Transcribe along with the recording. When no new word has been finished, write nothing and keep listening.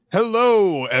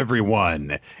Hello,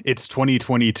 everyone. It's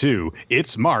 2022.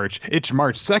 It's March. It's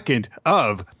March 2nd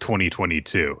of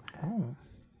 2022. Oh.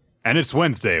 And it's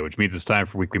Wednesday, which means it's time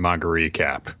for Weekly Manga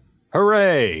Recap.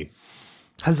 Hooray!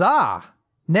 Huzzah!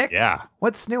 Nick, Yeah.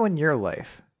 what's new in your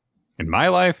life? In my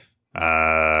life,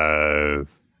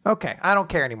 Okay, I don't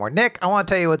care anymore. Nick, I want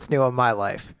to tell you what's new in my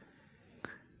life.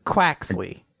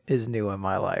 Quaxley is new in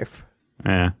my life.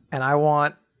 And I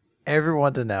want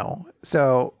everyone to know.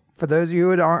 So, for those of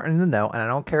you who aren't in the know, and I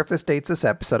don't care if this dates this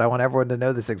episode, I want everyone to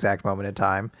know this exact moment in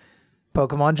time.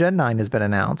 Pokemon Gen 9 has been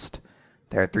announced.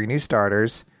 There are 3 new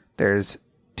starters. There's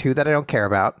 2 that I don't care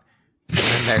about. And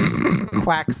then there's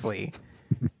Quaxley.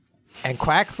 And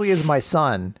Quaxley is my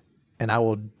son, and I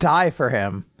will die for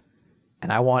him.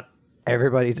 And I want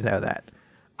everybody to know that.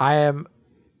 I am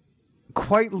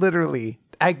quite literally,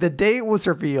 the day it was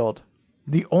revealed,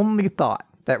 the only thought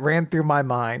that ran through my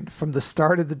mind from the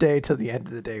start of the day till the end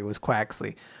of the day was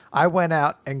Quaxley. I went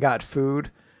out and got food,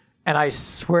 and I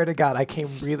swear to God, I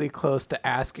came really close to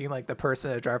asking like the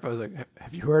person at drive. I was like,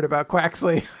 "Have you heard about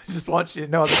Quaxley? I just want you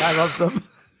to know that I love them."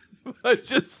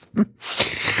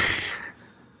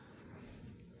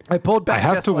 I pulled back. I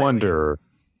have just to slightly. wonder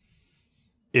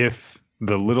if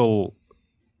the little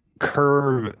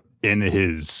curve in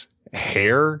his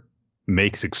hair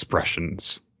makes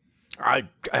expressions. I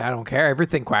don't care.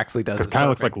 Everything Quaxley does Because it kind of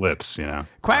looks like lips, you know.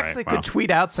 Quaxley Right, could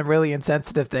tweet out some really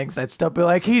insensitive things. I'd still be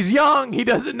like, he's young. He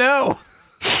doesn't know.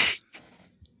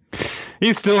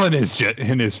 He's still in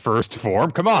his first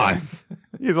form. Come on.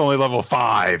 He's only level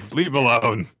 5. Leave him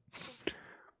alone.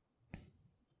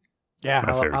 Yeah,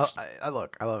 My I favorite's-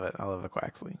 love it. I love a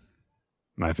Quaxley.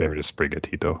 My favorite is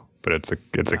Sprigatito, but it's a cat.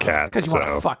 It's because you want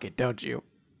to so- fuck it, don't you?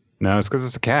 No, it's because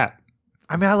it's a cat.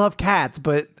 I mean, I love cats,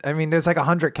 but I mean, there's like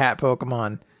 100 cat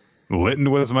Pokemon.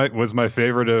 Litten was my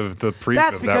favorite of the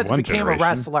That's of because that one it became generation. a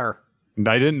wrestler.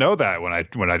 I didn't know that when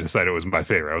I decided it was my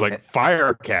favorite. I was like,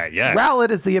 Fire Cat, yes. Rowlet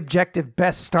is the objective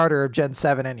best starter of Gen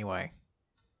 7 anyway.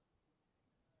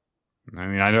 I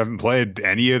mean, I haven't played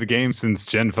any of the games since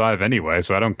Gen 5 anyway,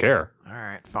 so I don't care. All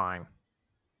right, fine.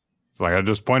 It's like I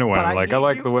just point away. But I'm like, I need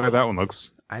like you- the way that one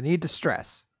looks. I need to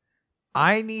stress.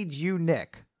 I need you,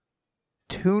 Nick,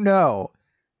 to know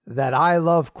that I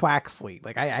love Quaxley.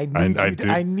 Like I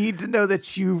need to know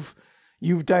that you've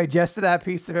digested that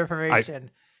piece of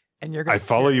information and you're gonna I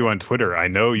follow you on Twitter. I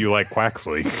know you like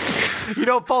Quaxley. You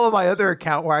don't follow my other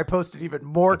account where I posted even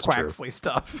more That's true. Quaxley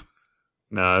stuff.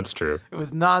 No, that's true. It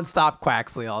was nonstop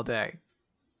Quaxley all day.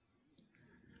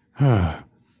 Yeah,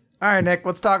 All right, Nick,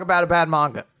 let's talk about a bad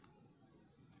manga.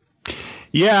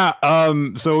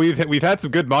 so we've had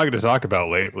some good manga to talk about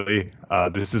lately.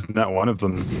 This is not one of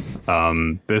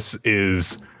them. This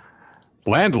is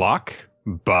Landlock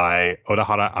by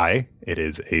Odahara Ai. It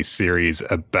is a series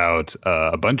about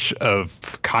a bunch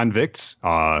of convicts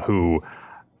who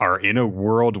are in a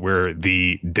world where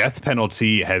the death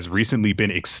penalty has recently been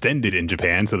extended in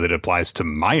Japan so that it applies to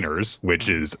minors, which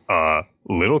is a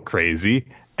little crazy,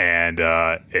 and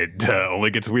it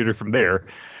only gets weirder from there.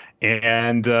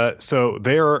 And so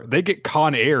they get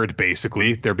Con Aired,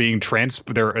 basically. They're being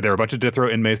there are a bunch of death row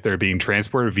inmates that are being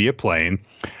transported via plane.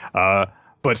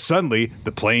 But suddenly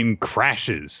the plane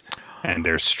crashes and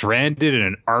they're stranded in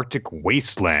an Arctic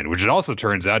wasteland, which it also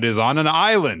turns out is on an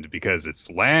island because it's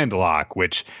landlocked,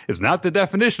 which is not the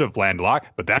definition of landlocked,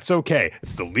 but that's okay.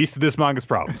 It's the least of this manga's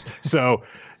problems. So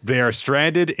they are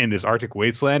stranded in this Arctic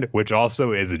wasteland, which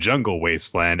also is a jungle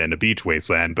wasteland and a beach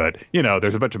wasteland. But, you know,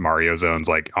 there's a bunch of Mario zones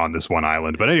like on this one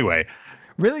island. But anyway,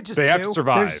 Really, just they two? have to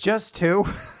survive. There's just 2.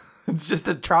 It's just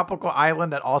a tropical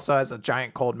island that also has a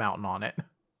giant cold mountain on it.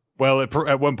 Well,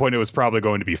 at one point it was probably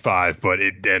going to be 5, but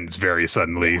it ends very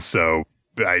suddenly. So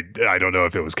I don't know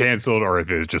if it was canceled or if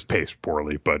it was just paced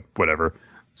poorly, but whatever.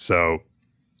 So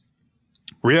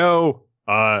Ryo,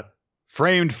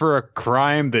 framed for a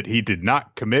crime that he did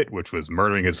not commit, which was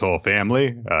murdering his whole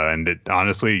family. And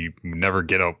honestly, you never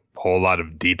get a whole lot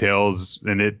of details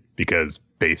in it because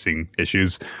pacing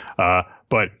issues.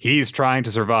 But he's trying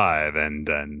to survive, and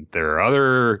there are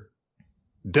other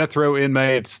death row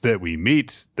inmates that we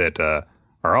meet that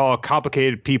are all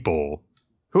complicated people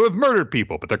who have murdered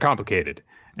people, but they're complicated.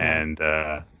 And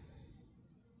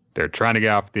they're trying to get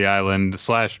off the island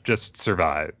 / just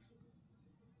survive.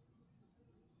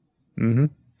 Mm-hmm.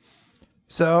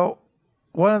 So,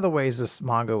 one of the ways this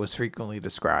manga was frequently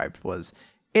described was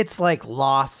it's like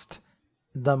Lost,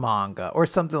 the manga, or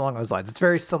something along those lines. It's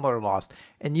very similar to Lost.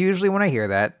 And usually when I hear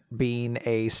that, being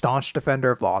a staunch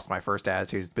defender of Lost, my first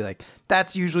attitude is to be like,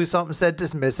 that's usually something said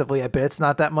dismissively. I bet it's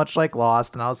not that much like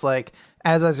Lost. And I was like,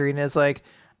 as I was reading it, it's like,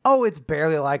 oh, it's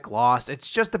barely like Lost. It's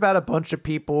just about a bunch of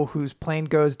people whose plane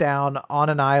goes down on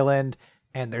an island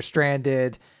and they're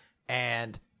stranded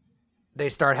and they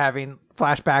start having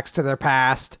flashbacks to their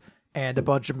past and a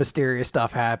bunch of mysterious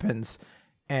stuff happens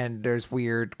and there's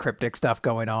weird cryptic stuff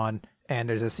going on and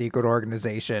there's a secret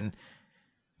organization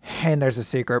and there's a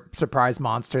secret surprise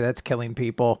monster that's killing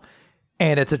people.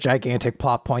 And it's a gigantic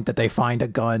plot point that they find a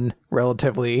gun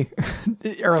relatively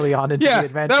early on into the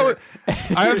adventure.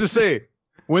 I have to say,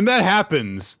 when that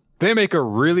happens, they make a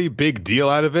really big deal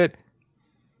out of it.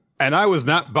 And I was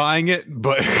not buying it,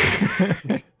 but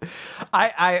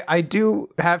I do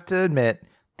have to admit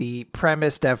the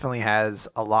premise definitely has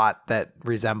a lot that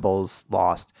resembles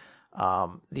Lost.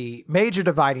 The major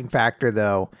dividing factor,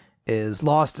 though, is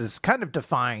Lost is kind of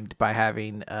defined by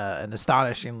having an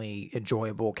astonishingly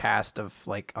enjoyable cast of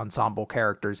like ensemble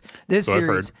characters. This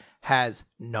series has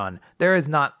none. There is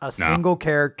not a single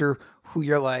character who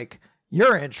you're like,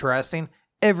 you're interesting.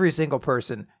 Every single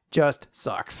person just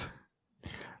sucks.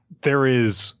 There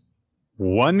is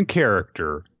one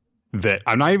character that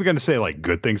I'm not even going to say like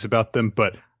good things about them,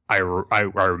 but I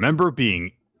remember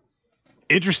being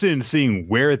interested in seeing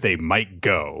where they might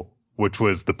go, which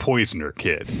was the Poisoner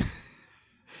kid.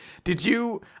 Did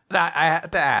you? I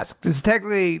have to ask. This is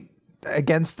technically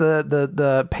against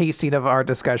the pacing of our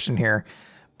discussion here,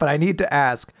 but I need to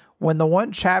ask. When the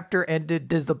one chapter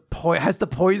ended, has the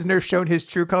Poisoner shown his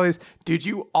true colors? Did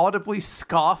you audibly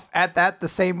scoff at that the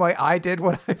same way I did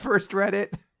when I first read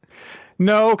it?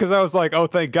 No, because I was like, "Oh,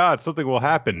 thank God, something will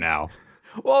happen now."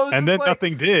 Well, and then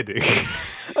nothing did.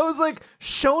 I was like,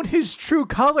 "Shown his true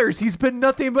colors? He's been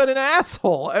nothing but an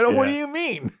asshole." And what do you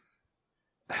mean?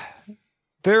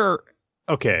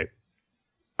 Okay.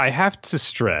 I have to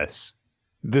stress,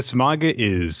 this manga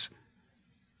is.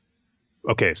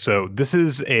 Okay, so this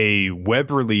is a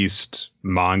web-released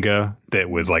manga that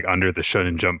was like under the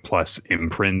Shonen Jump Plus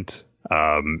imprint.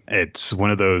 It's one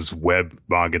of those web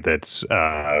manga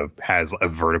that has a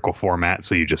vertical format,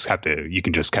 so you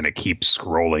can just kind of keep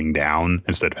scrolling down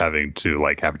instead of having to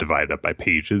like have divided up by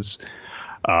pages.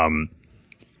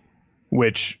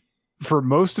 Which for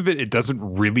most of it doesn't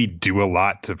really do a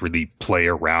lot to really play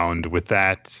around with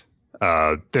that.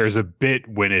 There's a bit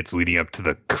when it's leading up to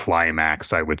the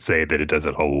climax, I would say that it does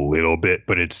it a little bit,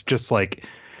 but it's just like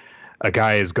a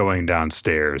guy is going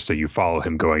downstairs, so you follow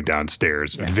him going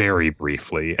downstairs very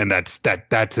briefly, and that's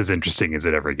as interesting as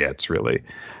it ever gets, really.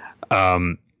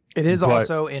 It is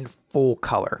also in full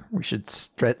color. We should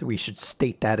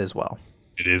state that as well.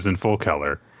 It is in full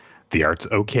color. The art's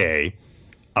okay,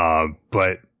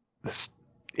 but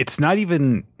it's not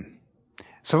even.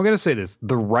 So I'm going to say this.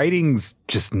 The writing's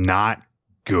just not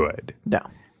good. No.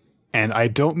 And I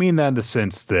don't mean that in the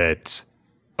sense that,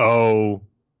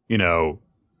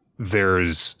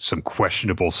 there's some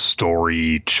questionable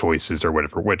story choices or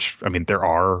whatever, which, I mean, there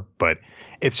are, but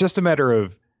it's just a matter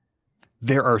of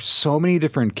there are so many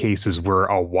different cases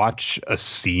where I'll watch a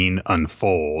scene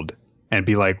unfold and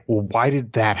be like, well, why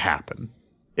did that happen?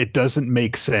 It doesn't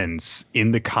make sense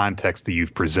in the context that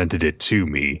you've presented it to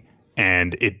me.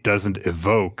 And it doesn't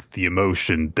evoke the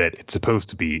emotion that it's supposed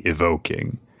to be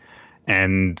evoking.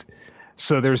 And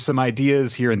so there's some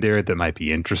ideas here and there that might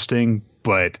be interesting,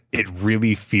 but it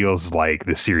really feels like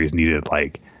the series needed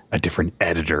like a different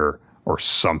editor or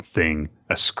something,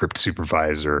 a script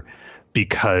supervisor,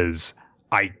 because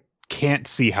I can't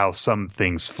see how some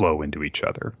things flow into each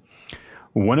other.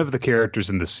 One of the characters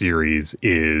in the series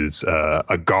is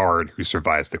a guard who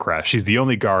survives the crash. She's the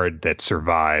only guard that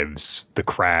survives the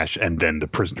crash and then the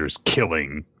prisoners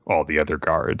killing all the other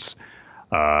guards.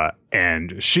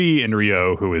 And she and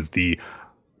Rio, who is the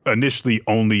initially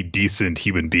only decent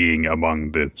human being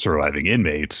among the surviving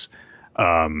inmates,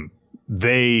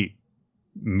 they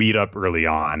meet up early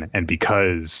on. And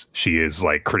because she is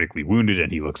like critically wounded and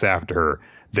he looks after her,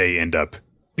 they end up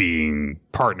being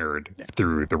partnered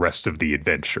through the rest of the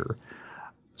adventure.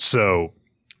 So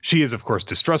she is, of course,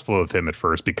 distrustful of him at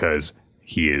first because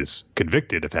he is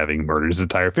convicted of having murdered his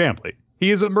entire family.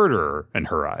 He is a murderer in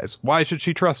her eyes. Why should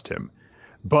she trust him?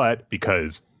 But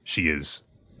because she is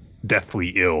deathly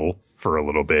ill for a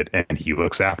little bit and he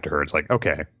looks after her, it's like,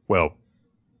 okay, well,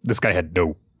 this guy had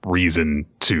no reason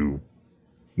to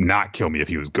not kill me if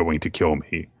he was going to kill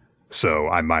me. So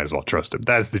I might as well trust him.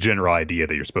 That's the general idea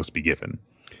that you're supposed to be given.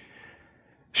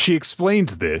 She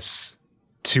explains this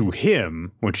to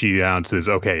him when she announces,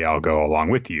 okay, I'll go along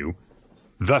with you,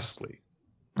 thusly.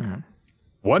 Mm-hmm.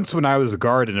 Once when I was a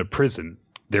guard in a prison,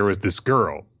 there was this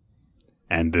girl,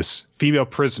 and this female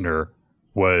prisoner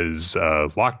was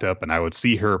locked up, and I would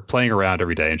see her playing around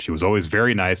every day, and she was always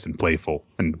very nice and playful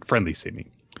and friendly seeming.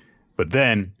 But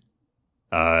then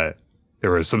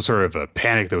there was some sort of a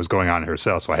panic that was going on in her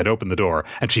cell. So I had opened the door,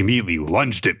 and she immediately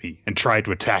lunged at me and tried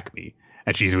to attack me.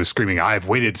 And she was screaming, "I've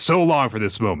waited so long for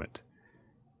this moment."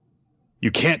 You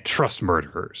can't trust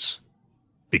murderers,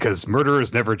 because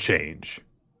murderers never change.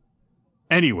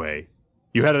 Anyway,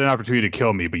 you had an opportunity to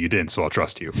kill me, but you didn't, so I'll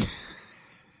trust you.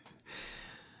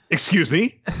 Excuse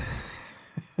me?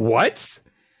 What?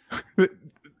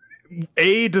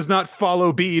 A does not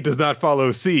follow B, does not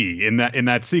follow C in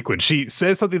that sequence. She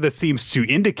says something that seems to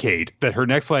indicate that her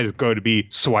next line is going to be,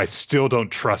 "So I still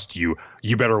don't trust you.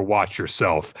 You better watch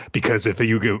yourself, because if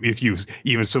you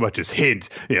even so much as hint,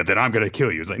 then I'm going to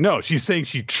kill you." It's like, no, she's saying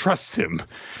she trusts him.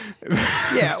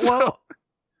 Yeah,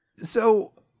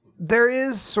 so there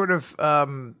is sort of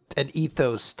an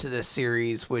ethos to this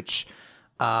series, which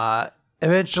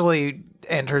eventually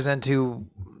enters into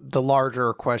the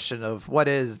larger question of what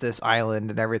is this island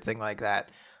and everything like that.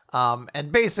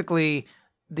 And basically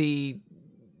the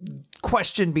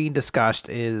question being discussed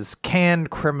is, can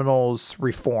criminals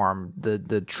reform,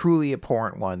 the truly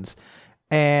abhorrent ones?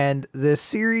 And this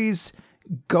series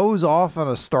goes off on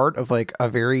a start of like a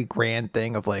very grand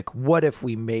thing of like, what if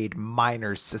we made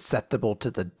minors susceptible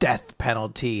to the death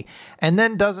penalty? And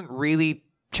then doesn't really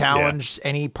challenge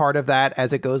any part of that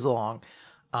as it goes along.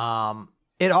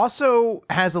 It also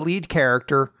has a lead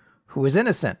character who is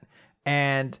innocent,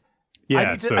 and he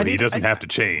doesn't have to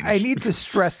change. I need to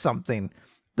stress something.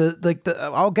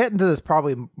 I'll get into this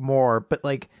probably more, but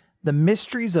like the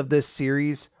mysteries of this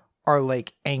series are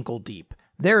like ankle deep.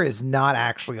 There is not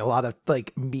actually a lot of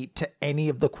like meat to any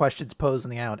of the questions posed on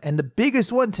the island, and the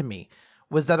biggest one to me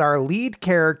was that our lead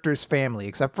character's family,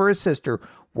 except for his sister,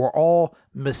 were all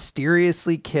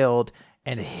mysteriously killed,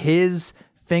 and his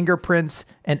fingerprints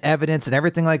and evidence and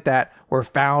everything like that were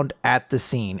found at the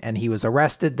scene, and he was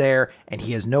arrested there, and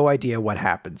he has no idea what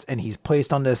happens, and he's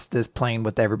placed on this plane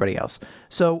with everybody else.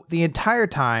 So the entire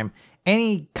time,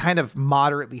 any kind of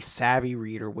moderately savvy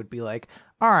reader would be like,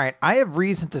 all right, I have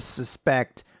reason to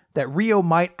suspect that Rio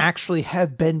might actually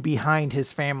have been behind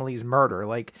his family's murder.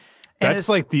 Like, that's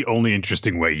like the only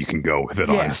interesting way you can go with it,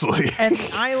 honestly. And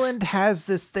the island has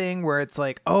this thing where it's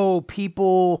like, oh,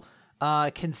 people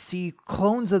can see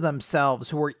clones of themselves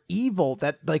who are evil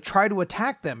that like try to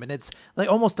attack them, and it's like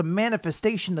almost a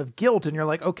manifestation of guilt, and you're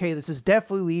like, okay, this is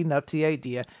definitely leading up to the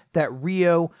idea that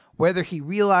Rio, whether he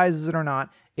realizes it or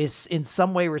not, is in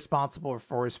some way responsible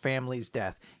for his family's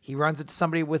death. He runs into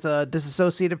somebody with a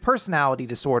dissociative personality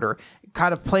disorder,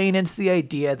 kind of playing into the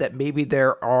idea that maybe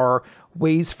there are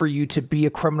ways for you to be a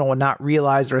criminal and not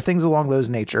realize, or things along those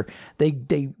nature.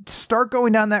 They start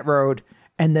going down that road,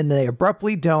 and then they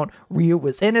abruptly don't. Rio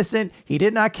was innocent. He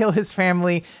did not kill his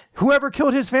family. Whoever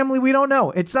killed his family, we don't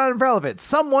know. It's not irrelevant.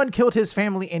 Someone killed his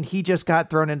family, and he just got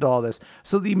thrown into all this.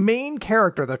 So the main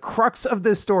character, the crux of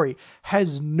this story,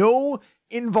 has no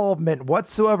involvement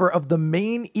whatsoever of the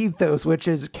main ethos, which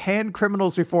is, can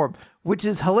criminals reform? Which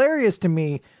is hilarious to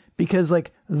me, because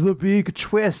like the big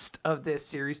twist of this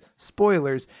series,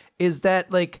 spoilers, is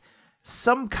that like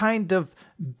some kind of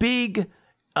big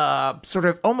sort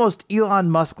of almost Elon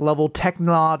Musk level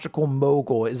technological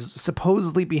mogul is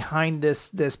supposedly behind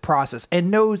this process and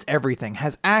knows everything,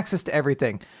 has access to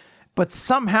everything. But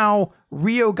somehow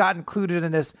Rio got included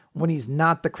in this when he's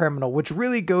not the criminal, which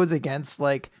really goes against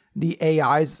like the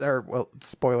AI's, or well,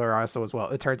 spoiler also as well,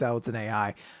 it turns out it's an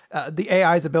AI. The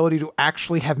AI's ability to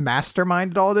actually have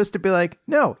masterminded all this, to be like,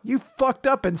 no, you fucked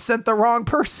up and sent the wrong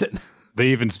person. They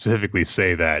even specifically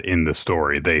say that in the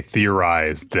story. They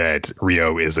theorize that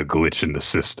Rio is a glitch in the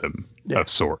system of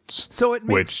sorts. So it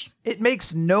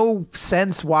makes no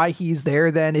sense why he's there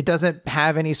then. It doesn't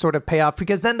have any sort of payoff,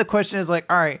 because then the question is like,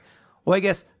 all right, well, I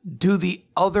guess, do the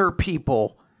other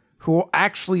people who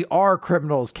actually are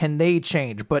criminals, can they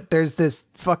change? But there's this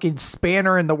fucking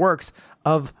spanner in the works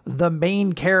of the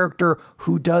main character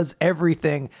who does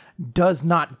everything does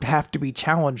not have to be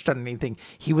challenged on anything.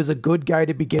 He was a good guy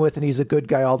to begin with, and he's a good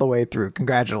guy all the way through.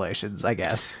 Congratulations, I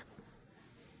guess.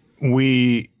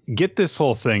 We get this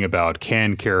whole thing about,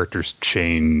 can characters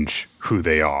change who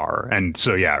they are? And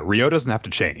so, yeah, Rio doesn't have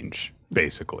to change,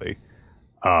 basically.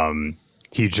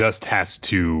 He just has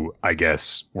to, I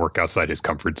guess, work outside his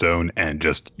comfort zone and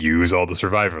just use all the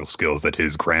survival skills that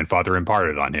his grandfather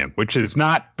imparted on him, which is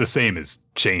not the same as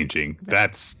changing.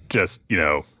 That's just,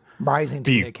 rising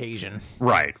to the occasion.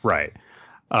 Right.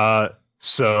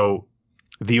 So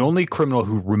the only criminal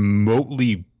who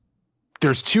remotely...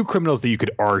 There's two criminals that you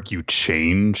could argue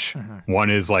change. Mm-hmm.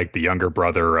 One is like the younger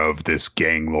brother of this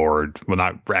gang lord. Well,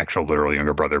 not actual literal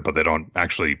younger brother, but they don't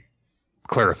actually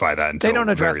clarify that until they don't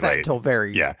address very that late. until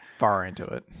very far into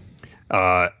it.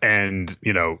 And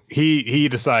he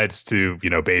decides to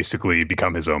basically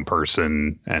become his own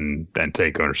person and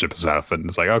take ownership of stuff. And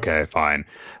it's like, okay, fine.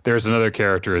 There's another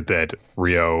character that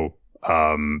Ryo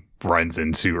runs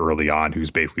into early on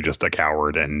who's basically just a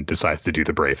coward and decides to do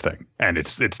the brave thing, and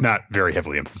it's not very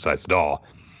heavily emphasized at all.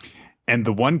 And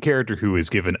the one character who is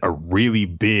given a really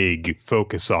big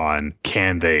focus on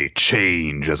can they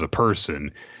change as a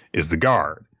person is the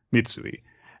guard, Mitsui.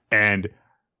 And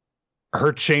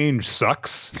her change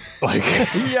sucks. Like,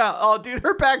 yeah, oh dude,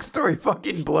 her backstory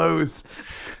fucking blows.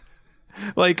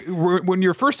 Like, when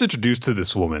you're first introduced to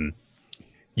this woman,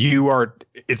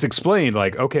 it's explained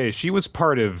like, okay, she was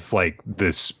part of like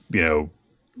this,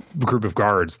 group of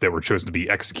guards that were chosen to be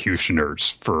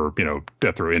executioners for,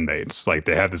 death row inmates. Like,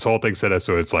 they have this whole thing set up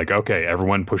so it's like, okay,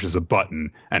 everyone pushes a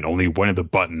button and only one of the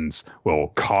buttons will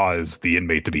cause the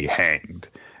inmate to be hanged.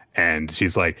 And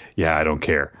she's like, yeah, I don't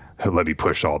care. Let me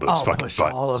push all those fucking buttons.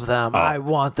 All of them. I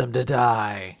want them to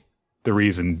die. The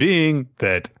reason being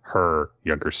that her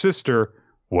younger sister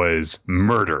was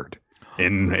murdered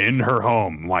in her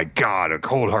home. My God, a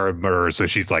cold-hearted murder. So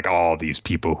she's like, all these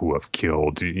people who have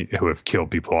killed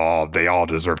people, they all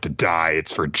deserve to die.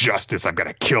 It's for justice. I've got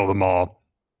to kill them all.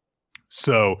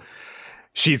 So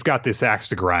she's got this axe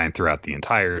to grind throughout the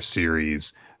entire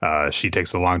series. She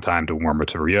takes a long time to warm up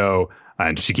to Ryo.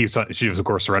 And she was, of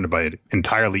course, surrounded by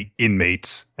entirely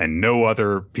inmates and no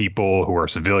other people who are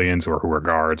civilians or who are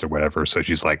guards or whatever. So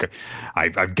she's like,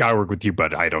 I've got to work with you,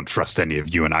 but I don't trust any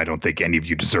of you. And I don't think any of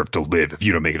you deserve to live. If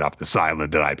you don't make it off this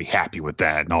island, then I'd be happy with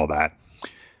that and all that.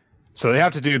 So they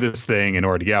have to do this thing in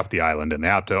order to get off the island. And they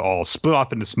have to all split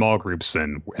off into small groups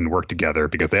and work together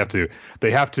because they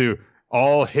have to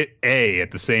all hit A at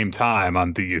the same time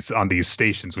on these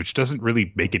stations, which doesn't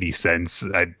really make any sense.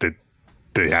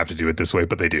 They have to do it this way,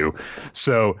 but they do.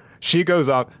 So she goes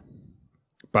up.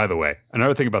 By the way,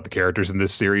 another thing about the characters in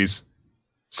this series,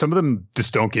 some of them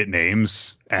just don't get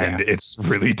names, and it's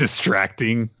really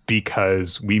distracting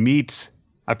because we meet.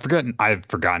 I've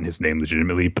forgotten his name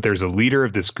legitimately, but there's a leader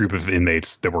of this group of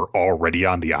inmates that were already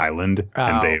on the island,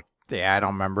 and they. Yeah, I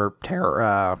don't remember.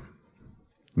 Maharu,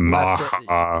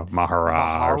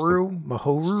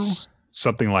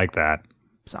 something like that.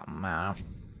 Something, I don't know.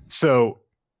 So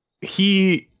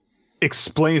he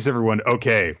explains to everyone,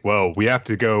 okay, well, we have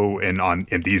to go in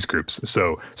these groups.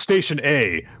 So Station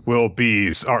A will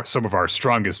be some of our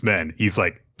strongest men. He's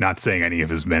like not saying any of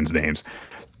his men's names.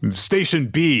 Station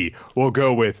B will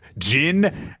go with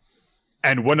Jin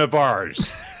and one of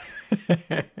ours.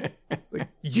 Like,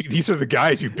 these are the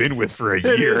guys you've been with for a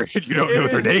year and you don't know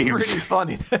their names. It's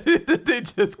pretty funny that they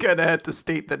just kind of had to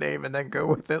state the name and then go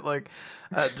with it, like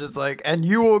just like, and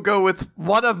you will go with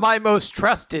one of my most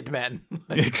trusted men.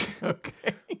 Like,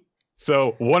 okay.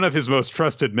 So one of his most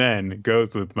trusted men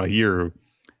goes with Mahiru,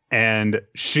 and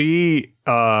she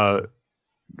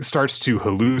starts to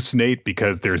hallucinate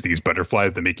because there's these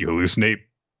butterflies that make you hallucinate.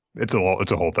 It's a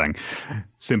whole thing.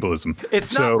 Symbolism.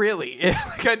 It's not really.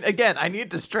 Again, I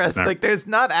need to stress, there's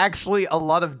not actually a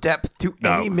lot of depth to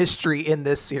any mystery in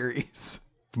this series.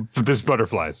 There's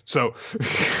butterflies. So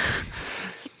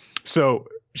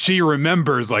she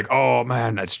remembers, like, oh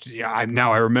man,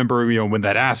 now I remember, when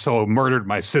that asshole murdered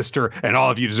my sister, and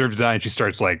all of you deserve to die. And she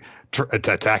starts like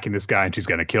attacking this guy, and she's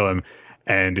gonna kill him.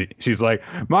 And she's like,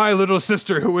 my little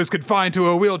sister who was confined to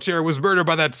a wheelchair was murdered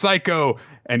by that psycho.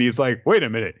 And he's like, wait a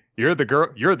minute. You're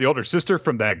the older sister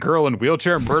from that girl in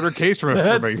wheelchair murder case from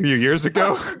a few years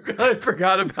ago. I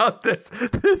forgot about this.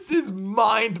 This is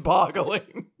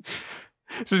mind-boggling.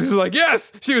 So she's like,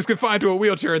 yes, she was confined to a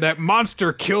wheelchair and that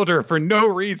monster killed her for no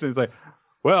reason. It's like,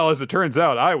 well, as it turns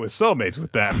out, I was cellmates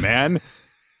with that man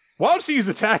while she's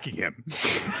attacking him.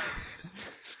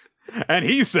 And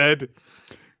he said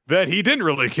that he didn't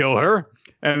really kill her,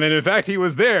 and that in fact he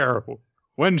was there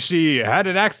when she had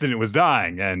an accident and was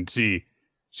dying, and she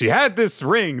had this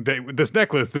ring, this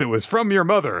necklace that was from your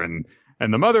mother, and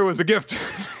the mother was a gift.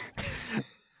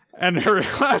 And her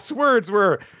last words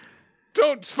were,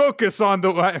 don't focus on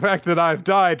the fact that I've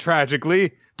died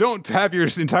tragically. Don't have your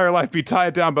entire life be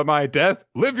tied down by my death.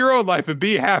 Live your own life and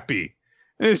be happy.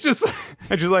 And it's just,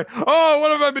 and she's like, oh,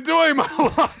 what have I been doing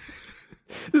my life?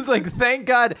 It's like, thank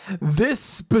God this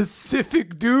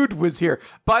specific dude was here.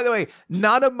 By the way,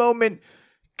 not a moment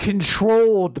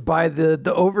controlled by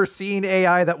the overseeing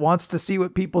AI that wants to see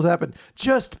what people's happen.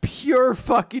 Just pure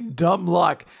fucking dumb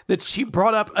luck that she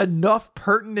brought up enough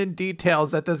pertinent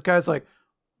details that this guy's like,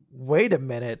 wait a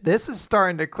minute, this is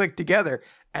starting to click together.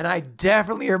 And I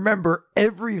definitely remember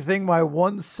everything my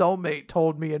one cellmate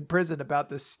told me in prison about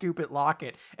this stupid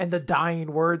locket and the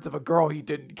dying words of a girl he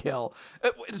didn't kill.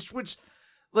 Which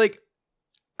like,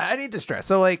 I need to stress.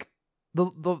 So, like,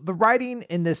 the writing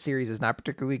in this series is not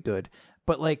particularly good,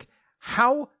 but like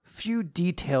how few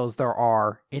details there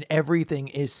are in everything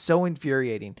is so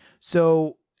infuriating.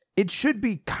 So it should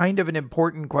be kind of an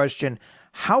important question.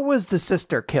 How was the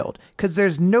sister killed? Because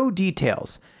there's no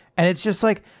details. And it's just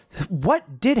like,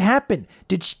 what did happen?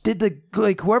 Did the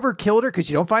like whoever killed her? Because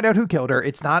you don't find out who killed her.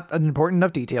 It's not an important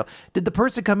enough detail. Did the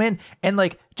person come in and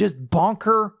like just bonk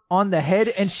her on the head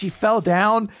and she fell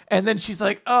down and then she's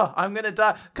like, oh, I'm gonna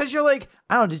die? Because you're like,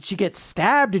 I don't know. Did she get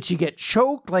stabbed? Did she get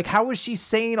choked? Like, how was she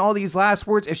saying all these last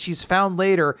words if she's found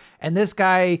later? And this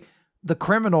guy, the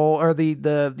criminal or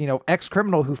the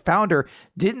ex-criminal who found her,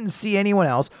 didn't see anyone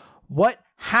else. What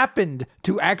happened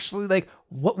to actually like?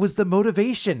 What was the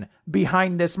motivation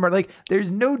behind this murder? Like, there's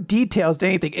no details to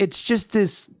anything. It's just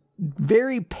this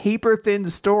very paper thin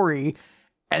story.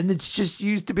 And it's just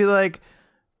used to be like,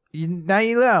 now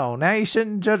you know, now you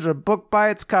shouldn't judge a book by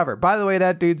its cover. By the way,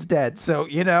 that dude's dead. So,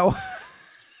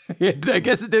 I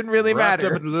guess it didn't really Wrapped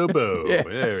matter. up in Lobo. Yeah.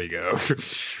 There we go.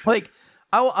 Like,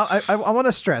 I want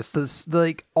to stress this,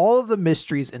 like all of the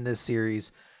mysteries in this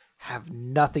series have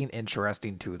nothing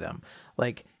interesting to them.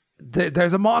 Like,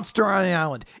 there's a monster on the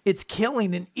island. It's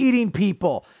killing and eating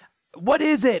people. What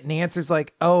is it? And the answer's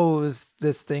like, oh, it was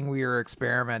this thing we were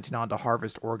experimenting on to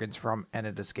harvest organs from, and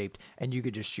it escaped. And you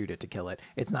could just shoot it to kill it.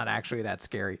 It's not actually that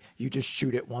scary. You just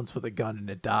shoot it once with a gun and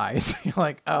it dies. You're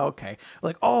like, oh, okay.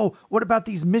 Like, oh, what about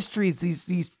these mysteries?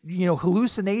 These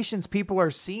hallucinations people are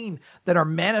seeing that are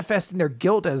manifesting their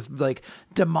guilt as like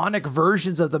demonic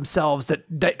versions of themselves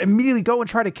that immediately go and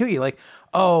try to kill you. Like,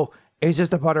 oh, it's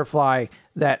just a butterfly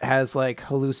that has like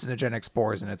hallucinogenic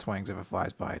spores in its wings. If it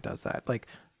flies by, it does that. Like,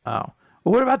 oh,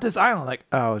 well, what about this island? Like,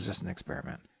 oh, it's just an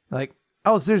experiment. Like,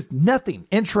 oh, there's nothing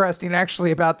interesting actually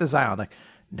about this island. Like,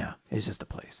 no, it's just a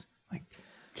place. Like,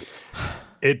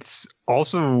 it's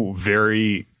also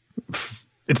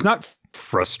it's not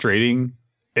frustrating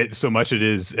so much it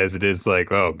is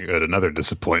like, oh, good, another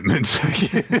disappointment.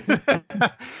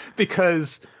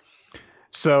 Because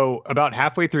so about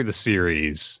halfway through the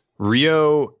series,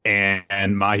 Rio and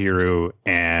Mahiru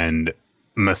and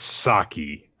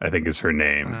Masaki, I think is her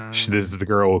name. This is the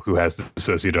girl who has the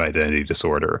dissociative identity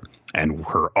disorder, and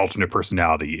her alternate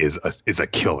personality is a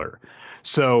killer.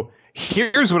 So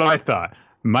here's what I thought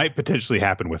might potentially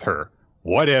happen with her.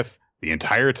 What if the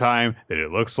entire time that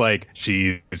it looks like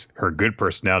she's her good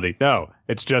personality? No,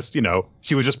 it's just,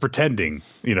 she was just pretending,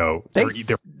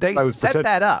 They set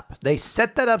that up. They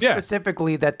set that up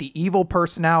specifically that the evil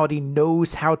personality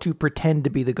knows how to pretend to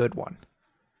be the good one.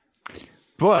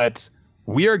 But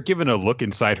we are given a look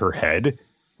inside her head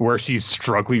where she's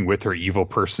struggling with her evil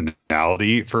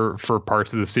personality for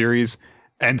parts of the series.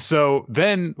 And so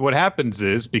then what happens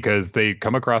is, because they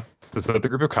come across this other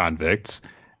group of convicts,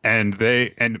 and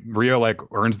Rio like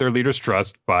earns their leader's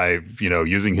trust by,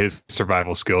 using his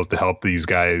survival skills to help these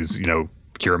guys,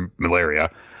 cure malaria.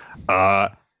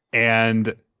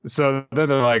 And so then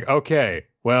they're like, okay,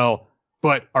 well,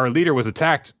 but our leader was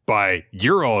attacked by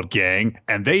your old gang,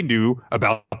 and they knew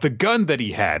about the gun that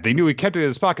he had. They knew he kept it in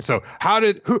his pocket. So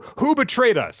who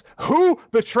betrayed us? Who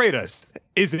betrayed us?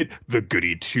 Is it the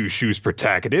goody two-shoes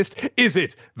protagonist? Is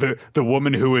it the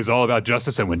woman who is all about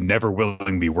justice and would never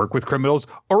willingly work with criminals?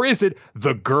 Or is it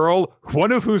the girl,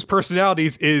 one of whose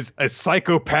personalities is a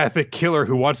psychopathic killer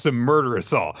who wants to murder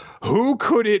us all? Who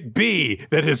could it be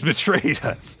that has betrayed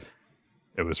us?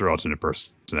 It was her alternate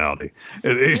personality.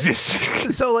 It's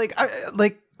just so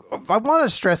I want to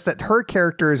stress that her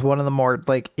character is one of the more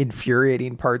like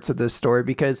infuriating parts of this story,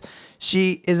 because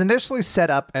she is initially set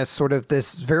up as sort of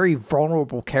this very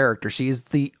vulnerable character. She's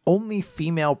the only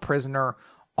female prisoner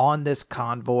on this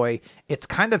convoy. It's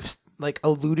kind of like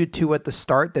alluded to at the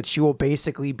start that she will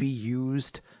basically be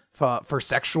used for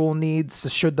sexual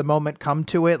needs should the moment come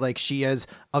to it. Like, she is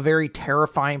a very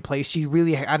terrifying place. She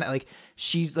really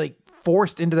she's like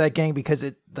forced into that gang because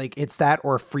it's that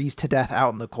or freeze to death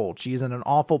out in the cold. She's in an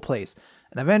awful place.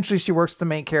 And eventually she works with the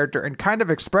main character and kind of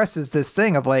expresses this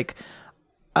thing of like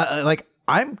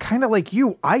I'm kind of like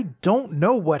you. I don't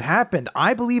know what happened.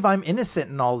 I believe I'm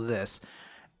innocent in all of this.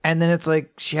 And then it's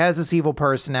like, she has this evil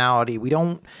personality. We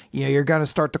don't, you're going to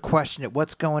start to question it.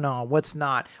 What's going on? What's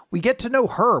not? We get to know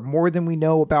her more than we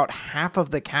know about half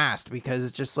of the cast, because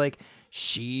it's just like,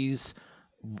 she's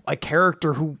a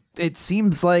character who it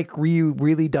seems like Ryu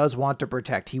really does want to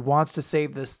protect. He wants to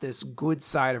save this good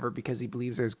side of her because he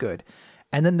believes there's good.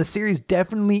 And then the series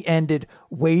definitely ended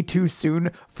way too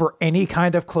soon for any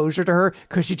kind of closure to her,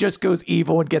 because she just goes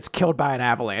evil and gets killed by an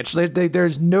avalanche.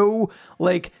 There's no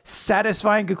like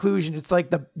satisfying conclusion. It's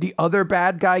like the other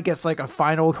bad guy gets like a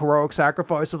final heroic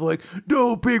sacrifice of like,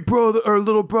 no, big brother or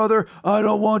little brother, I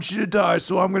don't want you to die,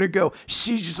 so I'm gonna go.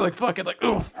 She's just like fucking like,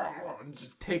 oof,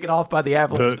 just taken off by the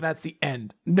avalanche, and that's the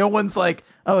end. No one's like,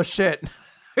 oh shit,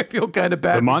 I feel kind of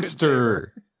bad. The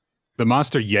monster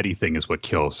Yeti thing is what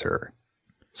kills her.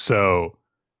 So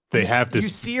they have this. You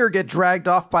see her get dragged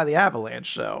off by the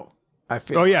avalanche, though. I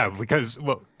feel. Oh yeah,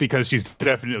 because she's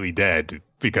definitely dead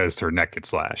because her neck gets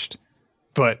slashed.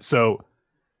 But so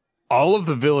all of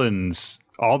the villains,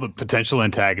 all the potential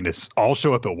antagonists, all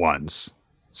show up at once.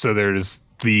 So there's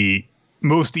the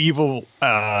most evil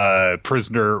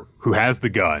prisoner who has the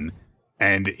gun,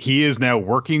 and he is now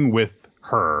working with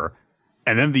her.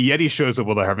 And then the Yeti shows up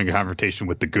while they're having a confrontation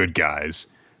with the good guys.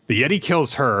 The Yeti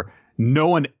kills her. No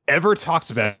one ever talks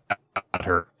about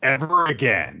her ever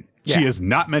again. Yeah. She is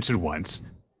not mentioned once.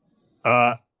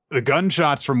 The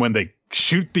gunshots from when they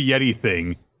shoot the Yeti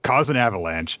thing cause an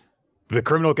avalanche. The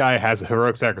criminal guy has a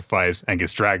heroic sacrifice and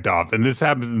gets dragged off. And this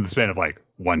happens in the span of like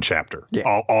one chapter. Yeah.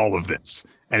 All of this.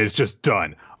 And it's just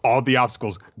done. All the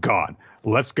obstacles gone.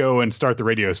 Let's go and start the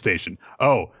radio station.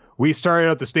 Oh, we started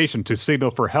at the station to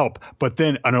signal for help, but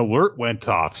then an alert went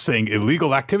off saying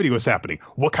illegal activity was happening.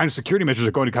 What kind of security measures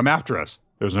are going to come after us?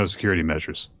 There's no security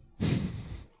measures.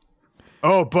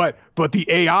 Oh, but the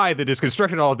AI that is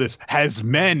constructing all of this has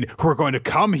men who are going to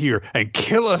come here and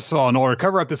kill us all in order to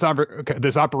cover up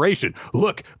this operation.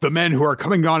 Look, the men who are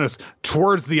coming on us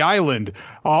towards the island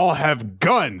all have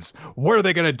guns. What are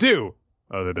they going to do?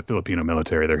 Oh, they're the Filipino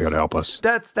military. They're here to help us.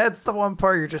 That's the one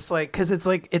part you're just like, because it's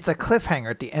like, it's a cliffhanger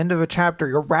at the end of a chapter.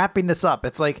 You're wrapping this up.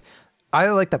 It's like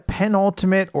either like the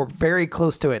penultimate or very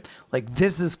close to it. Like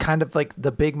this is kind of like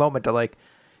the big moment to like,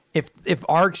 if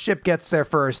our ship gets there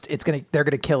first, they're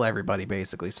gonna kill everybody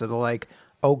basically. So they're like,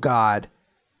 oh God,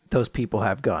 those people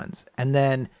have guns. And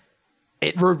then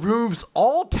it removes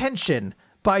all tension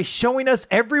by showing us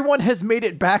everyone has made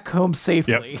it back home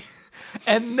safely. Yep.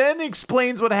 And then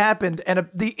explains what happened. And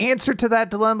the answer to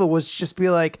that dilemma was just be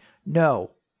like,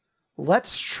 no,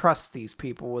 let's trust these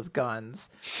people with guns.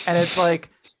 And it's like,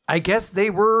 I guess they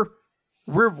were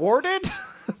rewarded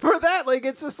for that. Like,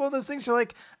 it's just one of those things you're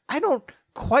like, I don't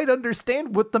quite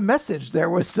understand what the message there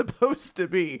was supposed to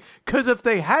be. Because if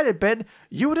they hadn't been,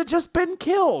 you would have just been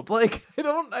killed. Like,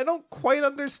 I don't quite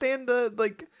understand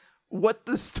what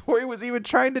the story was even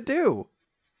trying to do.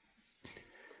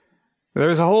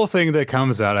 There's a whole thing that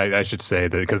comes out, I should say,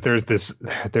 that because there's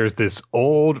this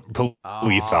old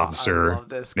police officer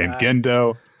named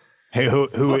Gendo,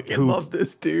 who love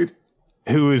this dude,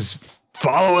 who is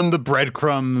following the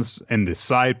breadcrumbs and the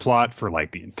side plot for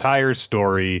like the entire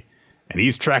story, and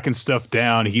he's tracking stuff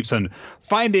down. He keeps on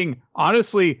finding,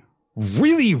 honestly,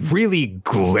 really, really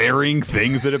glaring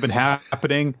things that have been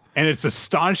happening. And it's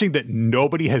astonishing that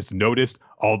nobody has noticed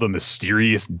all the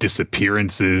mysterious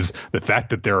disappearances, the fact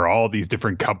that there are all these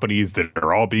different companies that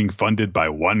are all being funded by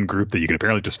one group that you can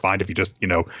apparently just find if you just,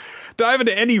 dive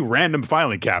into any random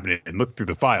filing cabinet and look through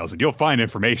the files, and you'll find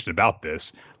information about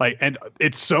this. Like, and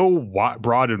it's so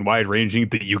broad and wide ranging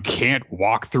that you can't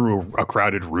walk through a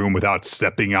crowded room without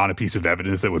stepping on a piece of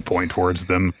evidence that would point towards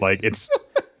them. Like, it's...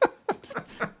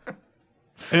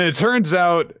 And it turns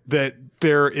out that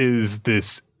there is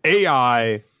this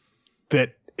AI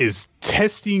that is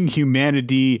testing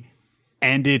humanity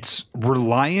and its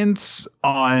reliance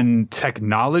on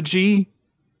technology,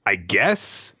 I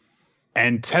guess,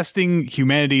 and testing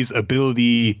humanity's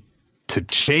ability to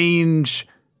change.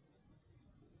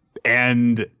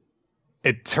 And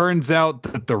it turns out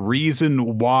that the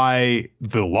reason why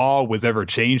the law was ever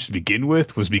changed to begin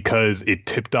with was because it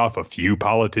tipped off a few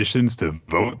politicians to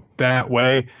vote that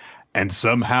way. And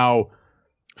somehow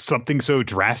something so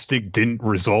drastic didn't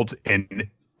result in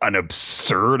an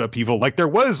absurd upheaval. Like, there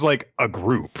was like a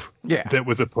group that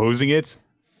was opposing it,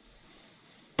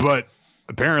 but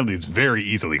apparently it's very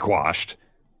easily quashed.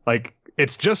 Like,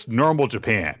 it's just normal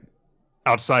Japan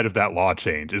outside of that law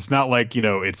change. It's not like,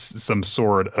 it's some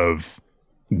sort of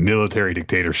military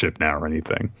dictatorship now or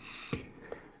anything.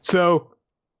 So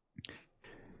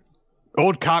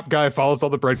old cop guy follows all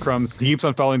the breadcrumbs. He keeps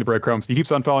on following the breadcrumbs. He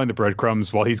keeps on following the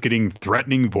breadcrumbs while he's getting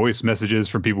threatening voice messages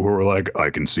from people who are like, I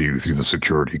can see you through the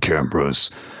security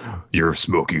cameras. You're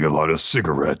smoking a lot of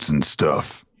cigarettes and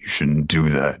stuff. You shouldn't do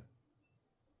that.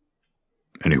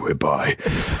 Anyway, bye.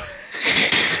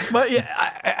 But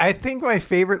yeah, I think my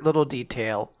favorite little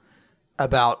detail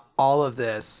about all of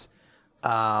this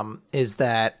is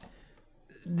that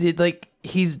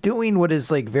he's doing what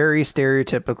is like very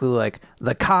stereotypically like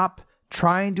the cop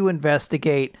trying to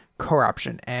investigate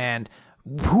corruption, and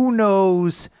who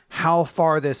knows how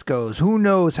far this goes. Who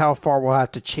knows how far we'll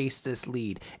have to chase this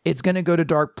lead. It's going to go to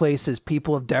dark places.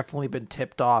 People have definitely been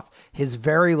tipped off. His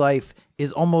very life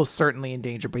is almost certainly in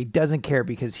danger, but he doesn't care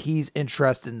because he's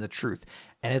interested in the truth.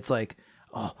 And it's like,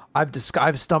 oh,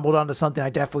 I've stumbled onto something I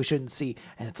definitely shouldn't see.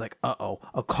 And it's like,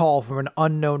 a call from an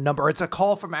unknown number. It's a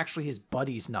call from actually his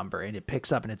buddy's number, and it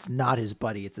picks up, and it's not his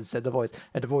buddy. It's instead the voice,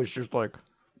 and the voice just like,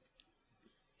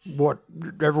 what,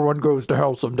 everyone goes to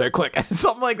hell someday, click,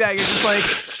 something like that. You're just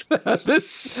like,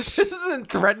 this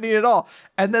isn't threatening at all.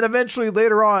 And then eventually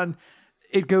later on,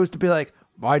 it goes to be like,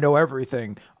 I know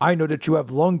everything. I know that you have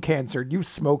lung cancer. You've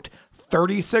smoked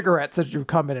 30 cigarettes since you've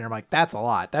come in. And I'm like, that's a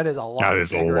lot. That is a lot. That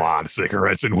is a lot of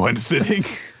cigarettes in one sitting.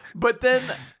 But then,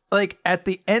 like, at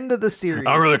the end of the series,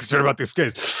 I'm really concerned about this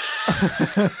case.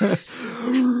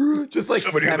 Just like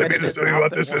somebody let me tell you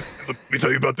about this. Let me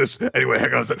tell you about this. Anyway,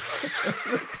 hang on a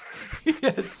second. He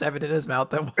has 7 in his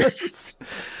mouth at once.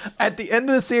 At the end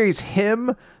of the series,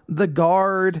 him, the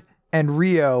guard, and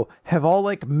Rio have all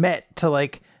like met to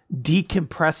like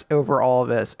decompress over all of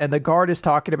this. And the guard is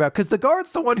talking about, because the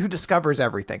guard's the one who discovers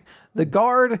everything. The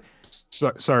guard.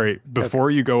 Sorry,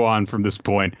 before you go on from this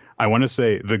point, I want to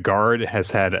say the guard has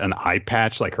had an eye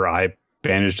patch, like her eye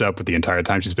bandaged up with the entire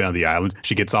time she's been on the island.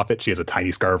 She gets off it. She has a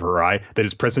tiny scar over her eye that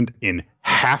is present in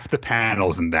half the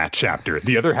panels in that chapter.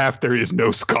 The other half, there is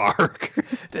no scar.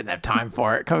 Didn't have time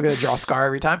for it. I'm going to draw a scar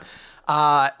every time.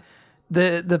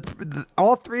 The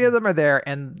all 3 of them are there,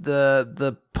 and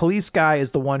the police guy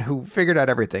is the one who figured out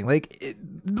everything. Like,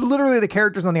 literally, the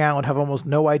characters on the island have almost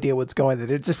no idea what's going on.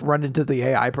 They just run into the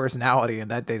AI personality, and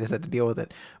that they just have to deal with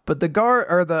it. But the guard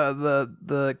or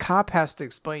the cop has to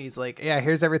explain. He's like, yeah,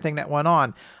 here's everything that went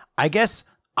on. I guess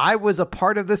I was a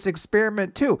part of this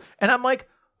experiment too. And I'm like,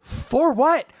 for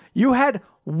what? You had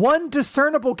one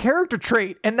discernible character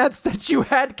trait, and that's that you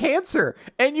had cancer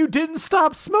and you didn't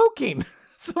stop smoking.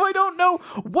 So I don't know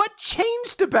what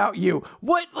changed about you.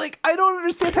 What, like, I don't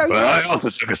understand how you... Well, I also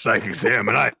took a psych exam,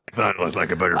 and I thought it was like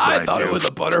a butterfly. I thought it was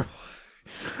a butterfly.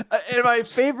 And my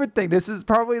favorite thing, this is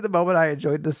probably the moment I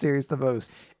enjoyed the series the most,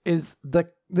 is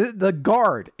the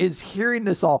guard is hearing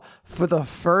this all for the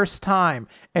first time,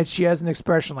 and she has an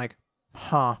expression like,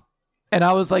 huh. And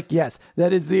I was like, yes,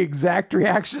 that is the exact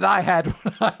reaction I had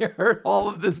when I heard all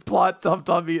of this plot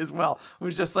dumped on me as well. It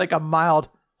was just like a mild,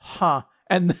 huh.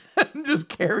 And then just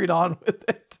carried on with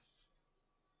it.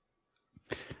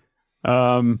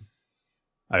 I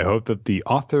hope that the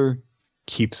author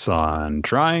keeps on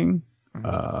trying.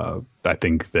 I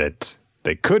think that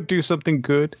they could do something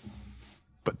good,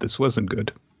 but this wasn't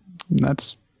good.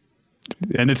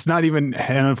 And it's not even,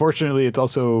 and unfortunately, it's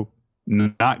also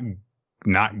not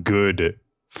good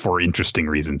for interesting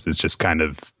reasons. It's just kind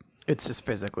of, it's just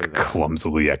physically there.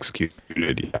 Clumsily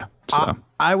executed. Yeah. So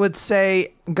I would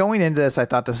say going into this, I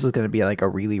thought this was going to be like a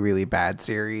really, really bad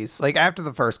series. Like after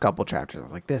the first couple chapters, I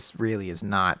was like, this really is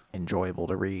not enjoyable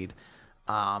to read.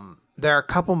 There are a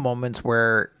couple moments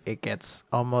where it gets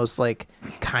almost like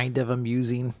kind of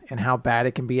amusing and how bad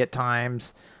it can be at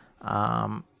times.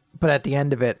 But at the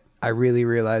end of it, I really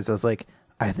realized I was like,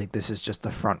 I think this is just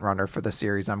the front runner for the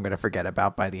series I'm going to forget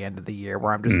about by the end of the year,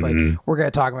 where I'm just like, we're going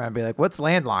to talk about it and be like, what's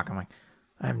Landlock? I'm like,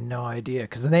 I have no idea,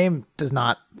 because the name does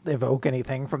not evoke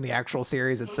anything from the actual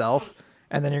series itself.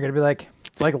 And then you're going to be like,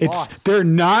 it's like Lost. They're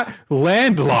not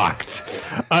landlocked.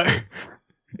 They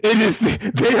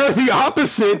are the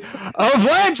opposite of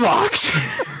landlocked.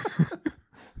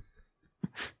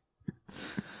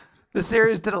 The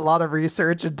series did a lot of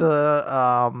research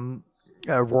into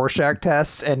Rorschach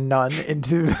tests and none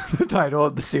into the title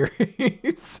of the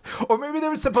series. Or maybe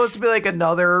there was supposed to be like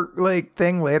another like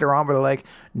thing later on, but like,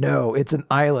 no, it's an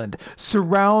island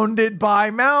surrounded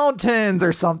by mountains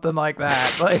or something like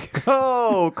that. Like,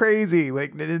 oh, crazy.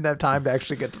 Like they didn't have time to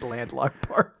actually get to the landlocked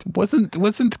part.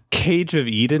 Wasn't Cage of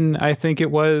Eden, I think it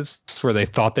was, where they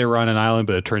thought they were on an island,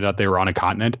 but it turned out they were on a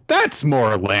continent? That's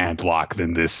more landlocked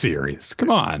than this series. Come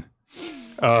on.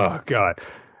 Oh, God.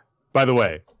 By the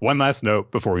way, one last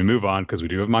note before we move on, because we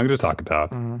do have manga to talk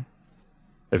about. Mm-hmm.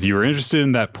 If you were interested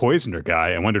in that Poisoner guy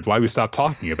and wondered why we stopped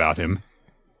talking about him,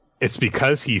 it's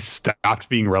because he stopped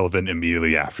being relevant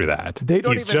immediately after that.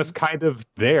 He's just kind of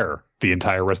there the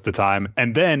entire rest of the time.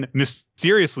 And then,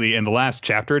 mysteriously, in the last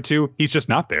chapter or two, he's just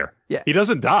not there. Yeah. He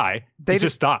doesn't die. They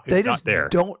just not there.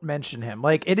 Don't mention him.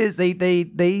 Like, it is, they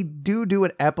do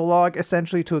an epilogue,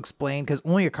 essentially, to explain, because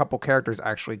only a couple characters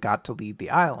actually got to leave the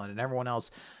island, and everyone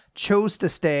else chose to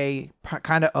stay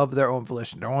kind of their own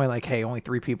volition. They're only like, hey, only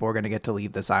 3 people are going to get to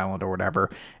leave this island or whatever.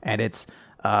 And it's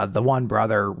the one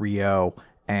brother Rio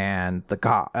and the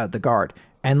guard.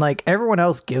 And like everyone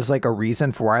else gives like a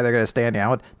reason for why they're going to stay on the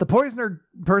island. The poisoner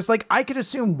person, like I could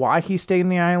assume why he stayed on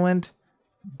the island,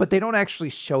 but they don't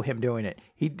actually show him doing it.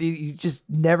 He just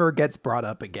never gets brought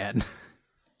up again.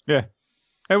 Yeah.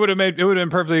 It would have been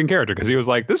perfectly in character because he was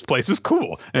like, this place is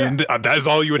cool. And that is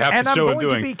all you would have to show him doing. And I'm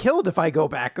going to be killed if I go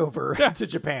back over to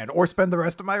Japan or spend the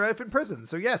rest of my life in prison.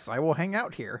 So yes, I will hang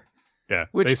out here. Yeah.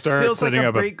 Which feels like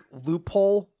a big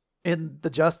loophole in the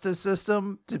justice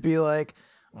system to be like,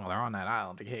 well, they're on that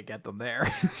island. You can't get them there.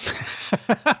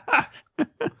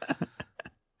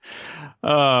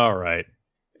 All right.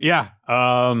 Yeah.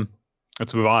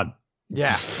 Let's move on.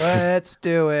 Yeah. Let's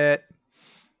do it.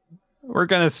 We're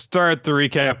going to start the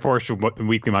recap portion,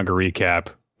 weekly manga recap,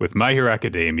 with My Hero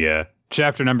Academia,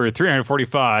 chapter number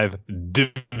 345,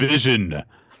 Division.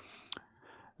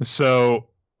 So,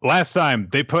 last time,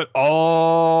 they put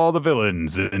all the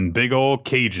villains in big old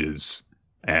cages,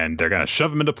 and they're going to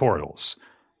shove them into portals.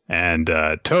 And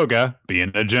Toga,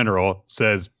 being a general,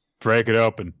 says, break it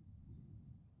open.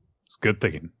 It's good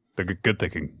thinking. Good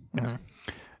thinking. Mm-hmm.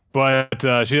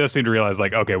 But she does seem to realize,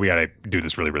 like, okay, we got to do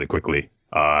this really, really quickly.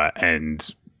 And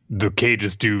the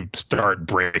cages do start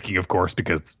breaking, of course,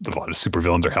 because a lot of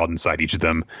supervillains are held inside each of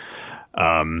them.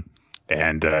 And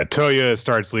Toya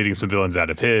starts leading some villains out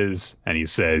of his, and he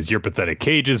says, your pathetic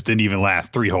cages didn't even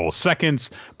last 3 whole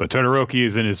seconds. But Todoroki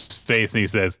is in his face, and he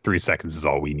says 3 seconds is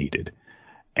all we needed.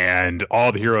 And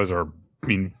all the heroes are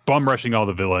bum rushing all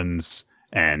the villains,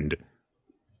 and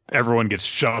everyone gets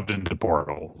shoved into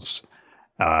portals.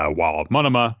 While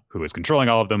Monoma, who is controlling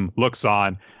all of them, looks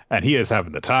on, and he is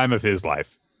having the time of his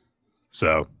life.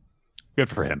 So, good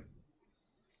for him.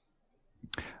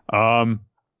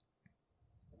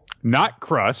 Not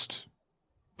Crust,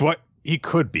 but he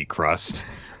could be Crust.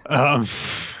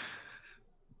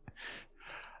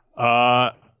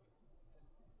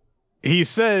 He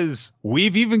says,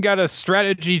 we've even got a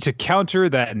strategy to counter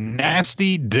that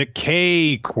nasty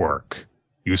decay quirk.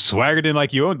 You swaggered in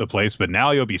like you owned the place, but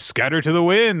now you'll be scattered to the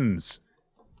winds.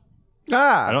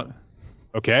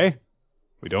 Okay.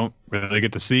 We don't really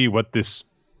get to see what this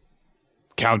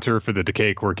counter for the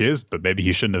decay quirk is, but maybe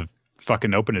he shouldn't have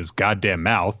fucking opened his goddamn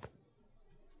mouth.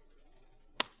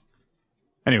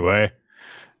 Anyway,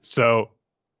 so,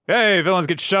 hey, villains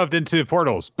get shoved into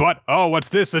portals, but, oh, what's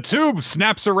this? A tube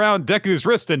snaps around Deku's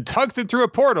wrist and tugs it through a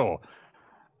portal.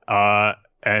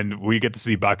 And we get to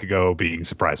see Bakugo being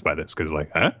surprised by this, because, like,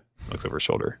 huh? Looks over his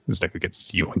shoulder as Deku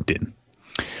gets yoinked in.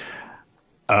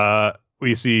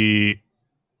 We see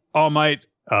All Might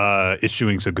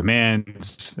issuing some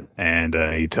commands, and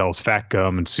he tells Fat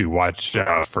Gum to watch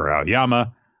out for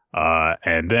Aoyama.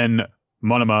 And then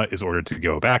Monoma is ordered to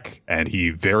go back, and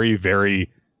he very, very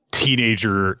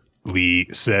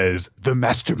teenagerly says, the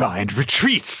mastermind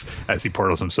retreats, as he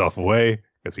portals himself away,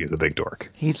 because he is a big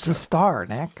dork. He's the star,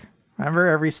 Nick. Remember,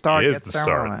 every star gets their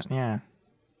moment. Yeah.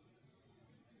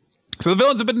 So the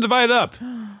villains have been divided up.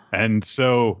 And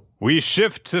so we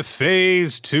shift to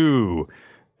phase 2.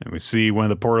 And we see one of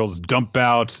the portals dump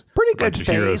out. Pretty good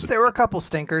phase. There were a couple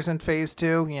stinkers in phase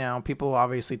 2. You know, people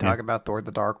obviously talk about Thor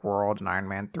the Dark World and Iron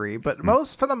Man 3. But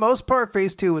for the most part,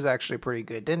 phase 2 was actually pretty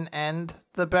good. Didn't end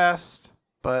the best.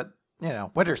 But, you know,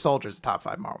 Winter Soldier's a top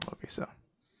 5 Marvel movie. So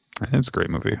it's a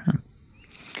great movie.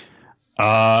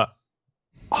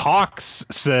 Hawks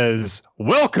says,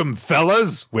 welcome,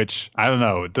 fellas, which, I don't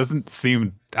know, it doesn't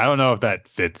seem, I don't know if that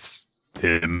fits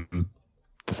him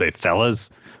to say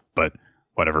fellas, but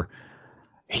whatever.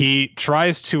 He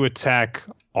tries to attack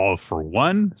All For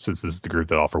One, since this is the group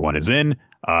that All For One is in,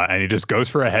 and he just goes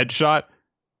for a headshot,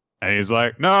 and he's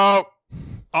like, no,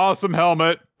 awesome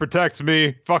helmet, protects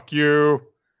me, fuck you.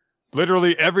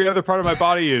 Literally every other part of my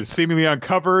body is seemingly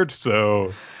uncovered, so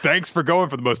thanks for going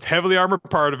for the most heavily armored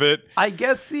part of it. I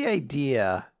guess the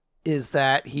idea is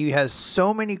that he has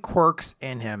so many quirks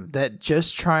in him that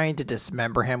just trying to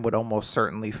dismember him would almost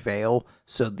certainly fail.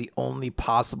 So the only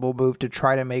possible move to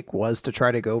try to make was to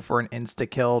try to go for an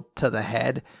insta-kill to the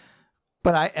head.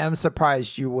 But I am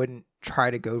surprised you wouldn't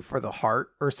try to go for the heart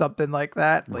or something like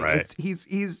that. Like, right. He's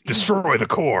destroy the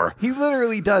core. He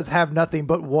literally does have nothing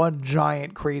but one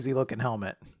giant crazy looking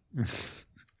helmet.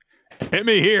 Hit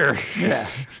me here. Yeah.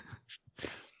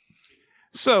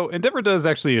 So Endeavor does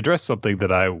actually address something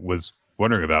that I was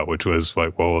wondering about, which was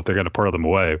like, well, if they're going to portal them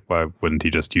away, why wouldn't he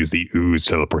just use the ooze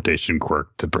teleportation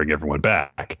quirk to bring everyone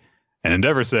back? And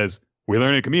Endeavor says, we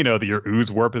learned in Kamino that your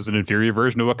ooze warp is an inferior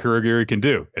version of what Kurogiri can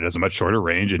do. It has a much shorter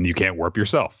range and you can't warp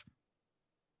yourself.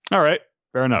 All right,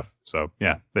 fair enough. So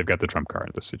yeah, they've got the trump card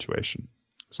in this situation.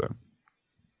 So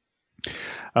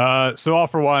All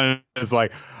For One is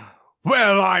like,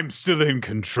 well, I'm still in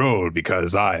control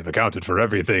because I've accounted for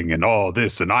everything and all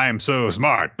this, and I am so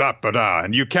smart,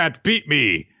 and you can't beat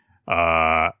me.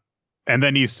 And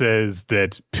then he says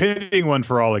that pitting One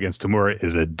for All against Tamura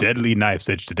is a deadly knife's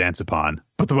edge to dance upon.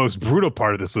 But the most brutal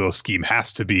part of this little scheme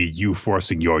has to be you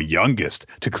forcing your youngest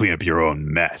to clean up your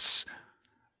own mess.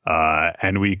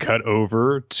 And we cut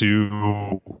over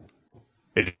to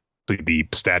the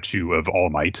statue of All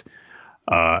Might,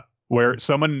 where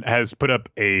someone has put up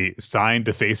a sign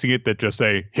defacing it that just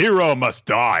say, "Hero must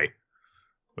die,"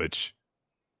 which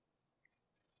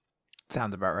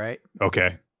sounds about right.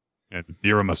 Okay. And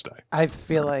Hero must die. I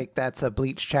feel like that's a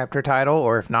Bleach chapter title,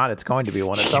 or if not, it's going to be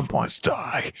one at some point. Must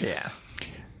die.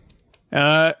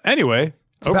 Yeah. Anyway,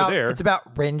 it's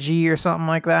about Renji or something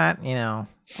like that,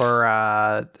 or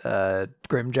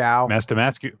Grimjow.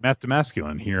 Master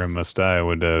Masculine. Hero must die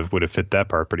would have fit that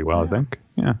part pretty well, I think.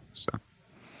 Yeah. So.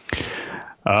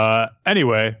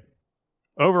 Anyway,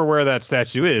 over where that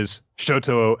statue is,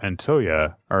 Shoto and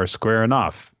Toya are squaring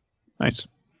off. Nice.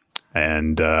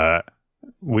 And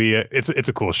it's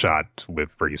a cool shot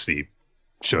where you see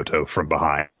Shoto from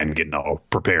behind and getting all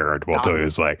prepared while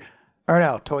Toya's like, or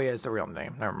no, Toya is the real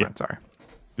name. Never mind. Sorry.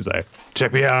 He's like,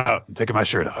 check me out. I'm taking my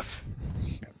shirt off.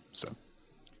 So,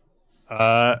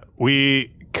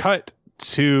 we cut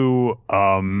to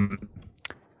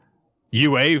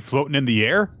UA floating in the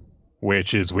air,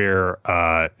 which is where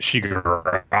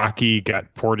Shigaraki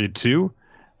got ported to.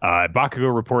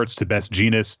 Bakugo reports to Best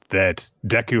Jeanist that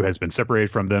Deku has been separated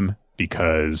from them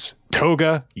because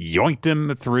Toga yoinked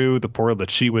him through the portal that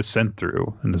she was sent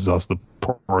through. And this is also the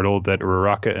portal that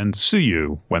Uraraka and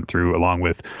Tsuyu went through, along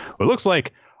with what looks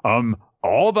like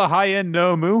all the high-end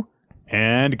Nomu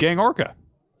and Gang Orca.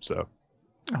 So.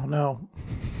 Oh, no.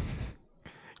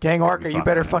 Gang Orca, you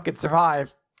better fucking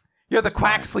survive. You're the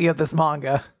Quaxley of this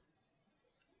manga.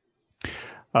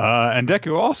 And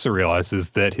Deku also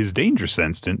realizes that his danger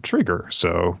sense didn't trigger,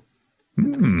 so...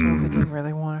 It's because Toga didn't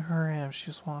really want to hurt him. She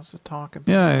just wants to talk and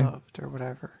be loved or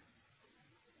whatever.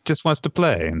 Just wants to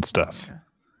play and stuff.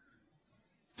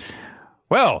 Yeah.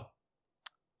 Well,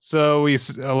 so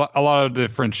a lot of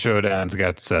different showdowns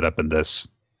got set up in this.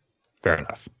 Fair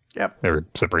enough. Yep. They were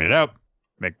separating it out.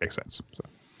 Makes sense.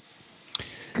 So.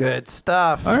 Good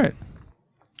stuff. All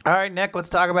right, Nick, let's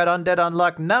talk about Undead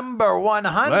Unluck number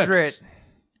 100.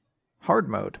 Hard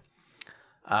mode.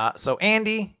 So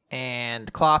Andy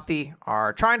and Clothy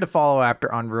are trying to follow after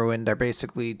Unruined. They're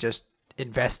basically just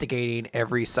investigating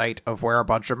every site of where a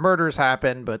bunch of murders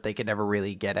happen, but they can never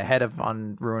really get ahead of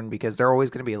Unruined because they're always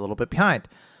going to be a little bit behind.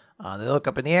 They look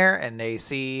up in the air and they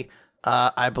see,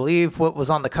 I believe, what was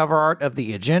on the cover art of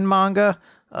the Ajin manga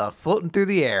floating through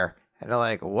the air. And they're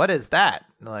like, what is that?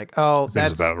 And they're like, oh,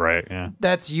 that's about right. Yeah.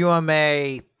 That's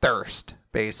UMA Thirst,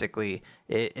 basically.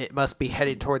 It must be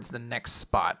headed towards the next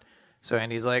spot. So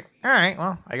Andy's like, all right,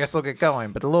 well, I guess I'll get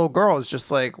going. But the little girl is just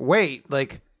like, wait,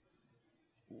 like,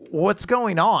 what's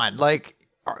going on? Like,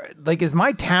 is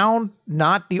my town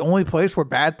not the only place where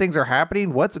bad things are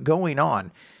happening? What's going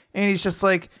on? And he's just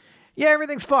like, yeah,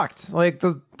 everything's fucked. Like,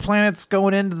 the planet's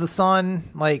going into the sun.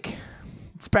 Like,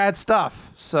 it's bad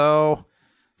stuff. So,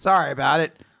 sorry about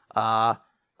it.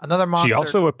 Another monster. She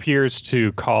also appears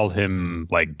to call him,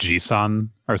 like, Jisan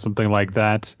or something like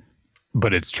that.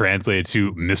 But it's translated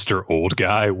to Mr. Old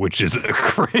Guy, which is a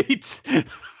great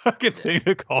fucking thing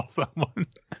to call someone.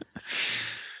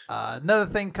 Another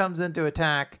thing comes into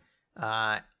attack.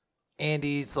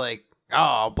 Andy's like, oh,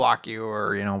 I'll block you,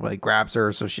 or, like grabs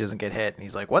her so she doesn't get hit. And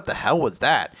he's like, what the hell was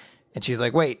that? And she's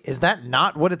like, wait, is that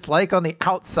not what it's like on the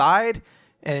outside?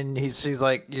 And she's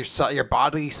like, your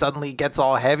body suddenly gets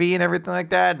all heavy and everything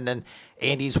like that. And then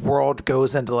Andy's world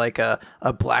goes into like a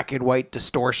black and white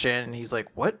distortion. And he's like,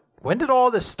 what? When did all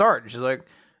this start? And she's like,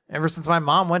 ever since my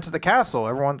mom went to the castle,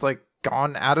 everyone's like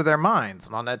gone out of their minds.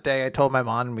 And on that day, I told my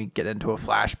mom, and we get into a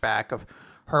flashback of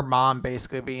her mom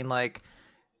basically being like,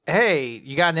 hey,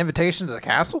 you got an invitation to the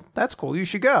castle? That's cool. You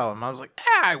should go. And I was like,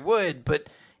 yeah, I would. But,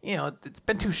 it's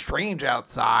been too strange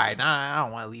outside. I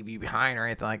don't want to leave you behind or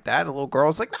anything like that. And the little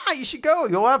girl's like, nah, you should go.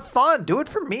 You'll have fun. Do it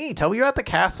for me. Tell me you're at the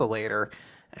castle later.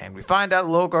 And we find out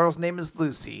the little girl's name is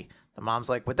Lucy. The mom's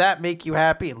like, would that make you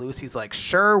happy? And Lucy's like,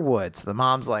 sure would. So the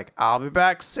mom's like, I'll be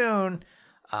back soon.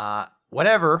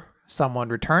 Whenever someone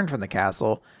returned from the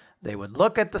castle, they would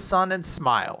look at the sun and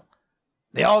smile.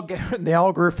 They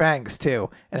all grew fangs too.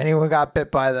 And anyone who got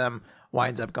bit by them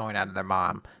winds up going after their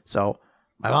mom. So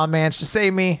my mom managed to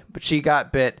save me, but she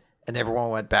got bit and everyone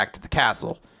went back to the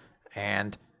castle.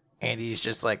 And Andy's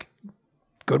just like,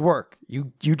 good work.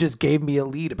 You just gave me a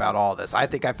lead about all this. I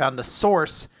think I found the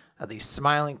source of these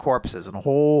smiling corpses, and a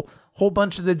whole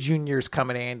bunch of the juniors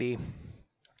come at Andy,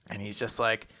 And he's just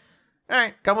like, all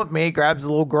right, come with me. Grabs the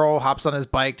little girl, hops on his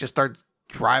bike, just starts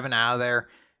driving out of there.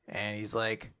 And he's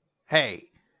like, hey,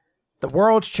 the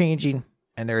world's changing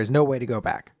and there is no way to go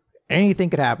back. Anything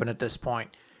could happen at this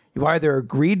point. You either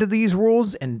agree to these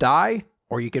rules and die,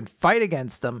 or you can fight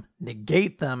against them,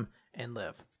 negate them, and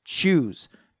live. Choose.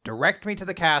 Direct me to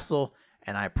the castle,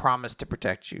 and I promise to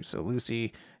protect you. So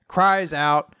Lucy cries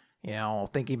out,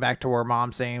 thinking back to her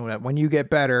mom saying that when you get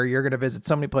better, you're going to visit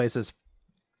so many places.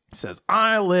 Says,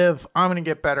 I'm going to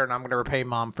get better, and I'm going to repay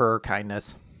mom for her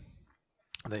kindness.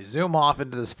 They zoom off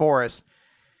into this forest,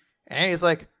 and he's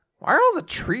like, why are all the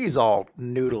trees all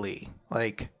noodly?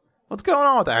 Like, what's going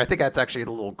on with that? I think that's actually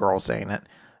the little girl saying it.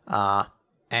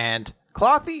 And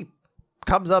Clothy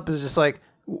comes up and is just like,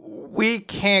 we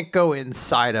can't go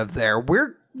inside of there.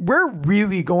 We're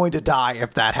really going to die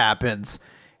if that happens.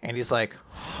 And he's like,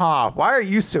 why are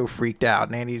you so freaked out?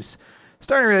 And Andy's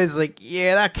starting to realize, like,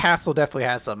 yeah, that castle definitely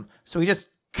has some. So he just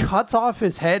cuts off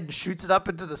his head and shoots it up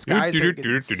into the sky so he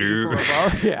can see from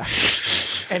above. Yeah.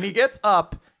 And he gets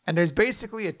up, and there's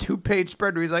basically a 2-page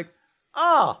spread where he's like,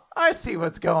 oh, I see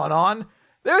what's going on.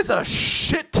 There's a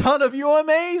shit ton of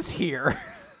UMAs here.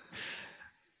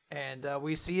 And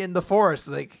we see in the forest,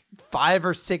 like, 5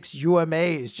 or 6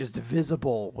 UMAs just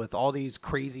visible with all these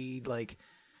crazy, like,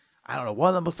 I don't know. One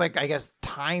of them looks like, I guess,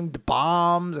 timed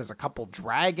bombs. There's a couple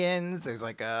dragons. There's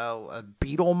like a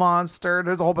beetle monster.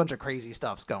 There's a whole bunch of crazy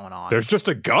stuffs going on. There's just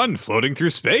a gun floating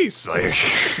through space. Like,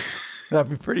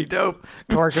 that'd be pretty dope.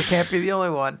 Torko can't be the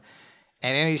only one.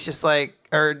 And Andy's just like,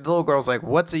 or the little girl's like,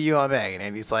 what's a UMA? And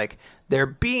Andy's like, they're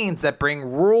beings that bring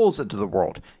rules into the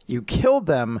world. You kill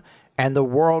them and the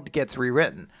world gets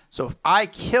rewritten. So if I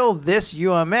kill this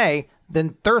UMA,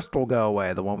 then Thirst will go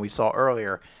away, the one we saw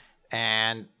earlier.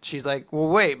 And she's like, well,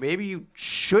 wait, maybe you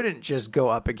shouldn't just go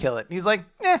up and kill it. And he's like,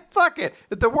 fuck it.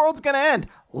 If the world's going to end,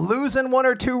 losing 1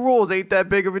 or 2 rules ain't that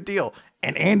big of a deal.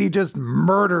 And Andy just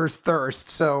murders Thirst.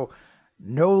 So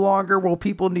no longer will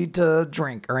people need to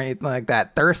drink or anything like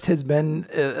that. Thirst has been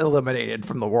eliminated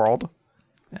from the world.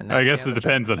 And I guess it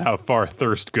depends on how far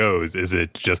thirst goes. Is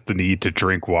it just the need to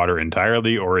drink water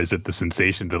entirely, or is it the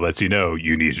sensation that lets you know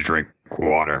you need to drink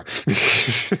water?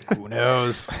 Who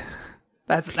knows?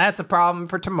 That's a problem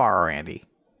for tomorrow, Andy.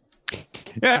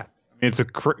 Yeah, this is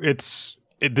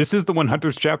the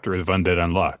 100th chapter of Undead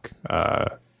Unluck.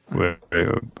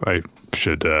 I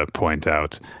should point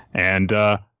out, and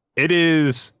it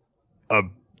is a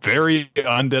very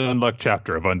Undead Unluck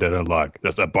chapter of Undead Unluck.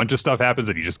 Just a bunch of stuff happens,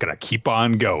 and you just gotta keep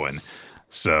on going.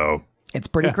 So it's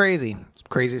pretty crazy. It's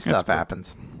crazy stuff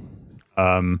happens.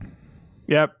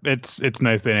 Yeah, it's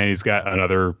nice that Andy's got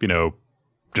another,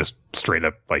 just straight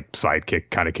up like sidekick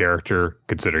kind of character,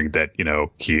 considering that,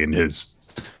 he and his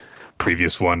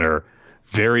previous one are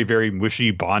very, very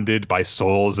mushy bonded by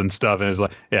souls and stuff. And it's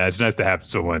like, yeah, it's nice to have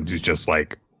someone who's just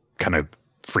like kind of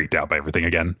freaked out by everything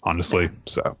again, honestly.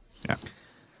 So, yeah.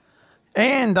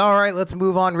 And all right, let's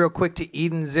move on real quick to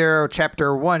Eden Zero,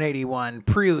 chapter 181,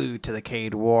 Prelude to the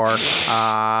Cade War.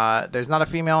 There's not a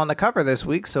female on the cover this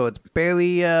week, so it's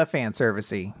barely fan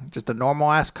servicey. Just a normal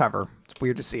ass cover. It's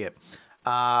weird to see it.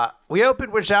 We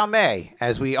opened with Zhao Mei,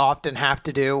 as we often have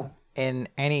to do in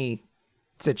any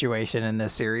situation in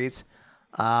this series.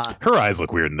 Her eyes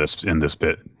look weird in this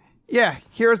bit. Yeah,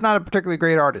 Hira's not a particularly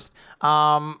great artist.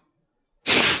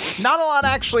 Not a lot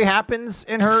actually happens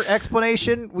in her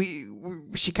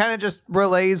explanation. She kind of just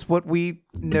relays what we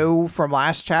know from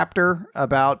last chapter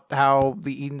about how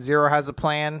the Eden Zero has a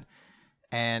plan,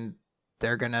 and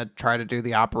they're going to try to do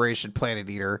the Operation Planet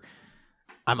Eater.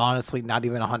 I'm honestly not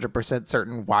even 100%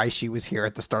 certain why she was here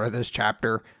at the start of this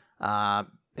chapter.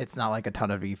 It's not like a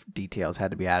ton of details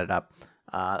had to be added up.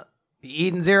 The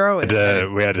Eden Zero is...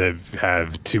 we had to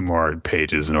have 2 more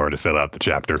pages in order to fill out the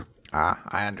chapter.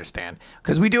 I understand.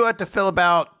 Because we do have to fill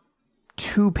about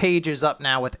 2 pages up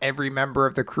now with every member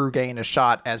of the crew getting a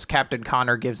shot, as Captain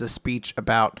Connor gives a speech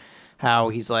about how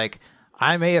he's like,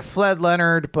 I may have fled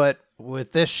Leonard, but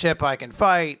with this ship I can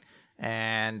fight.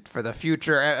 And for the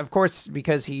future, of course,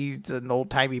 because he's an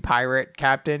old-timey pirate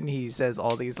captain, he says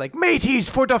all these like, mateys,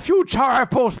 for the future of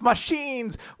both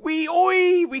machines. We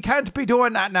can't be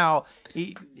doing that now.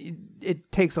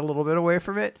 It takes a little bit away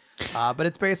from it. But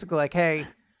it's basically like, hey,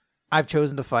 I've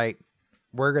chosen to fight.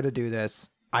 We're going to do this.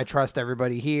 I trust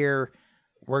everybody here.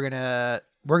 We're going to,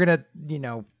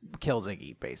 kill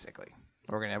Ziggy, basically.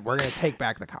 We're going to take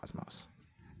back the cosmos.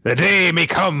 The day may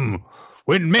come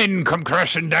when men come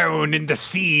crashing down in the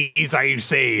seas, I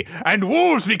say, and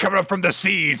wolves be coming up from the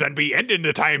seas and be ending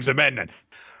the times of men.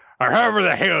 Or however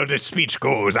the hell this speech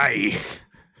goes, aye.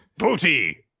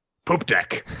 Booty. Poop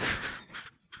deck.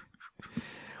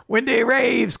 When the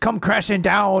waves come crashing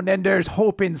down and there's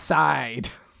hope inside.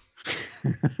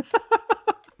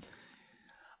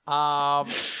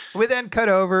 We then cut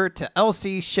over to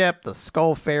Elsie's ship, the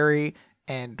Skull Ferry,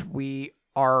 and we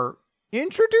are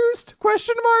introduced? ?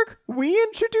 We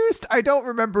introduced? I don't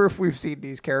remember if we've seen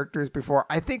these characters before.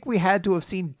 I think we had to have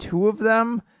seen 2 of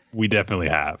them. We definitely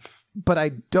have. But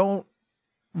I don't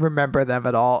remember them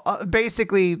at all.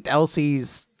 Basically,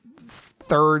 Elsie's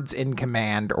thirds in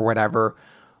command or whatever,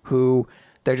 who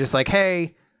they're just like,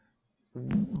 hey,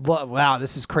 wow,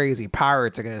 this is crazy.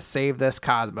 Pirates are going to save this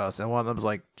cosmos. And one of them's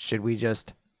like, should we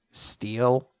just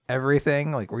steal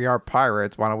everything? Like, we are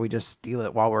pirates. Why don't we just steal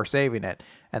it while we're saving it?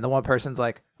 And the one person's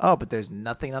like, oh, but there's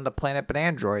nothing on the planet but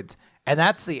androids. And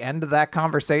that's the end of that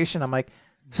conversation. I'm like,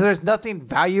 so there's nothing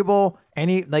valuable,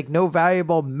 no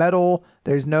valuable metal.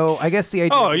 There's no, I guess the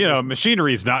idea.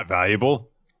 Machinery is not valuable.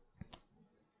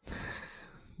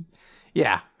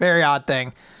 Yeah, very odd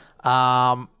thing.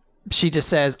 She just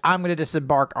says, I'm going to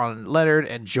disembark on Leonard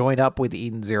and join up with the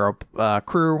Eden Zero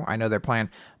crew. I know their plan,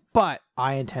 but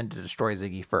I intend to destroy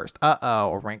Ziggy first.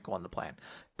 A wrinkle in the plan.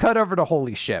 Cut over to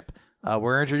Holy Ship.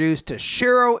 We're introduced to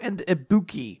Shiro and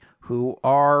Ibuki, who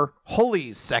are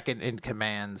Holy's second in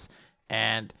commands.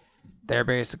 And they're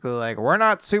basically like, we're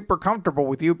not super comfortable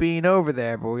with you being over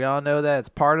there, but we all know that it's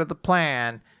part of the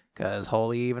plan. Because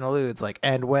Holy even alludes, like,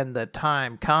 and when the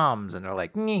time comes, and they're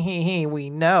like, we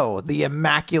know, the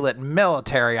immaculate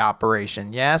military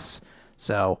operation, yes?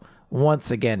 So,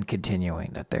 once again,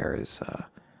 continuing that there is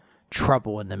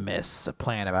trouble in the mists, a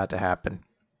plan about to happen.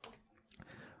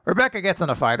 Rebecca gets on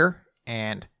a fighter,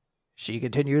 and she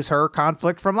continues her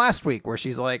conflict from last week, where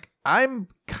she's like, I'm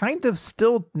kind of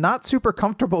still not super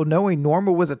comfortable knowing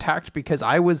Norma was attacked because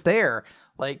I was there.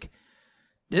 Like,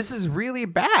 this is really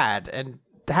bad. And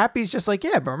Happy's just like,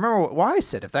 yeah, but remember what Wise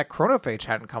said. If that chronophage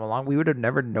hadn't come along, we would have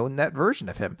never known that version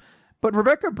of him. But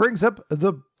Rebecca brings up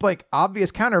the,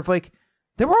 obvious counter of,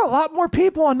 there were a lot more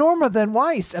people on Norma than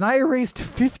Weiss, and I erased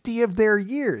 50 of their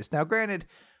years. Now, granted,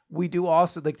 we do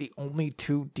also, the only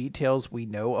 2 details we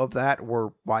know of that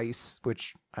were Weiss,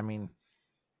 which,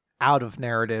 out of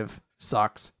narrative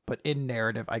sucks, but in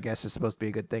narrative, I guess, is supposed to be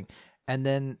a good thing. And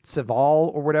then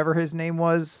Saval, or whatever his name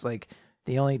was,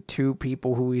 the only 2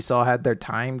 people who we saw had their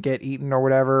time get eaten or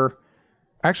whatever.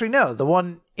 Actually, no, the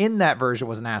one in that version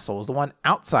was an asshole. It was the one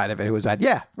outside of it who was bad.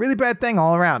 Yeah, really bad thing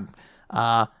all around.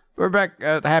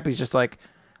 Rebecca Happy's just like,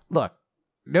 look,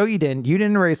 no, you didn't. You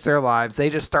didn't erase their lives.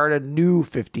 They just started new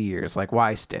 50 years like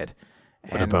Weiss did.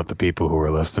 And what about the people who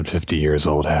are less than 50 years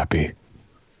old, Happy?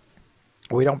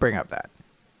 We don't bring up that.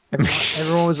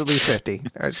 Everyone was at least 50.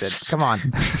 Come on.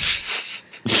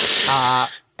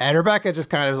 And Rebecca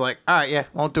just kind of was like, all right, yeah,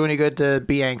 won't do any good to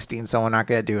be angsty, and so we're not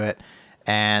going to do it.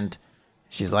 And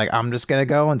she's like, I'm just going to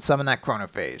go and summon that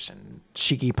chronophage. And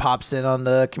Shiki pops in on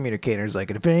the communicators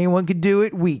like, if anyone can do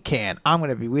it, we can. I'm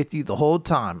going to be with you the whole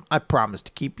time. I promise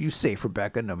to keep you safe,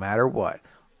 Rebecca, no matter what.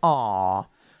 Aw.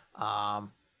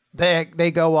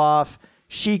 They go off.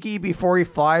 Shiki, before he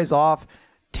flies off,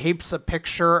 tapes a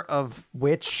picture of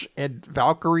Witch and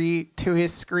Valkyrie to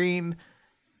his screen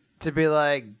to be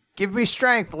like, give me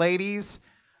strength, ladies.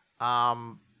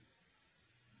 I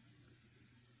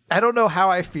don't know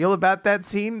how I feel about that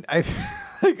scene. It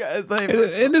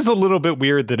is a little bit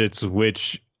weird that it's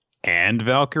Witch and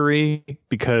Valkyrie,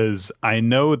 because I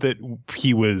know that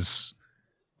he was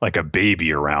like a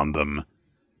baby around them,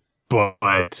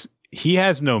 but he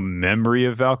has no memory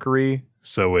of Valkyrie,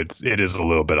 so it is a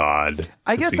little bit odd.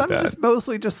 I guess I'm just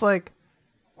mostly just like,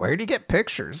 where do you get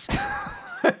pictures?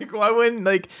 Why wouldn't,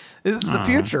 this is the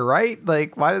future, right?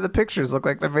 Why do the pictures look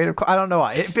like they're made of I don't know.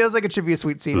 It feels like it should be a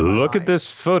sweet scene. Look at this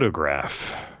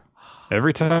photograph.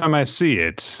 Every time I see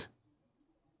it,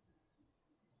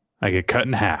 I get cut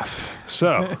in half.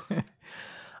 So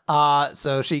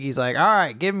so Shiki's like, all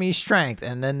right, give me strength.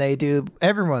 And then they do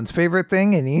everyone's favorite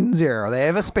thing in Eden Zero. They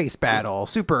have a space battle.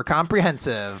 Super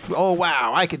comprehensive. Oh,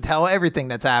 wow. I can tell everything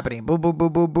that's happening. Boom, boom,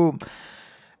 boom, boom, boom.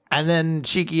 And then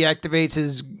Shiki activates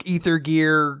his Ether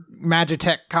Gear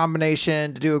Magitech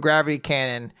combination to do a gravity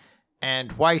cannon.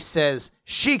 And Weiss says,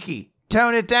 Shiki,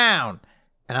 tone it down.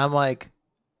 And I'm like,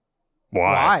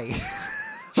 why?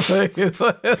 You're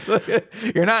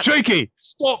not... Shiki,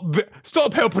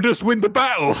 stop helping us win the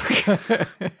battle.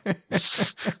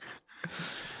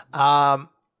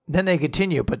 Then they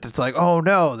continue, but it's like, oh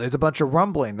no, there's a bunch of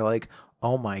rumbling. They're like,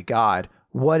 oh my God,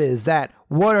 what is that?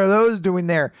 What are those doing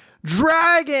there?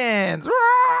 Dragons!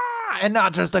 Rah! And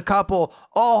not just a couple,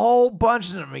 a whole bunch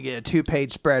of them. We get a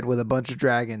 2-page spread with a bunch of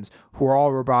dragons who are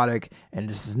all robotic, and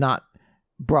this is not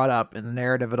brought up in the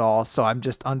narrative at all. So I'm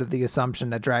just under the assumption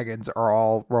that dragons are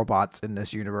all robots in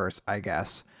this universe, I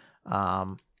guess.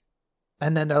 And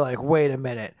then they're like, wait a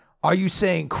minute. Are you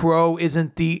saying Crow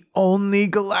isn't the only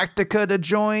Galactica to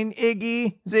join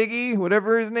Ziggy,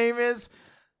 whatever his name is?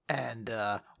 And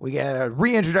we get a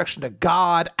reintroduction to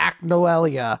God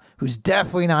Acnoelia, who's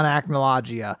definitely not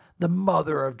Acnologia, the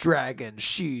mother of dragons.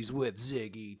 She's with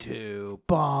Ziggy too.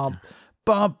 Bum,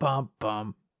 bum, bum,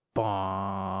 bum,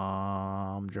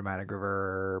 bum. Dramatic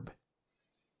reverb.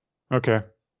 Okay.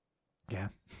 Yeah.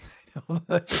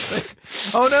 Like,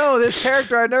 oh no, this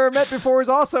character I never met before is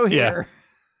also here. Yeah.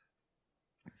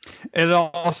 It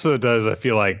also does, I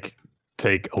feel like,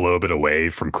 take a little bit away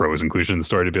from Crow's inclusion in the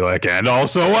story to be like, and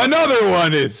also another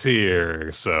one is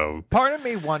here. So part of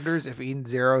me wonders if Eden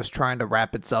Zero is trying to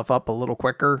wrap itself up a little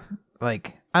quicker.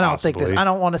 Like, I don't think this. I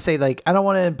don't want to say, like, I don't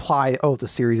want to imply, oh, the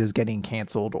series is getting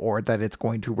canceled or that it's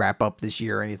going to wrap up this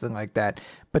year or anything like that.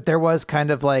 But there was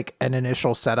kind of like an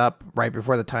initial setup right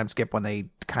before the time skip when they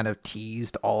kind of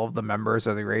teased all of the members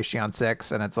of the Erasion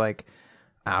 6. And it's like,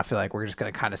 I feel like we're just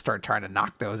going to kind of start trying to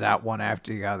knock those out one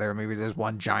after the other. Maybe there's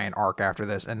one giant arc after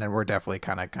this, and then we're definitely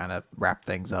kind of wrap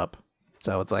things up.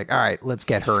 So it's like, all right, let's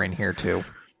get her in here too.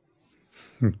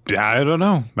 I don't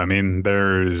know. I mean,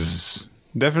 there's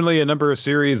definitely a number of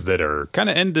series that are kind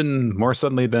of ending more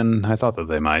suddenly than I thought that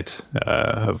they might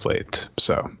of late.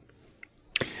 So,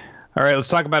 all right, let's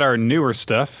talk about our newer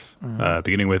stuff,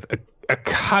 beginning with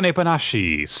Akane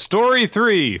Banashi, Story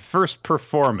 3, First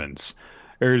Performance.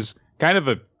 There's kind of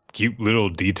a cute little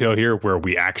detail here where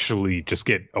we actually just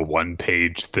get a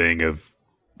one-page thing of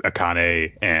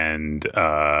Akane and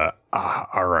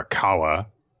Arakawa.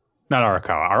 Not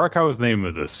Arakawa. Arakawa is the name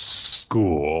of the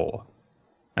school.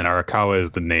 And Arakawa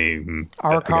is the name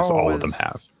that I guess all of them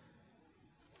have.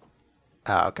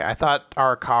 Oh, okay. I thought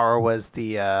Arakawa was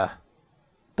the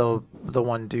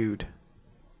one dude.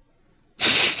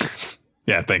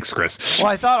 Yeah, thanks, Chris.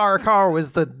 Well, I thought Arakawa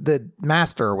was the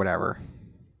master or whatever.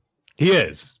 He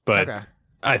is, but okay.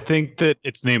 I think that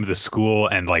it's the name of the school,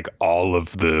 and like all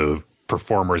of the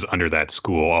performers under that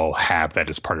school all have that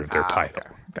as part of their title.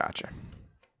 Okay. Gotcha.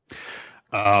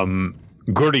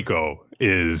 Guriko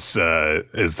is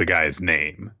the guy's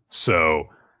name. So,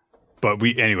 but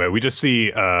we just see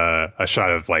a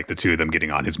shot of like the two of them getting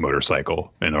on his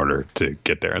motorcycle in order to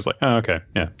get there. It's like, oh, okay,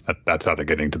 yeah, that's how they're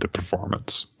getting to the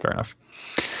performance. Fair enough.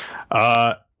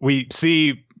 We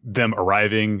see them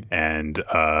arriving, and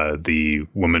the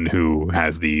woman who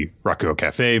has the Rakugo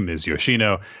Cafe, Ms.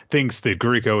 Yoshino, thinks that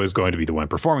Guriko is going to be the one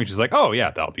performing. She's like, "Oh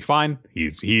yeah, that'll be fine.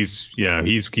 He's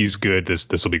good.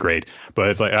 This will be great." But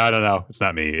it's like, I don't know. It's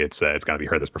not me. It's gonna be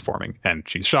her that's performing, and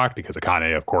she's shocked because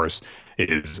Akane, of course,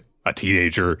 is a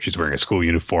teenager. She's wearing a school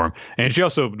uniform, and she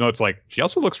also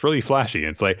looks really flashy. And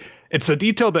it's like, it's a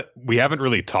detail that we haven't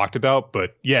really talked about,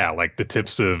 but yeah, like the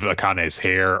tips of Akane's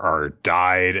hair are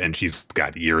dyed, and she's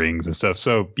got earrings and stuff.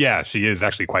 So yeah, she is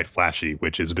actually quite flashy,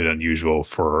 which is a bit unusual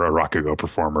for a Rakugo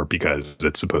performer because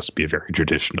it's supposed to be a very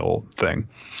traditional thing.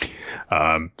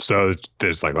 So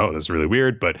there's like, oh, this is really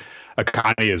weird, but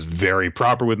Akane is very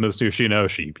proper with Ms. Yoshino.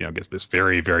 She gets this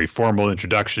very, very formal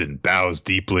introduction, bows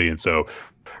deeply, and so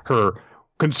her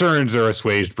concerns are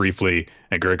assuaged briefly,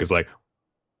 and Guriko's like,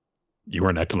 "You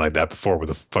weren't acting like that before. What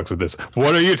the fuck's with this?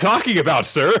 What are you talking about,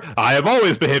 sir? I am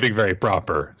always behaving very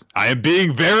proper. I am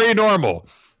being very normal."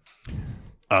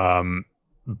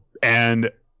 And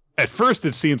at first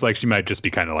it seems like she might just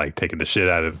be kind of like taking the shit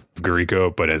out of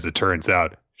Guriko, but as it turns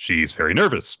out, she's very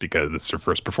nervous because it's her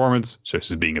first performance, so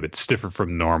she's being a bit stiffer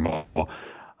from normal.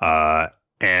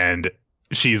 And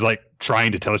she's like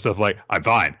trying to tell herself like, "I'm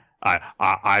fine.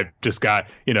 I just got,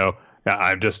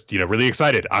 I'm just, really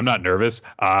excited. I'm not nervous.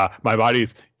 My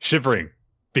body's shivering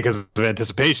because of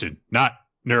anticipation, not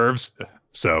nerves."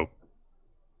 So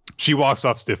she walks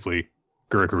off stiffly.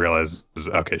 Guriko realizes,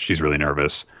 okay, she's really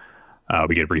nervous.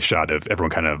 We get a brief shot of everyone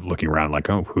kind of looking around like,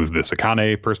 oh, who's this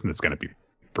Akane person that's going to be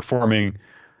performing?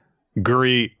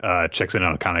 Guri checks in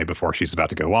on Akane before she's about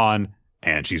to go on,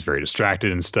 and she's very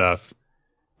distracted and stuff.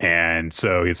 And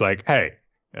so he's like, "Hey,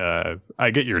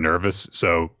 I get you're nervous,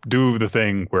 so do the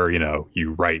thing where,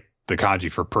 you write the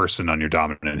kanji for person on your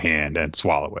dominant hand and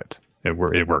swallow it. It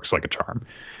works like a charm."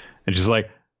 And she's like,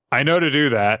 "I know to do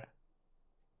that.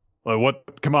 Like,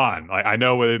 what? Come on. I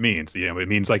know what it means. It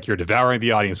means like you're devouring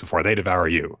the audience before they devour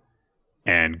you."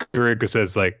 And Guriko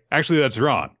says like, "Actually, that's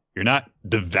wrong. You're not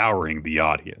devouring the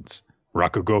audience.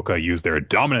 Rakugoka use their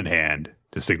dominant hand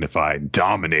to signify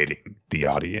dominating the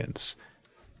audience.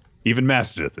 Even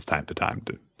Master does this time to time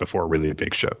before really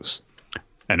big shows."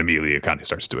 And immediately Akane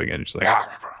starts doing it, and she's like, "Ah."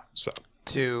 So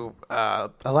to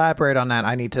elaborate on that,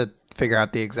 I need to figure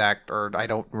out the exact, or I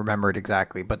don't remember it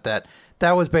exactly, but that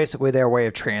was basically their way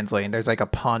of translating. There's like a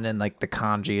pun in like the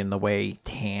kanji and the way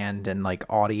hand and like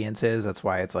audience is. That's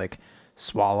why it's like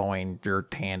swallowing. Your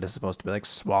hand is supposed to be like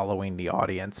swallowing the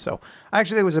audience. So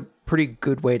actually it was a pretty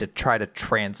good way to try to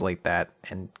translate that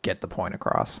and get the point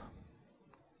across.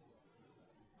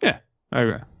 Yeah,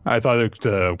 I thought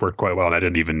it worked quite well, and I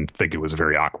didn't even think it was a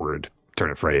very awkward turn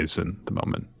of phrase in the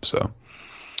moment. So,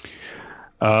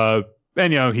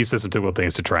 and he says some typical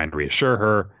things to try and reassure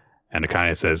her, and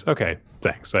Akane says, "Okay,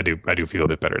 thanks. I do feel a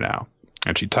bit better now."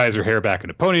 And she ties her hair back in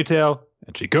a ponytail,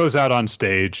 and she goes out on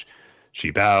stage. She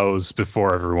bows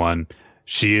before everyone.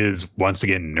 She is once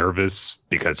again nervous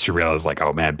because she realizes, like,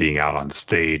 oh man, being out on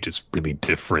stage is really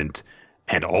different.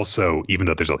 And also, even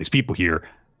though there's all these people here,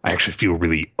 I actually feel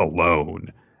really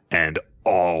alone. And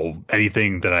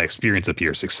anything that I experience up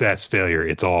here, success, failure,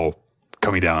 it's all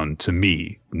coming down to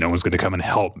me. No one's going to come and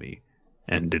help me.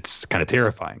 And it's kind of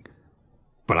terrifying.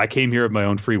 But I came here of my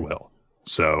own free will.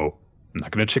 So I'm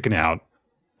not going to chicken out.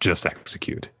 Just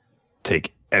execute.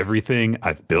 Take everything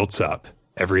I've built up,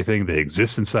 everything that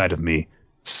exists inside of me,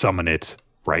 summon it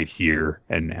right here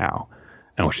and now.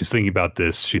 And when she's thinking about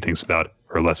this, she thinks about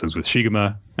her lessons with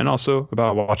Shigema and also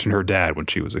about watching her dad when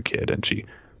she was a kid. And she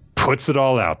puts it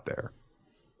all out there.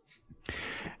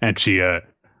 And she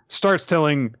starts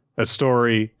telling a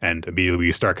story, and immediately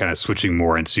we start kind of switching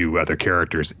more into other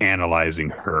characters, analyzing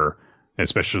her,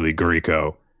 especially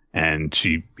Guriko. And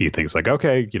he thinks like,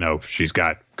 okay, she's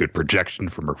got good projection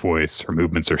from her voice. Her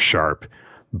movements are sharp,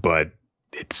 but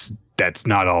that's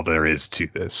not all there is to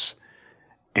this.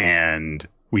 And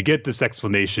we get this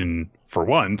explanation for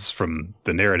once from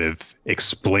the narrative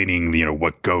explaining,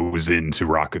 what goes into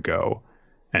Rakugo,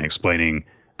 and explaining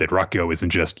that Rakugo isn't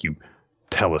just you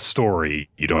tell a story.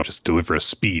 You don't just deliver a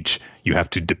speech. You have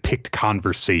to depict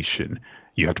conversation.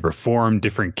 You have to perform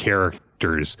different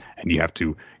characters, and you have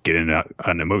to get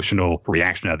an emotional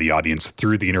reaction out of the audience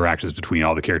through the interactions between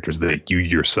all the characters that you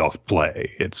yourself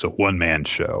play. It's a one-man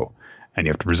show, and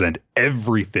you have to present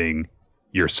everything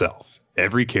yourself,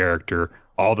 every character,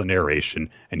 all the narration,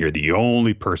 and you're the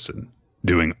only person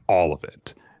doing all of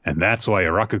it. And that's why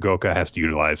a Rakugoka has to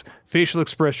utilize facial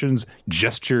expressions,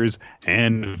 gestures,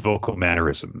 and vocal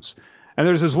mannerisms. And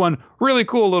there's this one really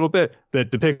cool little bit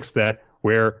that depicts that,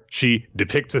 where she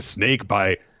depicts a snake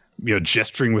by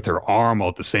gesturing with her arm, while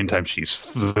at the same time she's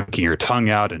flicking her tongue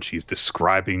out, and she's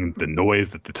describing the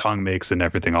noise that the tongue makes and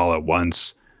everything all at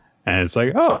once. And it's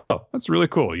like, oh, that's really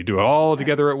cool. You do it all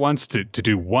together at once to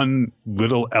do one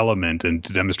little element and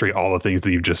to demonstrate all the things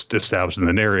that you've just established in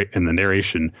the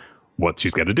narration, what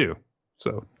she's got to do.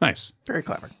 So nice. Very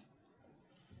clever.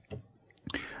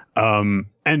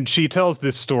 And she tells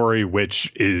this story,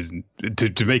 which is,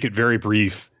 to make it very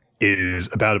brief, is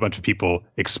about a bunch of people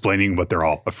explaining what they're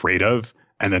all afraid of.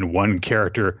 And then one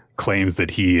character claims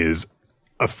that he is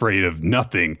afraid of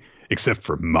nothing except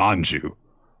for manju.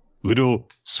 Little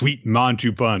sweet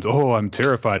manju buns. Oh, I'm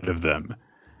terrified of them.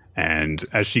 And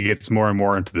as she gets more and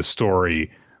more into the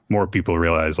story, more people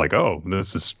realize, like, oh,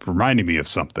 this is reminding me of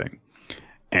something.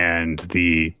 And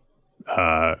the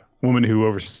woman who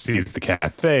oversees the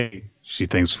cafe, she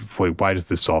thinks, wait, why does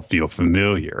this all feel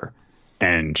familiar?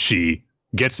 And she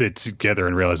gets it together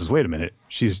and realizes, wait a minute,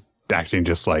 she's acting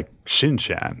just like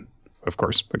Shin-chan, of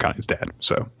course, Akane's dad.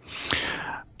 So,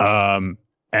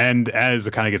 and as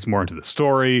Akane gets more into the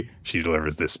story, she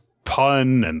delivers this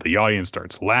pun, and the audience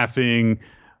starts laughing,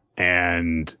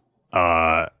 and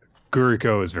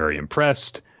Guriko is very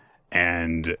impressed,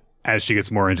 and as she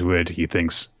gets more into it, he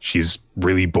thinks she's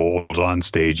really bold on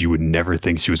stage. You would never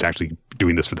think she was actually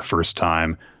doing this for the first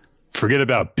time. Forget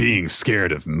about being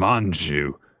scared of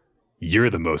manju. You're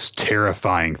the most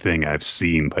terrifying thing I've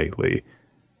seen lately.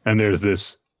 And there's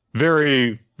this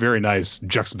very, very nice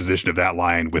juxtaposition of that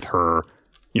line with her,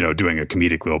 doing a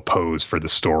comedic little pose for the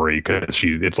story, because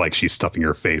it's like she's stuffing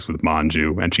her face with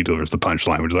manju, and she delivers the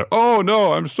punchline, which is like, oh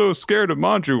no, I'm so scared of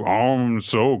manju. Oh, I'm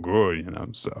so good,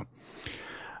 so.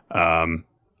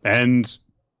 And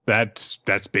that's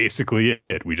basically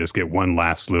it. We just get one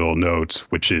last little note,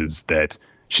 which is that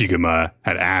Shigema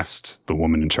had asked the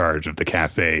woman in charge of the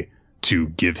cafe to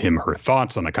give him her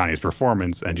thoughts on Akane's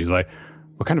performance. And she's like,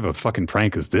 what kind of a fucking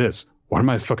prank is this? What am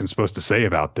I fucking supposed to say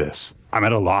about this? I'm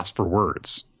at a loss for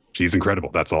words. She's incredible.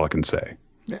 That's all I can say.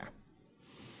 Yeah.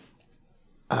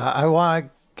 I want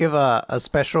to give a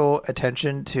special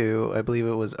attention to, I believe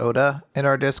it was Oda in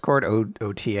our Discord,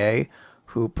 OTA,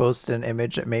 who posted an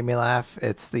image that made me laugh.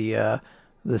 It's the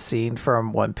scene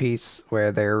from One Piece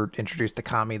where they're introduced to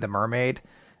Kami the mermaid,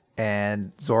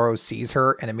 and Zoro sees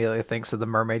her and immediately thinks of the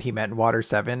mermaid he met in Water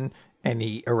 7, and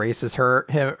he erases her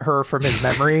from his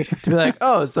memory to be like,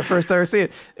 oh, it's the first I ever seen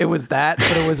it. It was that,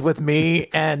 but it was with me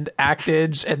and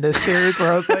Actage and this series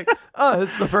where I was like, oh,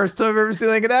 this is the first time I've ever seen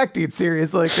like an acting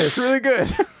series like this. Really good.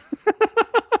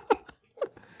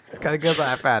 Got a good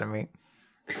laugh out of me.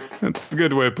 That's a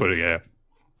good way of putting it.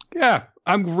 Yeah,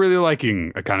 I'm really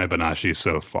liking Akane Banashi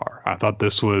so far. I thought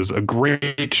this was a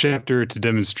great chapter to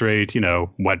demonstrate,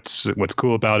 what's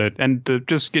cool about it, and to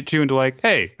just get you into like,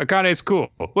 hey, Akane's cool.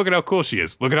 Look at how cool she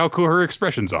is. Look at how cool her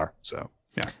expressions are. So,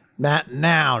 yeah. Not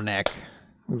now, Nick.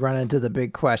 We run into the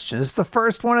big question. It's the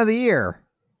first one of the year.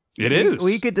 It is.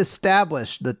 We could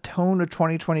establish the tone of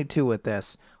 2022 with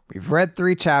this. We've read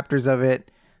 3 chapters of it.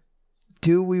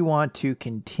 Do we want to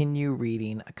continue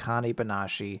reading Akane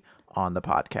Banashi on the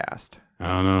podcast? I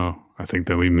don't know. I think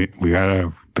that we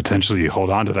gotta potentially hold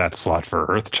on to that slot for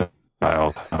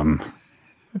Earthchild.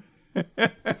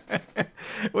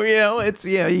 Well, it's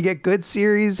you get good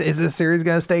series. Is this series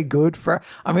gonna stay good for?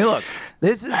 I mean, look,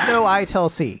 this is no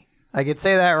ITLC. I could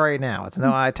say that right now. It's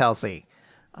no ITLC.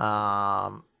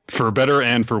 For better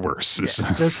and for worse.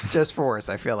 Yeah, just for worse.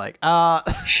 I feel like.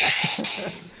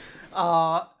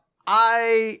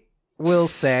 I will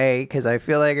say, because I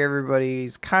feel like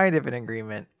everybody's kind of in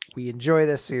agreement, we enjoy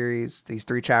this series. These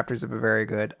 3 chapters have been very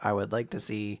good. I would like to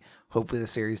see, hopefully the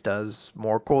series does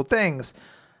more cool things.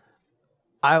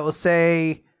 I will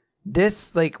say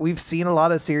this, we've seen a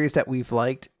lot of series that we've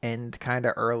liked end kind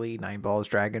of early. Nine Balls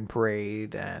Dragon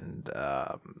Parade and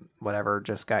whatever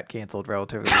just got canceled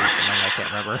relatively recently. I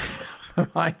can't remember.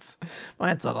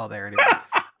 mine's not all there anymore.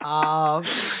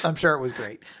 I'm sure it was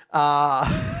great.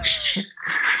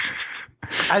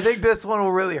 I think this one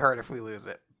will really hurt if we lose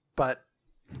it, but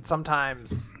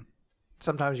sometimes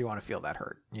you want to feel that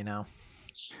hurt,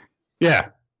 Yeah.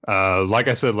 Like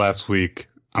I said last week,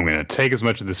 I'm going to take as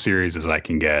much of the series as I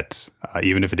can get,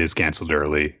 even if it is canceled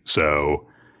early. So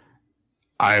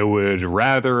I would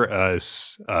rather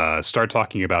us start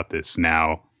talking about this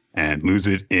now and lose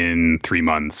it in 3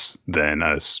 months than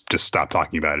us just stop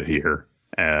talking about it here.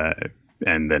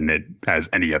 And then it has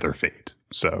any other fate.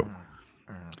 So,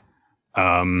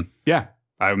 yeah,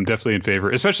 I'm definitely in favor,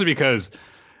 especially because,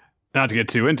 not to get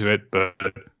too into it, but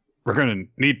we're going to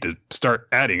need to start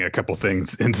adding a couple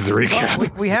things into the recap.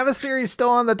 Well, we have a series still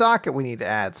on the docket we need to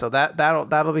add, so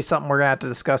that'll be something we're going to have to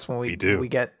discuss when we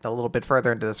get a little bit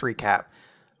further into this recap.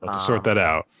 We'll sort that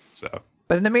out. So,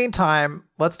 but in the meantime,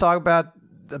 let's talk about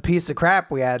the piece of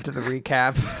crap we add to the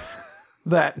recap.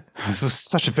 This was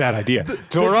such a bad idea. The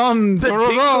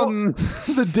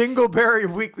Dingleberry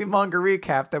Weekly Manga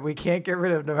Recap that we can't get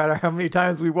rid of no matter how many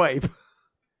times we wipe.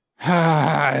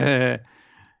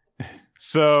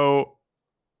 So,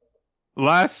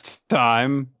 last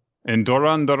time in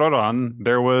Doron Dororon,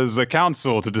 there was a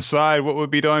council to decide what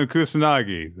would be done in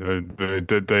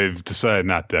Kusanagi. They've decided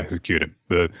not to execute him.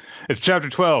 It's chapter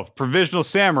 12, Provisional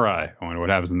Samurai. I wonder what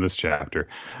happens in this chapter.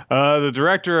 The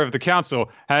director of the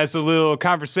council has a little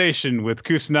conversation with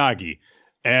Kusanagi,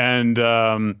 and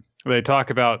they talk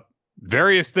about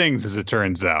various things, as it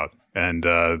turns out. And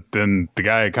then the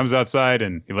guy comes outside,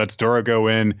 and he lets Dora go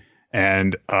in,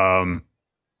 and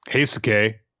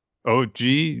Heisuke,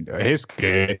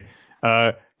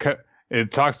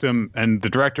 it talks to him, and the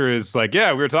director is like,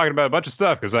 yeah, we were talking about a bunch of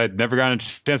stuff because I'd never gotten a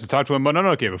chance to talk to him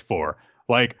Mononoke before.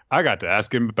 Like, I got to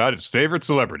ask him about his favorite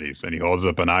celebrities, and he holds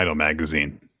up an Idol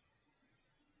magazine.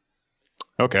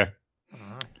 Okay.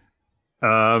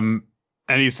 And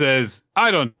he says,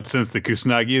 I don't sense that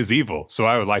Kusanagi is evil, so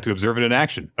I would like to observe it in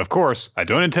action. Of course, I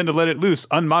don't intend to let it loose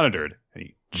unmonitored. And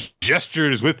he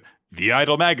gestures with the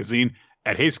Idol magazine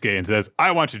at Heisuke and says,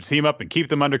 I want you to team up and keep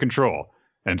them under control.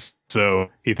 And so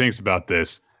he thinks about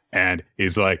this, and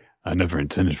he's like, I never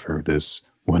intended for this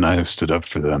when I stood up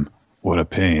for them. What a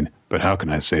pain. But how can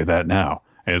I say that now?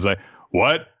 And he's like,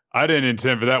 what? I didn't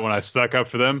intend for that when I stuck up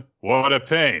for them. What a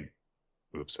pain.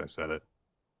 Oops, I said it.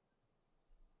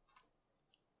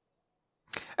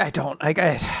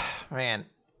 Man,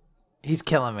 he's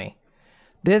killing me.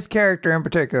 This character in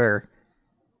particular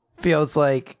feels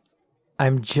like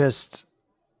I'm just...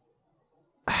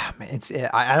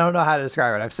 I don't know how to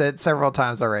describe it. I've said it several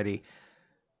times already.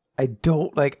 I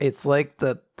don't like, it's like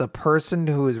the person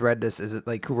who has read this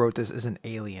who wrote this is an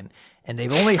alien, and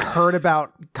they've only heard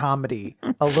about comedy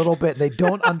a little bit. They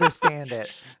don't understand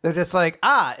it. They're just like,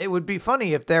 it would be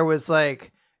funny if there was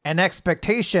like an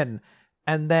expectation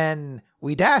and then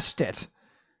we dashed it.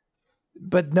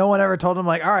 But no one ever told them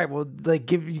like, all right, well,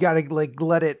 like you gotta like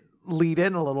let it lead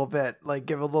in a little bit, like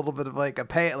give a little bit of like a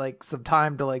pay, like some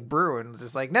time to like brew, and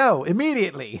just like, no,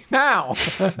 immediately now.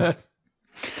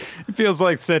 It feels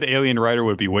like said alien writer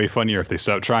would be way funnier if they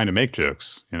stopped trying to make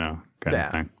jokes, kind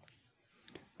of thing.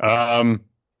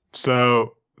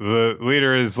 So the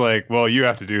leader is like, well, you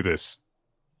have to do this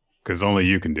because only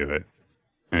you can do it.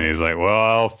 And he's like,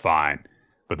 well, fine.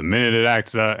 But the minute it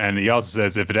acts up, and he also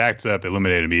says, if it acts up,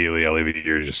 eliminate immediately. I'll leave it to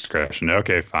your discretion.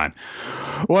 Okay, fine.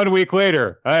 1 week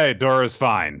later, hey, Dora's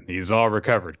fine. He's all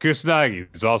recovered. Kusanagi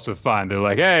is also fine. They're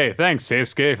like, hey, thanks,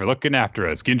 Heisuke, for looking after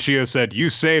us. Ginshio said you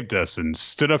saved us and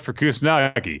stood up for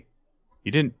Kusanagi.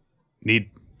 You didn't need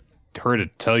her to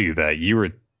tell you that. You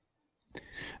were...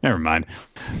 Never mind.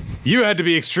 You had to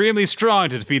be extremely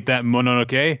strong to defeat that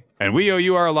Mononoke, and we owe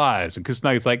you our lives. And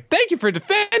Kusanagi's like, thank you for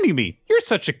defending me. You're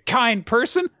such a kind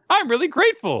person. I'm really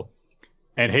grateful.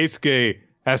 And Heisuke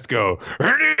has to go,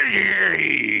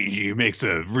 he makes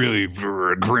a really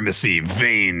grimacy,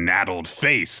 vein-addled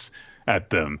face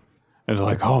at them. And they're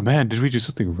like, oh man, did we do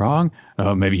something wrong?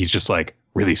 Maybe he's just like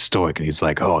really stoic, and he's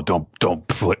like, oh, don't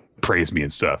praise me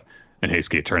and stuff. And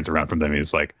Heisuke turns around from them, and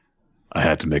he's like, I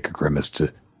had to make a grimace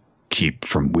to keep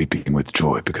from weeping with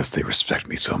joy because they respect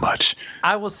me so much.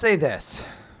 I will say this.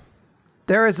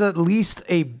 There is at least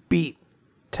a beat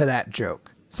to that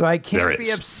joke. So I can't be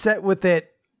upset with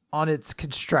it on its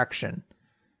construction.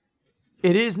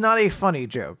 It is not a funny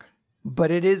joke, but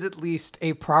it is at least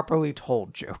a properly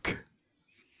told joke.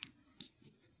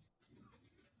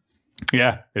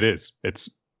 Yeah, it is.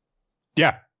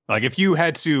 Yeah. Like if you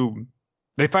had to...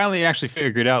 They finally actually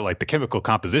figured out like the chemical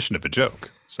composition of a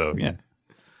joke. So yeah.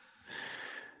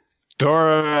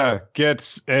 Dora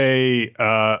gets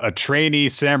a trainee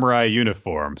samurai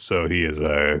uniform, so he is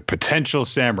a potential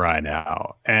samurai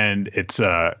now, and it's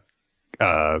kind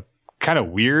of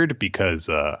weird because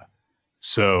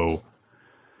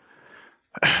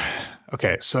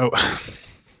okay, so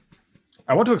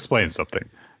I want to explain something.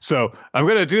 So I'm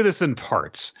going to do this in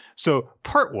parts. So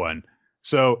part one.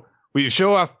 So we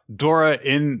show off Dora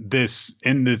in this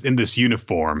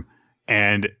uniform,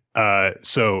 and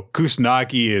so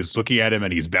Kusanagi is looking at him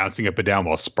and he's bouncing up and down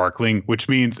while sparkling, which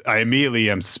means I immediately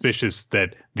am suspicious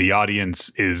that the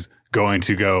audience is going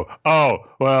to go, oh,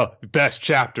 well, best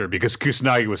chapter because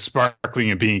Kusanagi was sparkling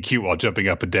and being cute while jumping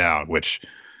up and down, which,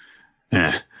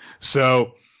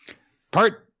 So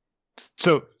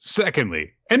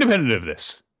secondly, independent of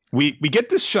this, we get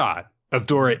this shot of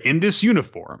Dora in this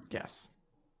uniform. Yes.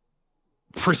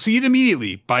 Proceed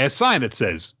immediately by a sign that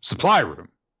says supply room.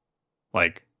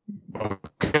 Like,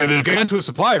 okay, they've gone to a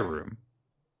supply room.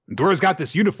 Dora's got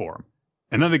this uniform.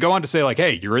 And then they go on to say, like,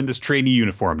 hey, you're in this trainee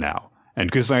uniform now.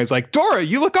 And Kusanagi like, Dora,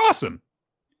 you look awesome.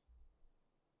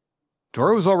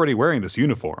 Dora was already wearing this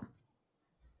uniform.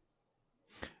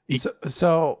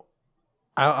 So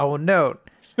I will note.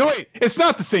 No, wait, it's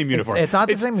not the same uniform. It's not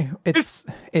the same. It's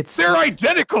they're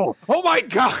identical. Oh my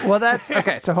God. Well, that's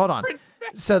okay. So hold on.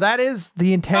 So that is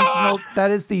the intentional, that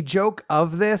is the joke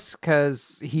of this,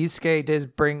 because Heisuke does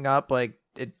bring up, like,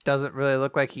 it doesn't really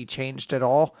look like he changed at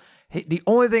all. The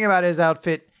only thing about his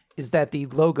outfit is that the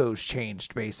logo's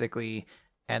changed, basically,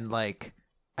 and, like,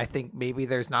 I think maybe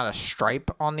there's not a stripe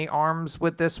on the arms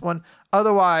with this one.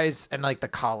 Otherwise, and, like, the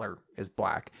collar is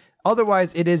black.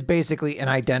 Otherwise, it is basically an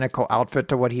identical outfit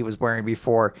to what he was wearing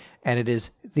before, and it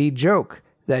is the joke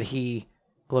that he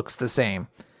looks the same.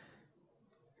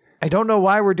 I don't know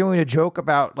why we're doing a joke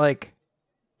about, like,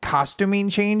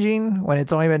 costuming changing when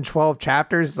it's only been 12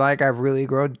 chapters. Like, I've really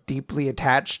grown deeply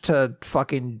attached to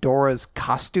fucking Dora's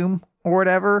costume or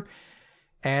whatever.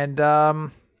 And,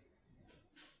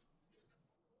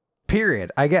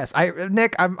 period, I guess.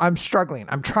 Nick, I'm struggling.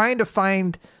 I'm trying to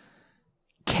find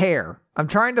care. I'm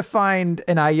trying to find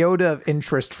an iota of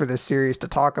interest for this series to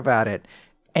talk about it.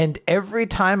 And every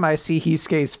time I see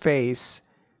Heisuke's face,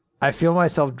 I feel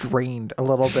myself drained a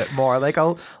little bit more. Like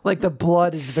the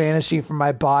blood is vanishing from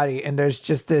my body, and there's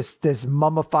just this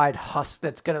mummified husk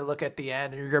that's gonna look at the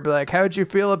end, and you're gonna be like, "How'd you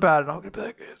feel about it?" And I'm gonna be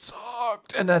like, "It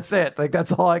sucked," and that's it. Like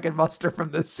that's all I can muster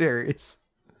from this series.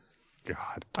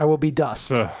 God, I will be dust.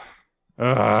 So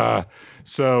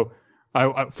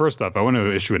I first off, I want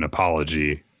to issue an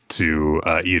apology to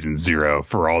Eden Zero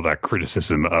for all that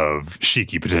criticism of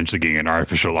Shiki potentially getting an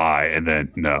artificial eye, and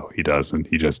then no, he doesn't.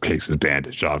 He just takes his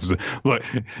bandage off. So, look,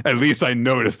 at least I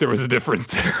noticed there was a difference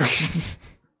there.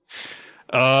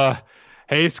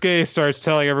 Heisuke starts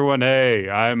telling everyone, "Hey,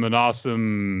 I'm an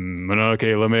awesome Mononoke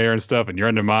Eliminator and stuff, and you're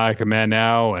under my command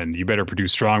now, and you better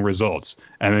produce strong results."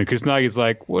 And then Kusanagi's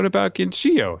like, "What about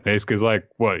Ginshio?" And Heisuke's like,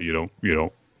 "What? You don't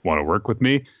want to work with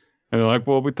me?" And they're like,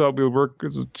 well, we thought we would work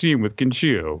as a team with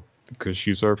Ginshio because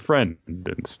she's our friend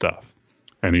and stuff.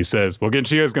 And he says, well,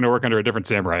 Ginshio's going to work under a different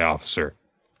samurai officer.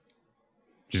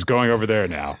 She's going over there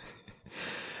now.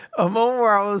 A moment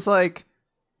where I was like,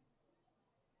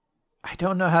 I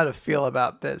don't know how to feel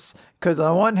about this. Because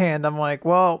on one hand, I'm like,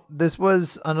 well, this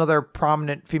was another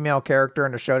prominent female character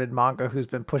in a shonen manga who's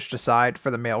been pushed aside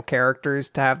for the male characters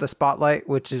to have the spotlight,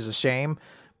 which is a shame.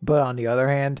 But on the other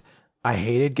hand, I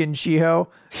hated Genshiho,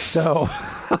 so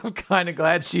I'm kind of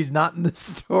glad she's not in the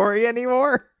story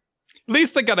anymore. At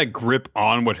least I got a grip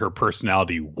on what her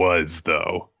personality was,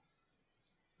 though.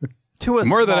 To a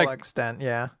small extent,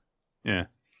 yeah. Yeah.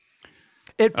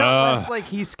 It felt less like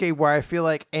Hisuke, where I feel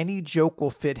like any joke will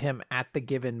fit him at the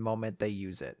given moment they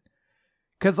use it.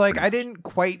 Because, like, I didn't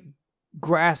quite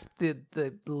grasp the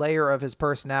layer of his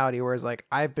personality, whereas, like,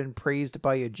 I've been praised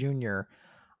by a junior.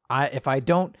 If I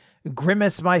don't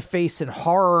grimace my face in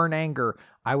horror and anger,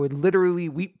 I would literally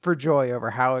weep for joy over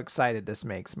how excited this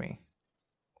makes me.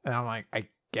 And I'm like, I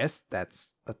guess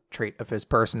that's a trait of his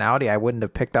personality. I wouldn't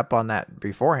have picked up on that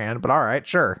beforehand, but all right,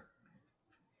 sure.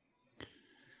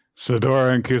 So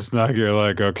Dora and Kusanagi are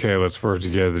like, okay, let's work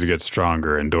together to get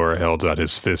stronger. And Dora holds out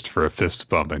his fist for a fist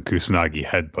bump, and Kusanagi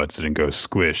headbutts it and goes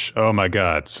squish. Oh my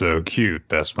god, so cute.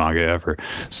 Best manga ever.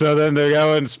 So then they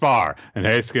go and spar. And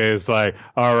Heisuke is like,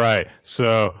 all right,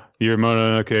 so your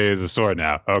Mononoke is a sword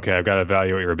now. Okay, I've got to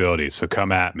evaluate your abilities, so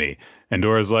come at me. And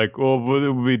Dora's like, well, it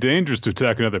would be dangerous to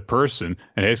attack another person.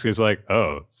 And Heisuke's like,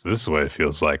 oh, so this is what it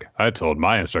feels like. I told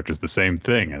my instructors the same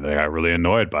thing, and they got really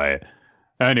annoyed by it.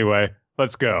 Anyway,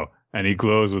 let's go. And he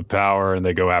glows with power, and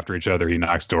they go after each other. He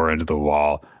knocks Dora into the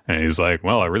wall, and he's like,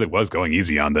 well, I really was going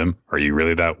easy on them. Are you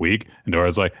really that weak? And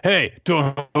Dora's like, hey,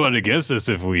 don't hold against us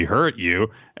if we hurt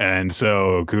you. And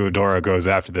so Dora goes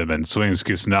after them and swings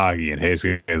Kusanagi, and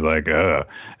Heisuke is like, ugh.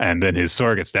 And then his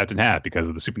sword gets snapped in half because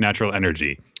of the supernatural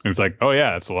energy. And it's like, oh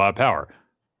yeah, that's a lot of power.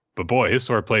 But boy, his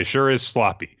swordplay sure is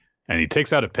sloppy. And he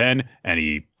takes out a pen, and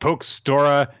he pokes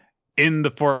Dora in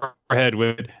the forehead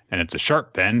with it, and it's a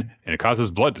sharp pen, and it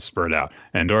causes blood to spurt out.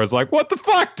 And Dora's like, what the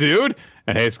fuck, dude?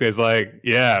 And Heisuke's like,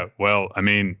 yeah, well, I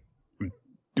mean,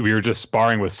 we were just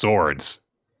sparring with swords.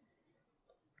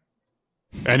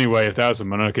 Anyway, if that was a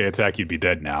Mononoke attack, you'd be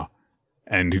dead now.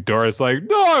 And Dora's like,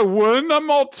 no, I wouldn't. I'm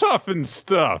all tough and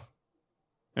stuff.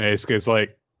 And Heisuke's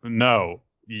like, no,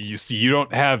 you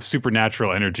don't have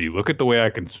supernatural energy. Look at the way I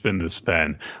can spin this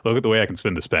pen. Look at the way I can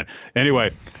spin this pen.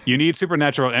 Anyway, you need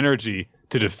supernatural energy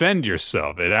to defend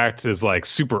yourself. It acts as like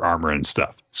super armor and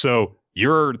stuff. So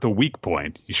you're the weak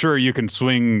point. Sure, you can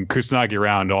swing Kusanagi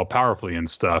around all powerfully and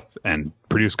stuff and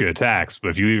produce good attacks, but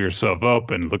if you leave yourself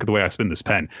open, look at the way I spin this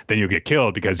pen, then you'll get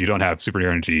killed because you don't have super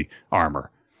energy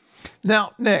armor.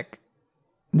 Now, Nick,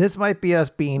 this might be us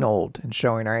being old and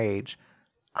showing our age.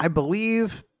 I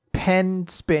believe pen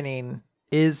spinning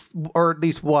is, or at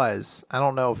least was, I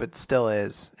don't know if it still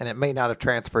is, and it may not have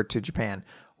transferred to Japan,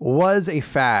 was a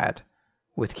fad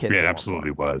with kids. Yeah, it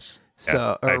absolutely was.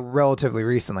 So, yeah, relatively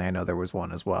recently, I know there was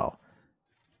one as well.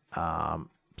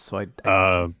 So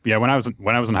yeah, when I was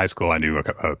in high school, I knew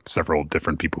several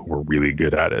different people who were really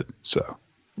good at it. So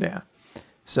yeah,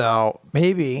 so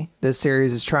maybe this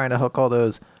series is trying to hook all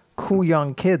those cool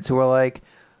young kids who are like,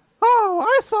 oh,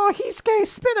 I saw Hisuke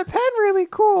spin a pen really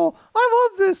cool. I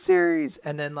love this series.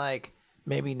 And then like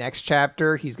maybe next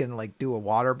chapter he's gonna like do a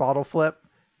water bottle flip.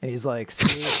 And he's like,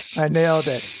 see, I nailed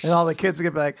it. And all the kids are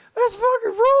going to be like, this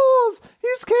fucking rules.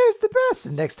 Hisuke's the best.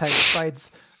 And next time he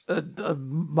fights a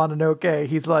Mononoke,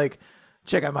 he's like,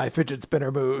 check out my fidget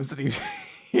spinner moves. And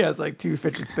he has like 2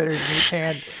 fidget spinners in each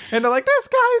hand. And they're like, this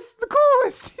guy's the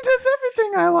coolest. He does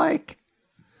everything I like.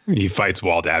 He fights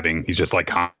wall dabbing. He's just like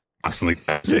constantly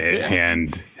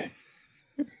hand.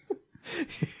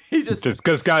 He just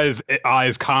because guy's eye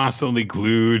is constantly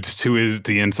glued to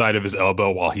the inside of his elbow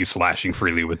while he's slashing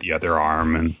freely with the other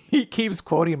arm, and he keeps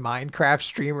quoting Minecraft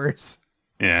streamers.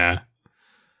 Yeah.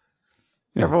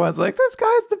 Everyone's like, this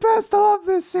guy's the best. I love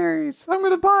this series. I'm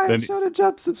gonna buy a Shonen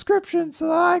Jump subscription so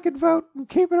that I can vote and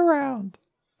keep it around.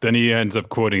 Then he ends up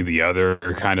quoting the other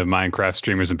kind of Minecraft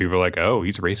streamers, and people are like, oh,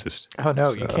 he's racist. Oh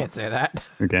no, so, you can't say that.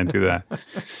 You can't do that.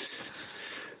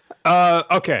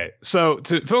 Okay, so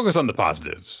to focus on the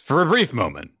positives for a brief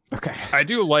moment. Okay. I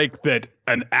do like that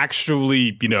an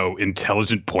actually,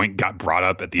 intelligent point got brought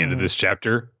up at the end of this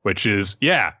chapter, which is,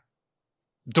 yeah,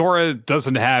 Dora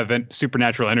doesn't have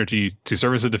supernatural energy to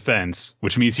serve as a defense,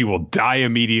 which means he will die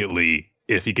immediately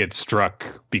if he gets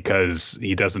struck because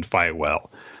he doesn't fight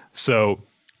well. So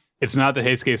it's not that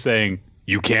Heisuke is saying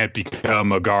you can't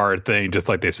become a guard thing, just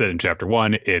like they said in chapter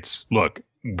 1. It's, look,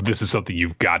 this is something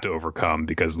you've got to overcome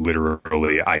because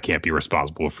literally I can't be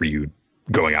responsible for you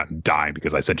going out and dying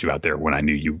because I sent you out there when I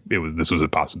knew this was a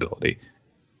possibility.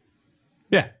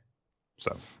 Yeah.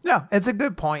 So yeah, it's a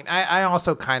good point. I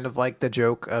also kind of like the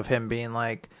joke of him being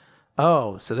like,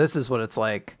 oh, so this is what it's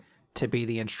like to be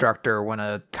the instructor when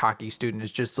a cocky student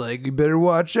is just like, you better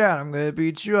watch out, I'm going to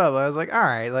beat you up. I was like, all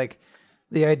right, like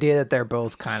the idea that they're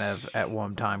both kind of at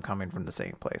one time coming from the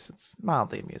same place. It's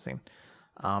mildly amusing.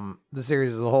 The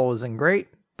series as a whole isn't great,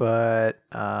 but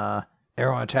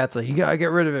everyone in chat's like, you got to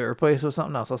get rid of it, replace it with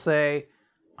something else. I'll say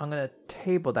I'm going to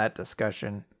table that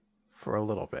discussion for a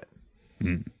little bit.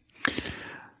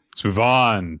 Let's move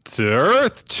on to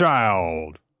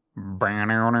Earthchild.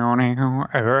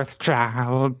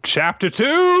 Earthchild, Chapter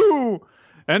 2!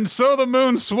 And so the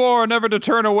moon swore never to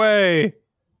turn away.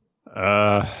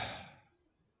 Well,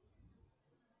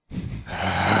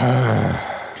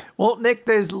 Nick,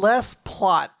 there's less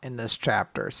plot in this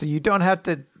chapter, so you don't have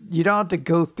to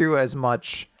go through as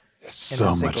much in a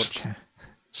single chapter.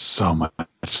 So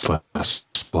much less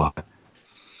plot.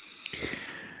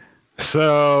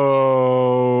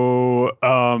 So,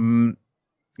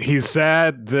 he's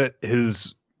sad that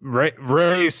his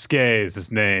Reisuke is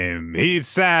his name. He's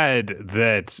sad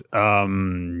that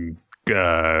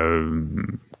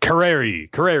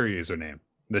Kareri is her name.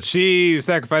 That she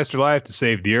sacrificed her life to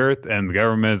save the Earth, and the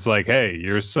government's like, "Hey,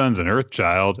 your son's an Earth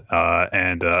child,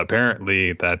 and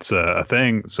apparently that's a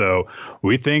thing. So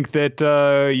we think that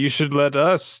you should let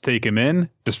us take him in.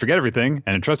 Just forget everything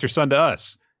and entrust your son to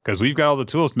us, because we've got all the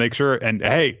tools to make sure. And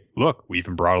hey, look, we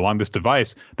even brought along this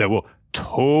device that will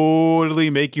totally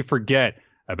make you forget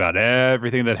about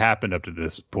everything that happened up to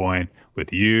this point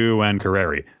with you and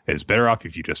Kareri. It's better off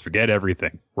if you just forget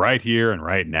everything right here and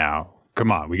right now. Come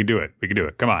on, we can do it. We can do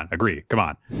it. Come on, agree. Come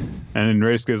on." And then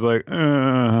Reisuke's like,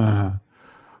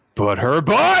 but her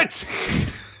butt!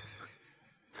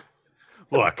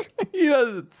 Look. He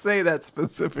doesn't say that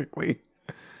specifically.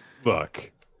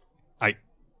 Look,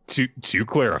 to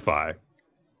clarify,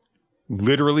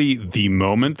 literally the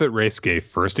moment that Reisuke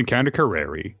first encountered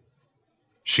Kareri,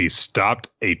 she stopped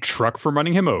a truck from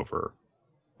running him over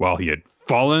while he had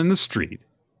fallen in the street.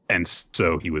 And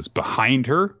so he was behind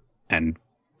her and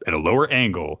at a lower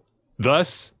angle,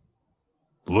 thus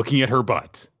looking at her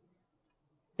butt.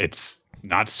 It's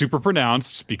not super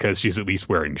pronounced because she's at least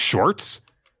wearing shorts,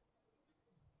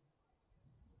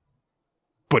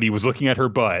 but he was looking at her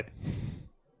butt.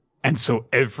 And so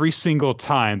every single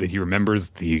time that he remembers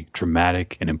the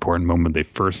dramatic and important moment they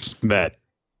first met,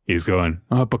 he's going,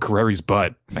 "Oh, but Kareri's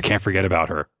butt. I can't forget about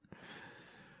her."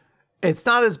 It's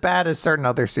not as bad as certain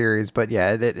other series, but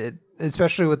yeah, it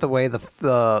especially with the way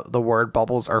the word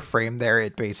bubbles are framed there,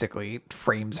 it basically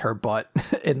frames her butt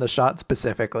in the shot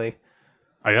specifically.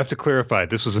 I have to clarify,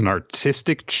 this was an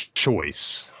artistic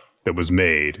choice that was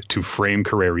made to frame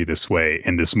Kareri this way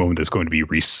in this moment that's going to be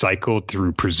recycled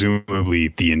through presumably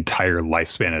the entire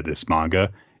lifespan of this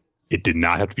manga. It did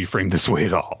not have to be framed this way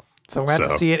at all. So I'm going to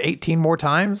have to see it 18 more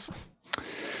times?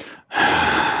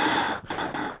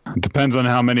 It depends on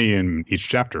how many in each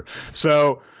chapter.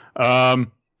 So,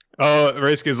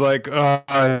 Reisuke's like,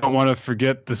 I don't want to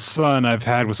forget the son I've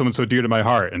had with someone so dear to my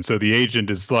heart. And so the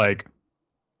agent is like,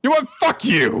 you know what? Fuck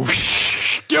you.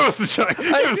 Give us the child.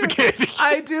 Give us the kid.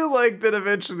 I do like that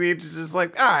eventually the agent's just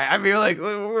like, all right, I mean, like, we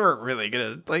weren't really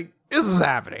going to, like, this was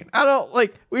happening. I don't,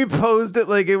 like, we posed it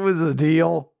like it was a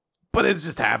deal, but it's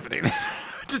just happening.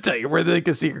 To tell you, we're like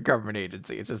a secret government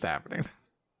agency. It's just happening.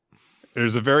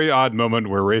 There's a very odd moment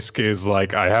where Reisuke is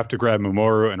like, I have to grab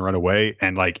Mamoru and run away.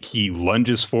 And like he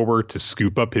lunges forward to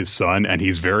scoop up his son. And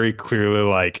he's very clearly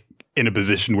like in a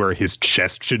position where his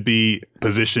chest should be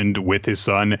positioned with his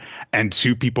son. And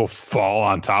two people fall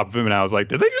on top of him. And I was like,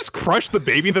 did they just crush the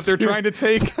baby that they're trying to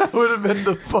take? That would have been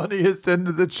the funniest end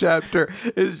of the chapter.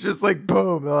 It's just like,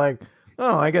 boom. They're like,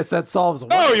 oh, I guess that solves one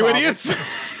problem. You idiots.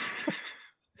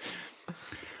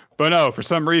 But no, for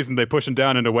some reason they push him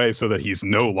down in a way so that he's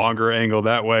no longer angled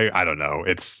that way. I don't know.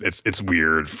 It's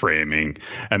weird framing,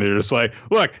 and they're just like,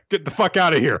 "Look, get the fuck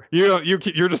out of here!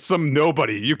 You're just some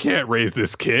nobody. You can't raise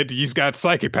this kid. He's got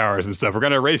psychic powers and stuff. We're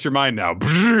gonna erase your mind now."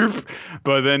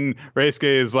 But then Reisuke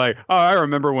is like, "Oh, I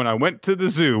remember when I went to the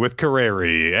zoo with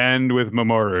Kareri and with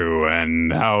Mamoru,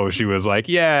 and how she was like,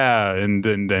 yeah, and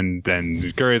then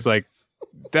Kareri's like."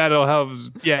 That'll help.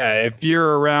 Yeah, if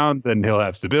you're around, then he'll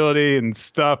have stability and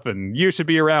stuff, and you should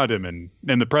be around him. And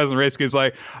the president Reisuke is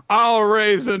like, I'll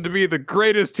raise him to be the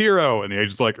greatest hero. And the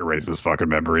agent's like, erase his fucking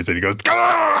memories. And he goes,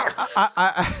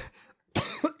 I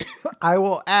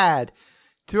will add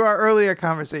to our earlier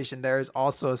conversation, there is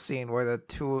also a scene where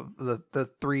the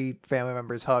three family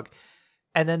members hug.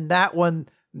 And then that one,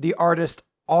 the artist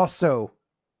also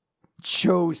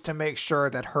chose to make sure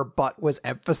that her butt was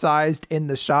emphasized in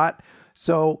the shot.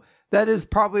 So that is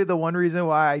probably the one reason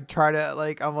why I try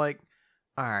to I'm like,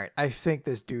 all right, I think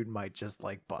this dude might just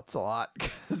like butts a lot.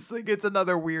 Because like, it's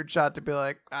another weird shot to be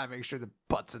like, gotta make sure the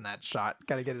butt's in that shot.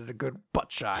 Gotta get it a good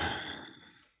butt shot.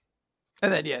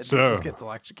 And then, yeah, he just gets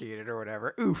electrocuted or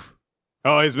whatever. Oof.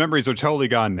 Oh, his memories are totally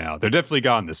gone now. They're definitely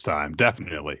gone this time.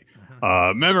 Definitely.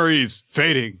 Memories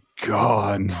fading.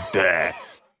 Gone.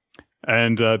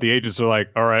 And the agents are like,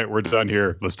 all right, we're done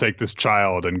here. Let's take this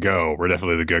child and go. We're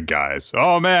definitely the good guys.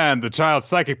 Oh, man, the child's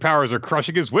psychic powers are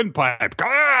crushing his windpipe.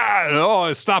 Ah! Oh,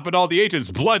 it's stopping all the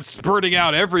agents. Blood spurting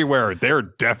out everywhere. They're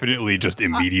definitely just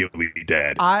immediately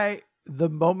dead. The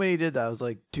moment he did that, I was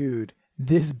like, dude,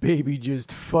 this baby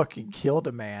just fucking killed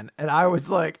a man. And I was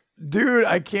like, dude,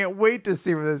 I can't wait to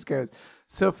see where this goes.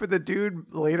 So for the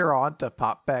dude later on to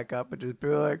pop back up and just be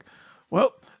like,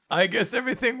 well, I guess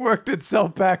everything worked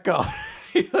itself back up.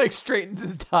 He like straightens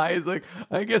his tie. He's like,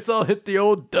 I guess I'll hit the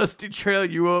old dusty trail.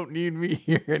 You won't need me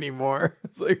here anymore.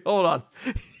 It's like, hold on.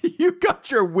 You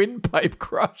got your windpipe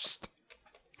crushed.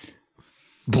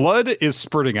 Blood is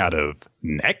spurting out of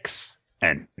necks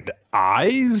and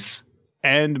eyes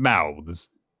and mouths.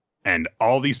 And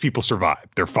all these people survive.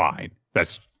 They're fine.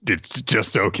 It's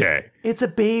just okay. It's a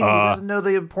baby. He doesn't know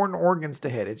the important organs to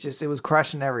hit. It was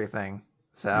crushing everything.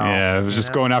 So yeah, it was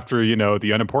just going after,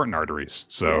 the unimportant arteries.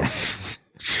 So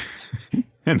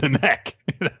in the neck.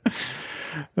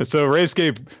 So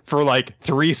Reisuke for like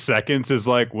 3 seconds is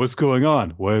like, what's going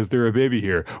on? Why is there a baby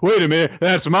here? Wait a minute,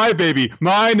 that's my baby.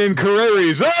 Mine and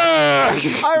Kareri's. Ah!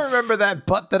 I remember that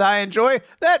butt that I enjoy.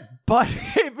 That butt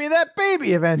gave me that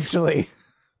baby eventually.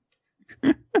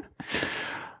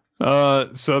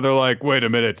 So they're like, wait a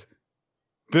minute.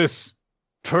 This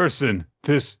person,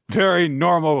 this very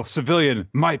normal civilian,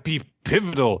 might be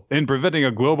pivotal in preventing a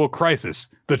global crisis.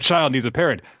 The child needs a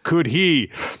parent. Could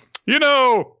he,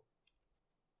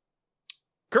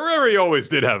 Kareri always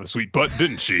did have a sweet butt,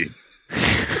 didn't she?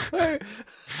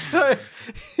 It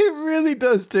really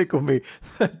does tickle me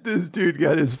that this dude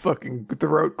got his fucking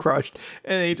throat crushed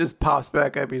and he just pops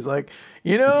back up. He's like,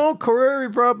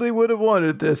 Kareri probably would have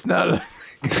wanted this. Like,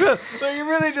 it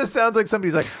really just sounds like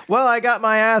somebody's like, well, I got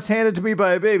my ass handed to me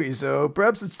by a baby, so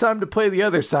perhaps it's time to play the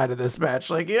other side of this match.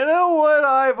 Like, you know what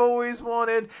I've always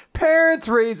wanted? Parents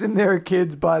raising their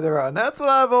kids by their own. That's what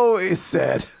I've always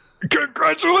said.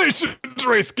 Congratulations,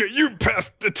 Reisuke. You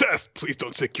passed the test. Please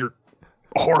don't sick your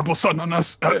horrible son on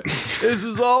us. This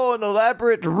was all an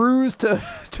elaborate ruse to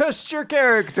test your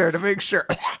character to make sure.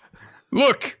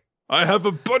 Look, I have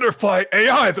a butterfly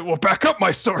AI that will back up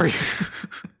my story.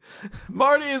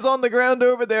 Marty is on the ground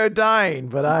over there dying,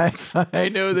 but I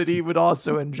know that he would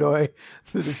also enjoy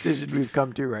the decision we've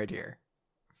come to right here.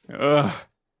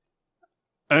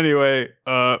 Anyway,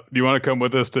 do you want to come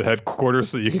with us to headquarters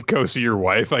so you can go see your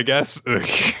wife, I guess?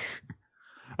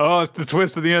 Oh, it's the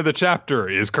twist at the end of the chapter.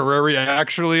 Is Kareri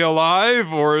actually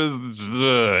alive, or is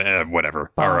whatever?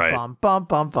 All right.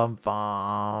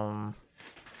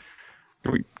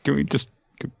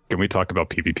 Can we talk about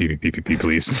PvP,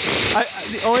 please?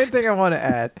 The only thing I want to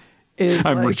add is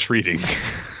I'm retreating.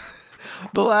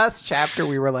 The last chapter,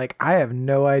 we were like, I have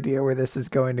no idea where this is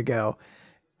going to go.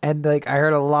 And like, I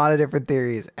heard a lot of different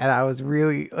theories and I was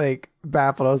really like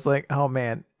baffled. I was like, oh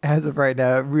man, as of right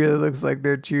now, it really looks like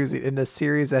they're choosing in a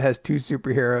series that has 2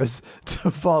 superheroes to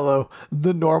follow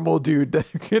the normal dude that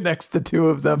connects the 2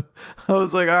 of them. I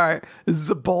was like, all right, this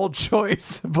is a bold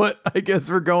choice, but I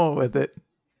guess we're going with it.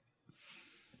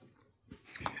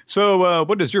 So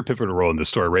what is your pivotal role in this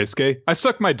story, Reisuke? I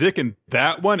stuck my dick in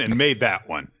that one and made that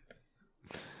one.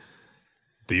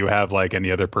 Do you have like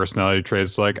any other personality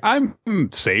traits? Like, I'm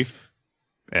safe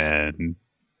and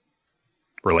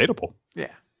relatable.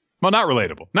 Yeah. Well, not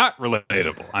relatable. Not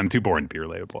relatable. I'm too boring to be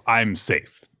relatable. I'm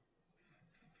safe.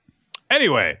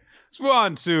 Anyway, let's move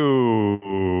on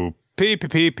to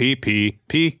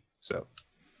P. So,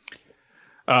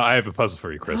 I have a puzzle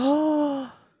for you, Chris.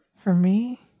 For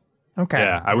me? Okay.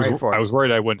 Yeah, I was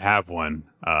worried I wouldn't have one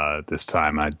this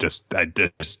time. I just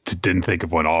didn't think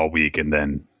of one all week, and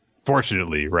then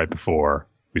fortunately, right before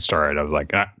we started, I was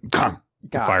like,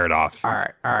 fire it off. All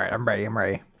right, I'm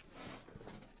ready.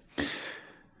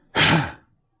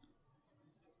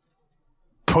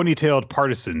 Ponytailed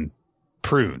partisan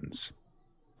prunes,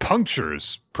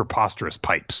 punctures preposterous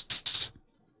pipes.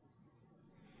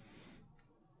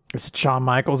 Is it Shawn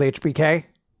Michaels HBK?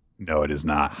 No, it is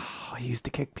not. Oh, he used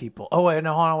to kick people. Oh wait,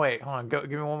 no, hold on. Go,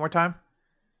 give me one more time.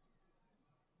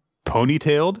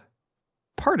 Ponytailed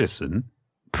partisan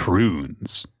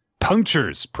prunes,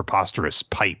 punctures preposterous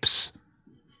pipes.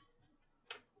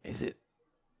 Is it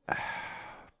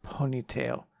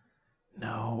ponytail?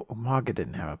 No, Umaga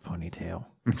didn't have a ponytail.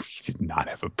 He did not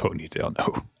have a ponytail,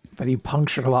 no. But he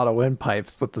punctured a lot of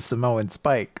windpipes with the Samoan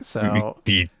spike, so...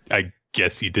 I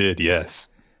guess he did, yes.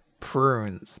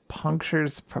 Prunes.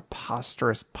 Punctures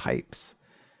preposterous pipes.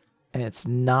 And it's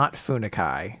not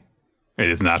Funakai. It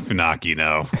is not Funaki,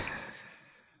 no.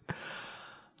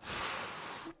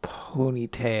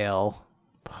 Ponytail.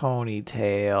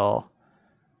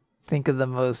 Think of the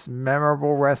most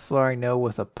memorable wrestler I know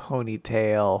with a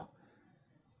ponytail.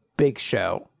 Big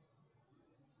Show.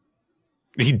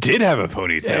 He did have a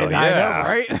ponytail, yeah. I know,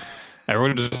 right?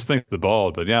 Everyone just thinks the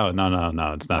bald, but yeah,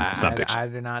 no, it's not. It's not Big Show. I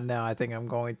do not know. I think I'm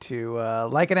going to,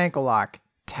 like an ankle lock,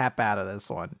 tap out of this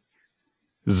one.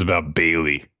 This is about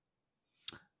Bailey.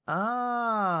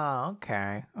 Oh,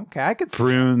 okay. I could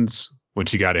Prunes, when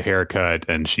she got a haircut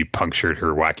and she punctured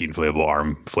her wacky inflatable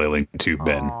arm flailing tube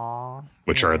Ben,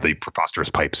 which are the preposterous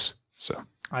pipes. So,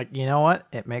 you know what?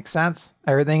 It makes sense.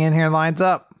 Everything in here lines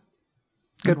up.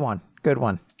 Good one.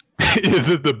 Is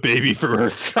it the baby from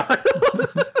her child?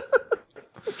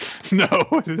 No,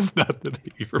 it is not the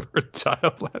baby from her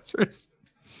child, Lazarus.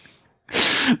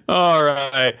 All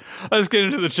right, let's get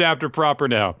into the chapter proper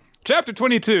now. Chapter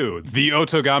 22, The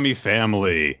Otogami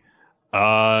Family.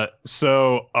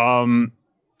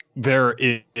 There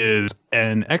is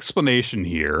an explanation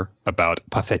here about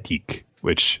pathétique,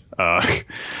 which, all right,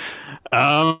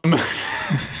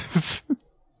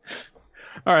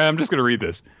 I'm just going to read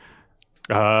this.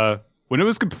 When it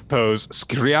was composed,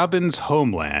 Scriabin's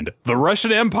homeland, the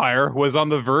Russian Empire, was on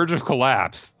the verge of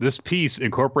collapse. This piece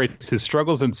incorporates his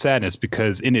struggles and sadness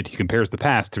because in it he compares the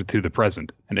past to the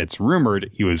present, and it's rumored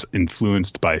he was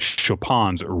influenced by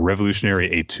Chopin's Revolutionary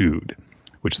Etude,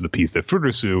 which is the piece that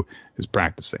Furusu is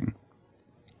practicing.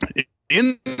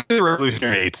 In the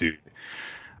Revolutionary Etude,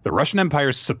 the Russian Empire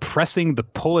is suppressing the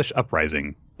Polish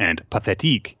uprising, and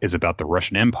Pathétique is about the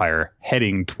Russian Empire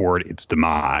heading toward its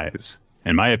demise.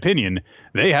 In my opinion,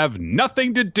 they have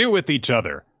nothing to do with each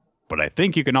other. But I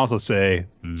think you can also say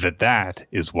that that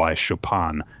is why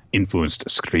Chopin influenced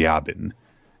Scriabin.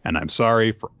 And I'm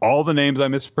sorry for all the names I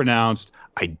mispronounced.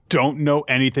 I don't know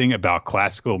anything about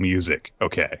classical music.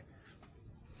 Okay.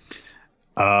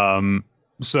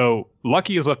 So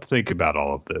Lucky is left to think about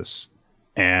all of this.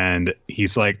 And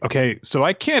he's like, okay, so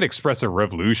I can't express a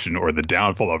revolution or the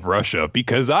downfall of Russia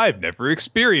because I've never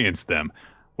experienced them.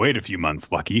 Wait a few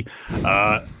months, Lucky.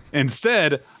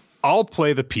 Instead, I'll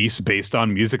play the piece based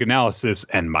on music analysis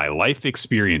and my life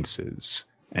experiences.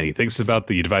 And he thinks about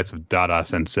the advice of Dada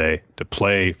Sensei to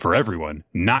play for everyone,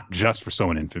 not just for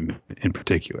someone in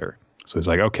particular. So he's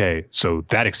like, okay, so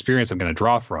that experience I'm going to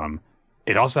draw from,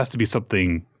 it also has to be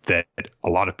something that a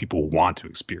lot of people want to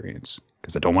experience,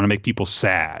 because I don't want to make people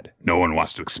sad. No one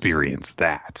wants to experience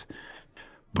that.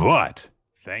 But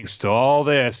thanks to all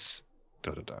this,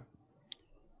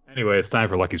 Anyway, it's time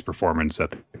for Lucky's performance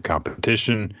at the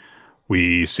competition.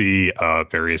 We see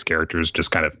various characters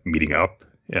just kind of meeting up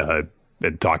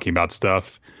and talking about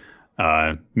stuff.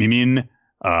 Mimin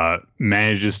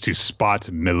manages to spot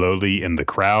Meloli in the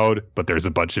crowd, but there's a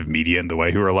bunch of media in the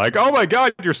way who are like, "Oh my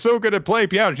God, you're so good at playing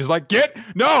piano." And she's like,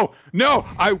 no,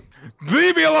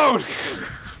 leave me alone.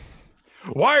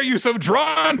 Why are you so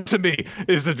drawn to me?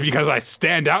 Is it because I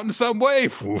stand out in some way?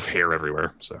 Oof, hair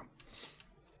everywhere.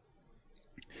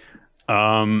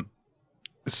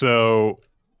 So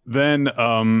then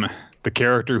the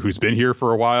character who's been here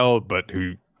for a while, but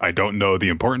who I don't know the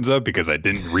importance of because I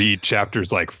didn't read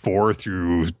chapters like 4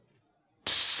 through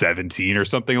 17 or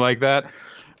something like that.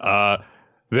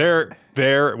 They're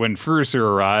there when Furusu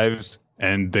arrives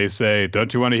and they say,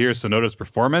 "Don't you want to hear Sonoda's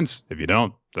performance? If you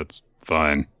don't, that's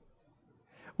fine."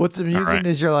 What's amusing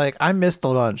is you're like, I missed a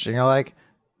lunch. And you're like,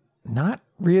 not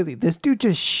really. This dude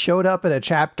just showed up in a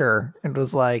chapter and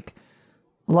was like,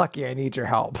 Lucky, I need your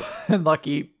help. And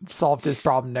Lucky solved his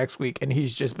problem next week, and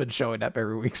he's just been showing up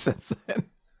every week since then.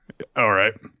 All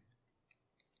right.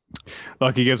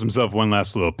 Lucky gives himself one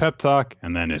last little pep talk,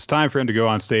 and then it's time for him to go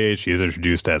on stage. He is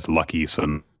introduced as Lucky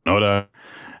Sonoda,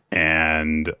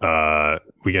 and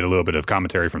we get a little bit of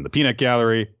commentary from the Peanut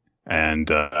Gallery, and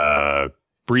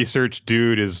research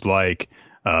dude is like,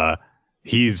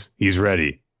 he's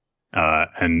ready.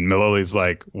 And Meloli's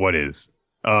like, what is?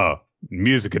 Oh,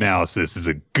 music analysis is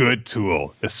a good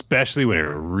tool, especially when it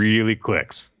really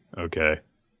clicks. Okay.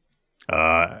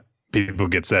 People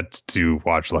get set to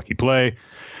watch Lucky play,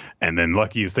 and then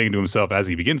Lucky is thinking to himself as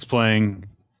he begins playing,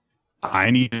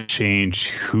 I need to change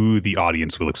who the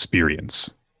audience will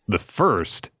experience. The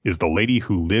first is the lady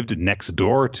who lived next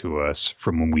door to us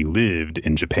from when we lived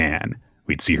in Japan.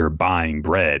 We'd see her buying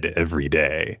bread every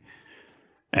day.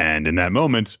 And in that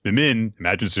moment, Min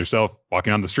imagines herself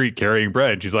walking on the street carrying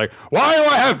bread. She's like, why do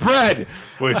I have bread?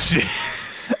 Which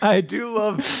I do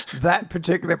love that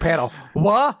particular panel.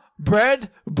 What? Bread?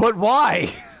 But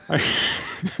why?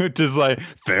 Which is like,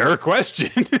 fair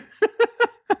question.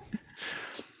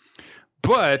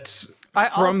 But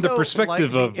from the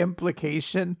perspective of the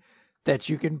implication that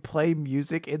you can play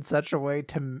music in such a way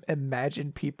to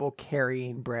imagine people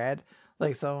carrying bread.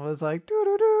 Like someone was like, do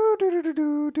do do do do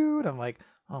do do, and I'm like,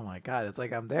 oh my god, it's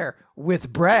like I'm there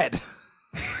with bread.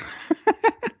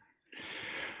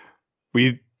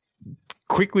 We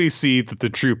quickly see that the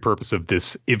true purpose of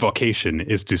this evocation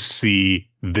is to see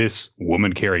this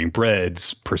woman carrying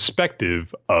bread's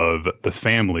perspective of the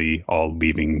family all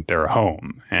leaving their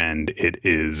home. And it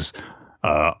is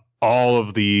all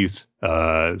of these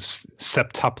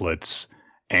septuplets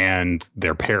and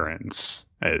their parents,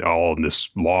 all in this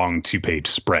long 2-page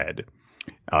spread.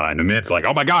 And it's like,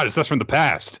 oh my God, it's us from the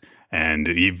past. And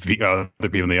other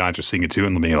people in the audience are seeing it too,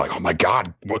 and being like, "Oh my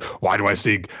God, why do I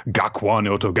see Gakwan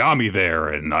Otogami there?"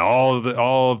 And all of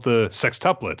the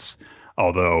sextuplets.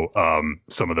 Although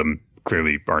some of them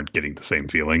clearly aren't getting the same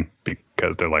feeling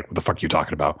because they're like, "What the fuck are you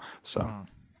talking about?" So,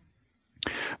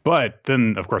 but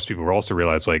then of course people will also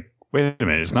realize, like, wait a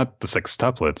minute, it's not the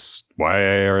sextuplets. Why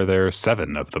are there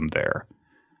 7 of them there?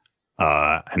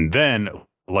 And then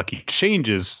Lucky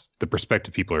changes the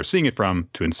perspective people are seeing it from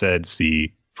to instead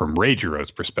see from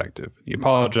Reijiro's perspective. He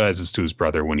apologizes to his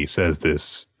brother when he says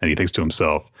this, and he thinks to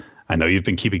himself, I know you've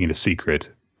been keeping it a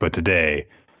secret, but today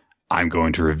I'm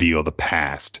going to reveal the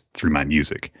past through my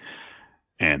music.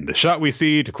 And the shot we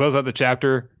see to close out the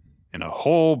chapter in a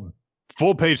whole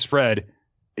full-page spread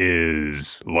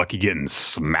is Lucky getting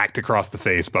smacked across the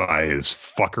face by his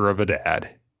fucker of a dad.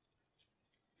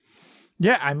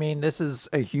 Yeah, I mean, this is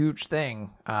a huge thing.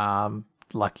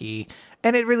 Lucky,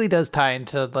 and it really does tie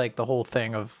into like the whole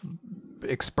thing of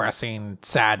expressing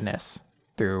sadness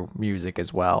through music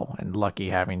as well, and Lucky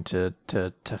having to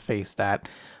face that.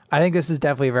 I think this is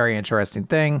definitely a very interesting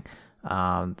thing.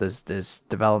 This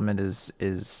development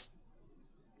is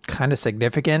kind of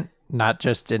significant, not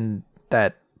just in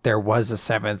that there was a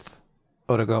 7th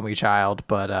Otogami child,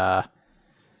 but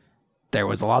there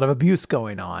was a lot of abuse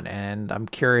going on, and I'm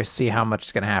curious to see how much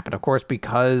is going to happen. Of course,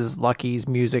 because Lucky's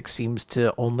music seems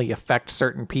to only affect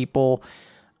certain people,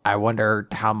 I wonder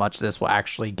how much this will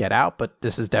actually get out, but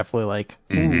this is definitely like,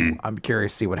 ooh, I'm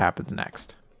curious to see what happens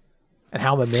next. And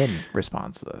how Min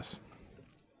responds to this.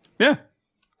 Yeah.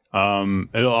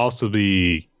 It'll also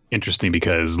be interesting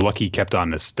because Lucky kept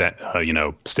on this,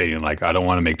 stating like, I don't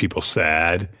want to make people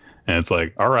sad. And it's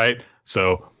like, all right,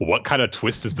 so what kind of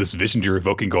twist is this vision you're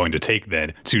evoking going to take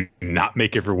then to not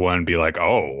make everyone be like,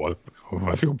 oh,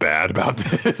 I feel bad about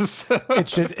this? It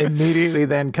should immediately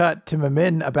then cut to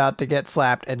Min about to get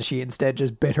slapped, and she instead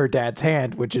just bit her dad's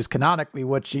hand, which is canonically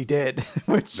what she did.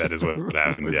 Which that is what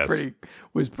happened, yes.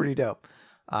 Was pretty dope.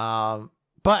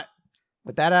 But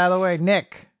with that out of the way,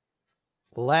 Nick,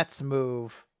 let's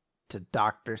move to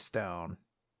Dr. Stone.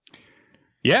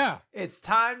 Yeah. It's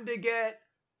time to get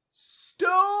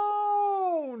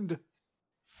stoned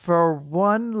for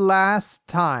one last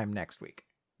time next week.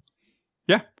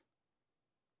 Yeah.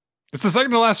 It's the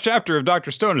second to last chapter of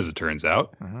Dr. Stone, as it turns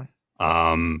out.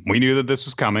 We knew that this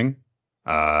was coming.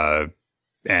 And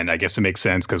I guess it makes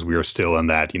sense because we are still in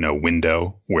that,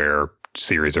 window where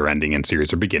series are ending and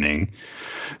series are beginning.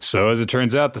 So as it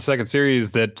turns out, the second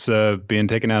series that's being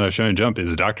taken out of Shonen Jump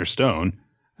is Dr. Stone,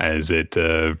 as it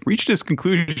reached its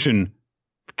conclusion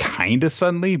kind of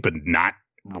suddenly, but not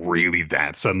really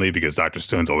that suddenly, because Dr.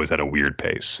 Stone's always had a weird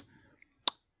pace.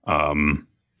 And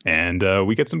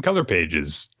we get some color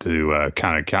pages to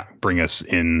kind of bring us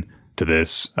in to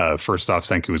this. First off,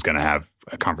 Senku is going to have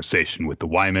a conversation with the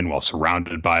Wyman while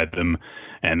surrounded by them.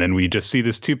 And then we just see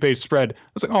this 2-page spread. I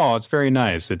was like, oh, it's very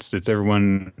nice. It's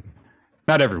everyone,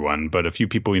 not everyone, but a few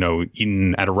people,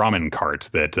 eating at a ramen cart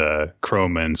that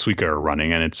Chrome and Suika are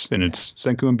running. And it's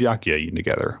Senku and Byakuya eating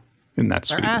together. And that's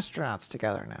They're astronauts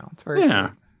together now. It's very sweet.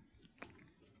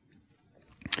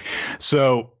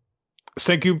 So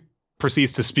Senku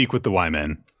proceeds to speak with the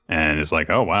Wyman and is like,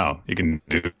 oh, wow, you can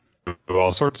do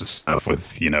all sorts of stuff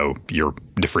with, your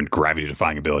different gravity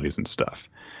defying abilities and stuff.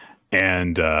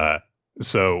 And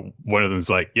so one of them's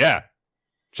like, yeah,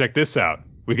 check this out.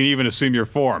 We can even assume your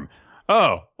form.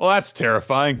 Oh, well, that's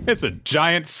terrifying. It's a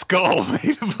giant skull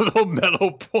made of little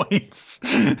metal points.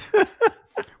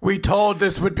 We told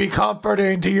this would be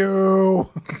comforting to you.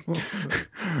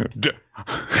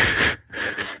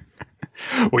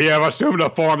 We have assumed a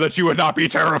form that you would not be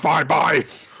terrified by.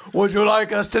 Would you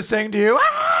like us to sing to you?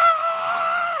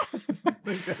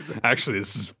 Actually,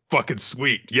 this is fucking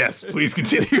sweet. Yes, please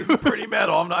continue. This is pretty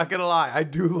metal. I'm not gonna lie. I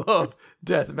do love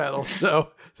death metal,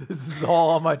 so this is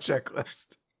all on my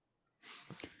checklist.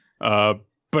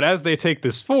 But as they take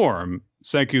this form,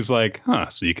 Senku's like,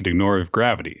 so you can ignore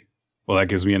gravity. Well, that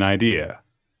gives me an idea.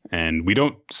 And we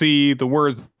don't see the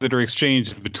words that are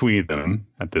exchanged between them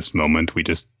at this moment. We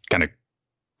just kind of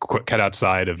cut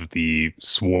outside of the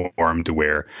swarm to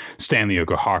where Stanley and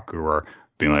Kohaku are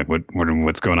being like,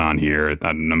 what's going on here?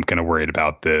 I'm kind of worried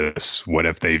about this. What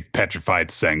if they've petrified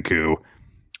Senku?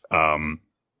 And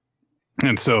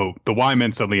so the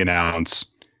Y-Men suddenly announce,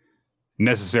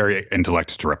 necessary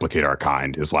intellect to replicate our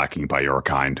kind is lacking by your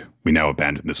kind. We now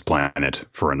abandon this planet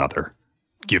for another.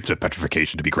 Gift of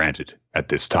petrification to be granted at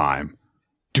this time.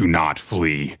 Do not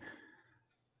flee.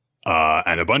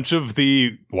 And a bunch of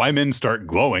the Y-Men start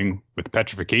glowing with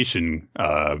petrification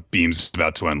beams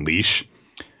about to unleash.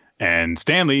 And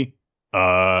Stanley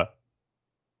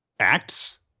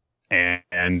acts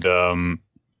and I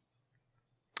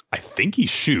think he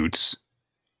shoots.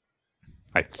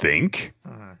 I think.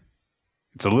 Uh-huh.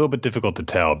 It's a little bit difficult to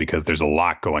tell because there's a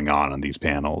lot going on these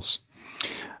panels.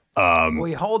 Well,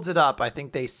 he holds it up. I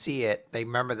think they see it. They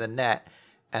remember the net,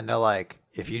 and they're like,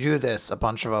 "If you do this, a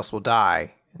bunch of us will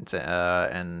die."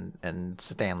 And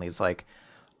Stanley's like,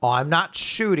 "Oh, I'm not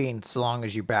shooting so long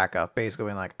as you back up." Basically,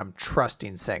 being like, "I'm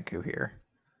trusting Senku here."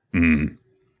 And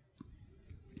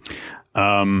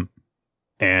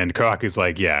Kohaku's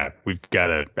like, "Yeah, we've got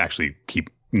to actually keep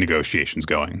negotiations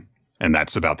going, and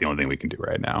that's about the only thing we can do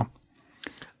right now."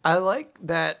 I like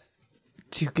that.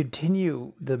 To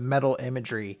continue the metal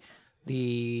imagery,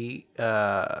 the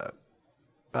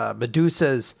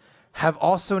Medusas have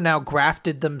also now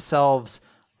grafted themselves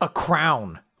a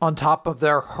crown on top of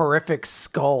their horrific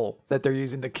skull that they're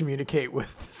using to communicate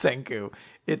with Senku.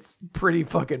 It's pretty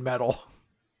fucking metal.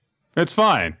 It's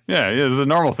fine. Yeah, it's a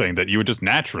normal thing that you would just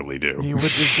naturally do. You would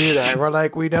just do that. We're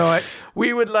like, we know it.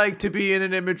 We would like to be in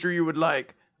an imagery you would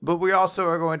like, but we also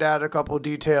are going to add a couple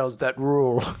details that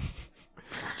rule.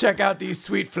 Check out these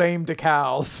sweet flame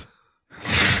decals.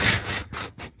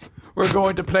 We're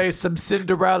going to play some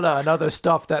Cinderella and other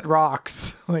stuff that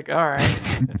rocks. Like, all right.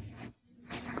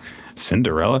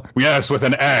 Cinderella? Yes, with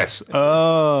an S.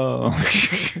 Oh.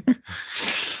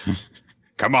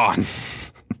 Come on.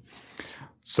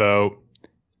 So,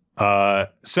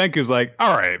 Senku's like,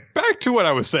 all right, back to what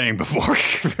I was saying before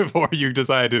you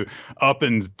decided to up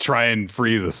and try and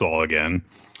freeze us all again.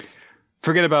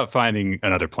 Forget about finding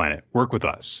another planet. Work with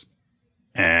us.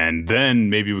 And then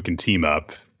maybe we can team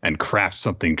up and craft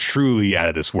something truly out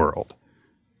of this world.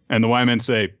 And the Y-Men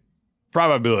say,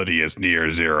 probability is near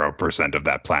 0% of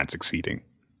that plan succeeding.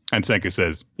 And Senku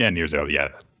says, yeah, near 0. Yeah,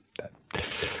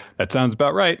 that sounds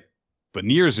about right. But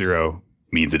near 0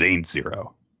 means it ain't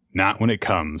 0. Not when it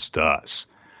comes to us.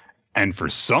 And for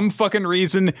some fucking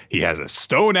reason, he has a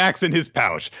stone axe in his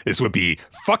pouch. This would be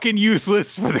fucking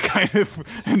useless for the kind of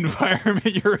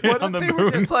environment you're in on the moon.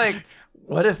 Were just like,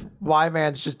 what if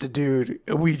Y-Man's just a dude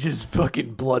and we just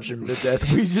fucking bludgeon him to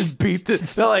death? We just beat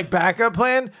they're like, backup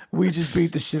plan? We just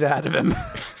beat the shit out of him.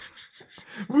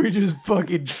 We just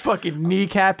fucking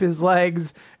kneecap his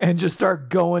legs and just start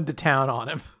going to town on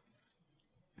him.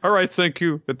 All right,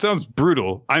 Senku. That sounds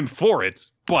brutal. I'm for it.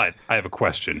 But I have a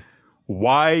question.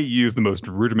 Why use the most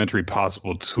rudimentary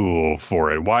possible tool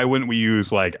for it? Why wouldn't we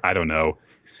use, like, I don't know,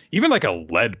 even like a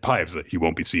lead pipe? That you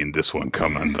won't be seeing this one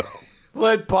coming, though.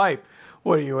 Lead pipe?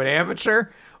 What are you, an amateur?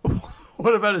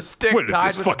 What about a stick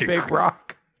tied with a big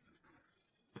rock?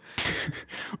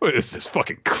 What is this,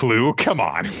 fucking Clue? Come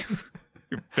on.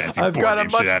 I've got a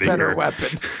much better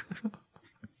weapon.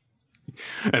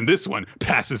 And this one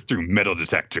passes through metal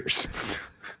detectors.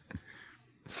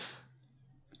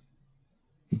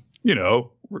 You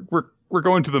know, we're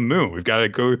going to the moon. We've got to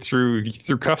go through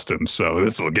customs, so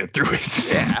this will get through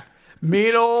it. Yeah,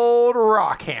 mean old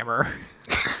rock hammer.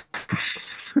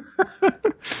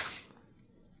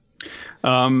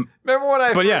 Remember when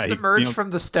I first emerged from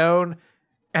the stone,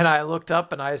 and I looked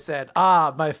up and I said,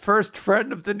 my first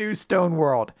friend of the new stone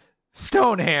world,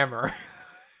 Stonehammer.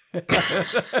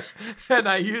 And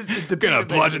I used it to beat gonna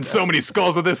bludgeon so many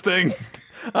skulls with this thing.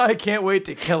 I can't wait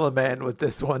to kill a man with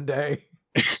this one day.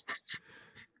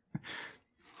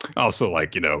 Also,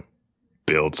 like, you know,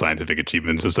 build scientific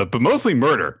achievements and stuff, but mostly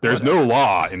murder. There's no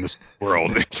law in this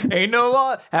world. Ain't no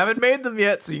law. Haven't made them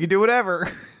yet, so you can do whatever.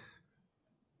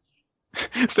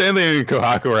 Stanley and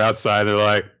Kohaku are outside. They're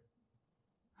like,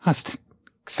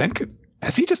 Senku,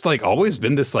 has he just like always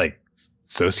been this like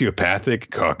sociopathic.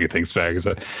 Kaku thinks back. He's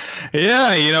like,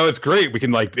 yeah, it's great. We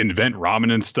can like invent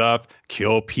ramen and stuff,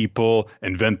 kill people,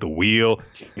 invent the wheel,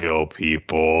 kill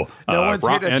people. No one's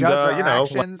here to judge our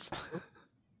actions.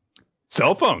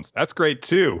 Cell phones. That's great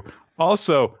too.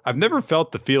 Also, I've never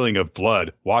felt the feeling of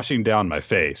blood washing down my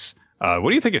face. What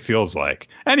do you think it feels like?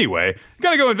 Anyway,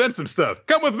 gotta go invent some stuff.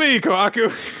 Come with me,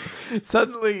 Kaku.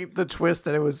 Suddenly, the twist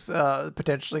that it was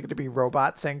potentially going to be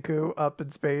robot Senku up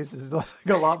in space is like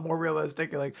a lot more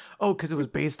realistic. You're like, oh, because it was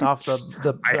based off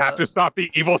the I have to stop the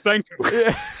evil Senku.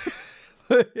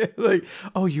 Yeah. Like,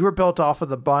 oh, you were built off of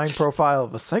the buying profile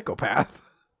of a psychopath.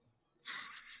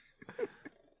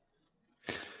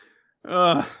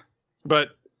 But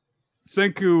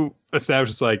Senku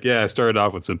establishes like, yeah, I started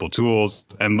off with simple tools,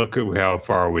 and look at how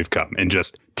far we've come in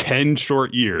just 10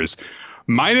 short years.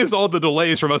 Minus all the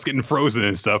delays from us getting frozen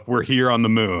and stuff, we're here on the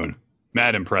moon.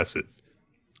 Mad impressive.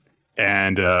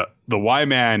 And the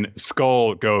Y-Man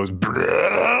skull goes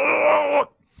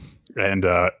and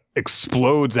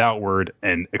explodes outward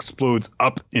and explodes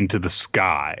up into the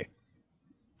sky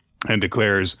and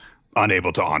declares,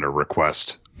 unable to honor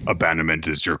request. Abandonment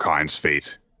is your kind's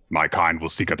fate. My kind will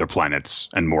seek other planets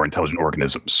and more intelligent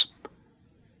organisms.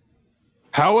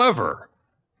 However,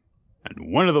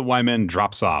 and one of the Y-Men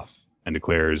drops off and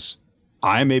declares,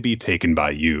 I may be taken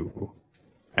by you,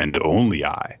 and only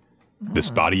I. This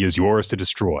body is yours to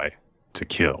destroy, to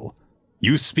kill.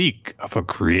 You speak of a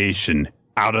creation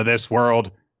out of this world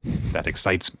that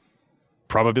excites me.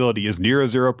 Probability is near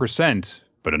 0%,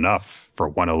 but enough for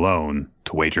one alone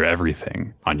to wager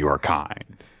everything on your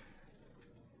kind.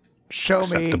 Show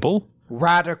Acceptable? Me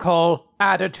radical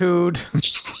attitude.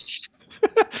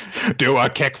 Do a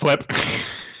kickflip.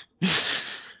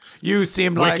 You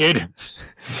seem Wicked.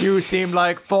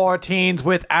 like 4 teens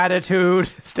with attitude.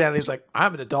 Stanley's like,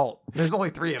 I'm an adult. There's only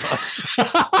 3 of us.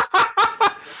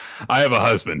 I have a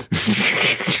husband.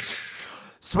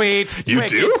 Sweet. You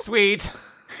wicked, do? Sweet.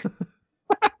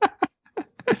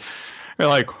 They're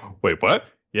like, wait, what?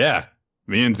 Yeah,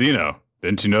 me and Zeno.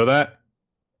 Didn't you know that?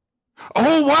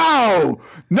 Oh, wow!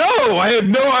 No, I had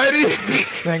no idea.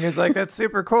 Senku's like, that's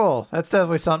super cool. That's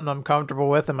definitely something I'm comfortable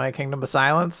with in my kingdom of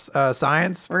science.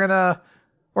 We're gonna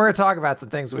talk about some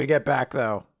things when we get back,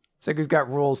 though. Senku's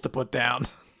got rules to put down.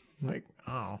 Like,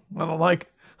 oh, I don't like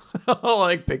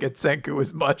Picket Senku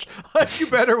as much. I liked you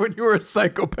better when you were a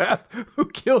psychopath who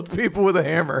killed people with a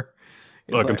hammer.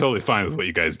 Look, I'm totally fine with what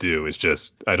you guys do. It's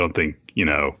just, I don't think,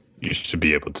 you should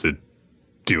be able to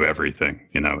do everything.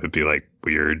 It'd be like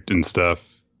weird and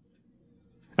stuff.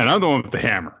 And I'm the one with the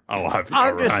hammer.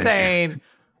 I'm just saying.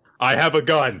 I have a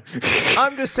gun.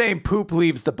 I'm just saying poop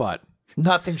leaves the butt.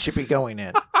 Nothing should be going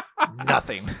in.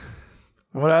 Nothing.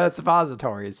 What are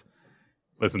suppositories?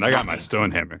 Listen, I got my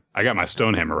stone hammer.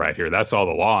 Right here. That's all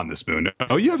the law on this moon.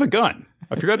 Oh, you have a gun.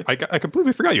 I forgot. I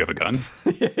completely forgot you have a gun.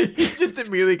 He just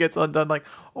immediately gets undone. Like,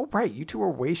 oh right, you two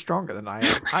are way stronger than I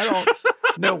am. I don't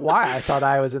know why I thought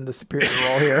I was in the superior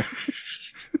role here.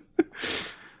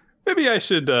 Maybe I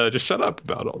should just shut up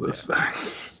about all this. Yeah.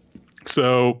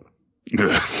 So.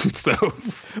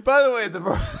 By the way,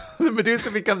 the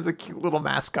Medusa becomes a cute little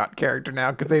mascot character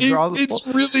now because they draw it's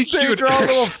really cute. They draw a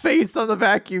little face on the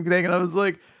vacuum thing, and I was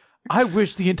like, I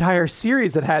wish the entire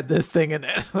series had this thing in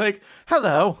it. Like,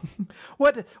 hello,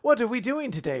 what are we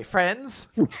doing today, friends?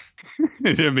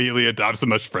 It immediately adopts a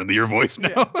much friendlier voice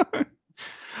now. Yeah.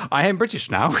 I am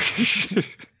British now.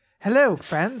 Hello,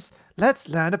 friends. Let's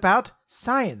learn about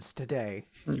science today.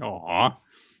 Aww.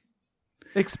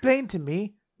 Explain to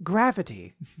me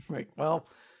gravity. Like, well,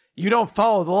 you don't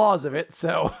follow the laws of it,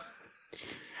 so.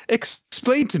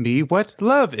 Explain to me what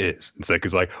love is. And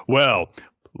Senku's like, well,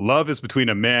 love is between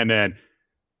a man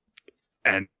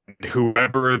and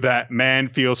whoever that man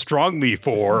feels strongly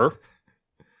for,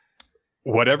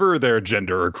 whatever their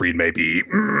gender or creed may be.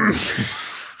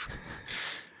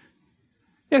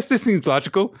 Yes, this seems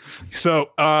logical. So,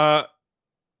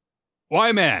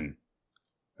 Y-Man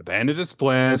abandoned its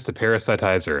plans to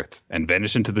parasitize Earth and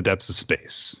vanish into the depths of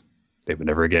space. They would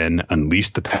never again unleash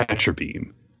the Petra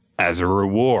Beam. As a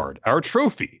reward, our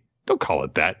trophy, don't call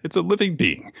it that, it's a living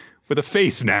being with a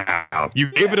face now. You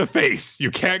gave it a face.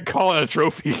 You can't call it a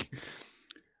trophy.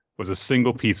 Was a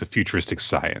single piece of futuristic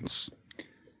science.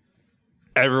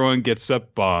 Everyone gets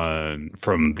up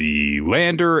from the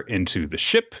lander into the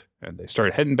ship, and they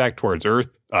start heading back towards Earth.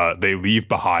 They leave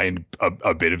behind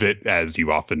a bit of it, as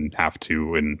you often have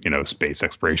to in space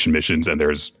exploration missions. And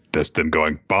there's them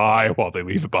going by while they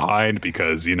leave it behind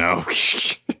because Yeah.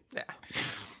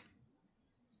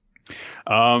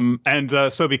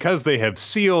 So because they have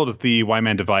sealed the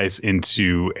Y-Man device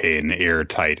into an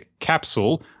airtight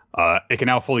capsule, it can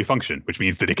now fully function, which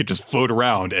means that it could just float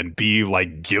around and be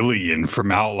like Gillian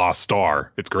from Outlaw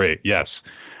Star. It's great. Yes.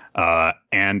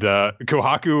 And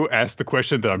Kohaku asked the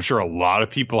question that I'm sure a lot of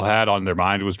people had on their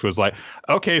mind, which was like,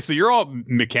 okay, so you're all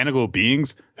mechanical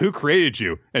beings. Who created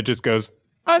you? And it just goes,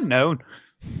 unknown.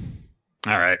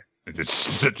 All right.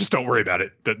 Just don't worry about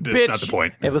it. That's not the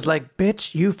point. It was like,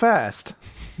 bitch, you first.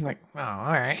 I'm like, oh,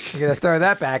 all right. You're going to throw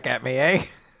that back at me, eh?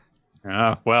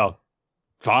 Well,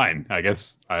 fine. I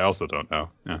guess I also don't know.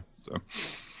 Yeah. So,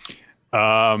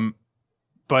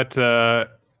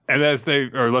 and as they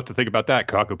are left to think about that,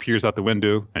 Kako peers out the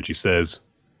window and she says,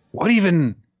 what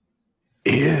even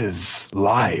is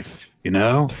life, you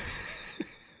know?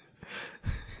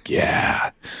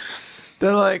 Yeah.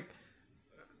 They're like,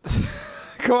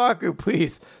 Kohaku,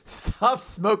 please stop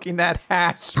smoking that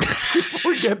hash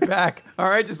before we get back. All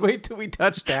right, just wait till we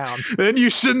touch down. Then you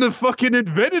shouldn't have fucking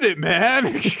invented it, man.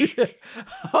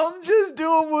 I'm just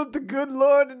doing what the good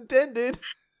Lord intended.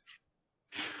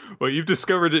 Well, you've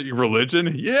discovered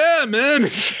religion? Yeah, man.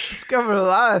 Discovered a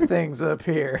lot of things up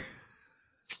here.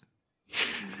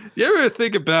 You ever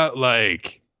think about,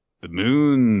 like, the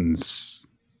moon's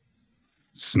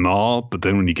small, but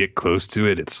then when you get close to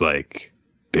it, it's, like,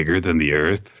 bigger than the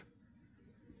Earth?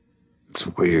 It's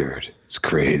weird. It's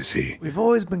crazy. We've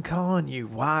always been calling you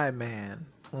Why Man,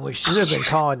 when we should have been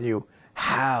calling you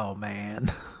How Man.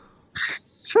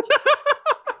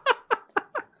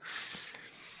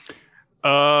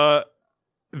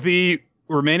 The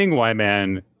remaining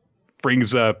Y-Man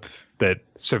brings up that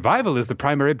survival is the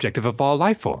primary objective of all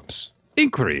life forms.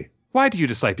 Inquiry. Why do you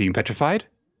dislike being petrified?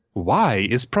 Why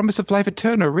is promise of life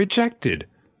eternal rejected?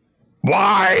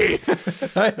 Why?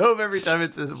 I hope every time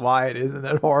it says why, it isn't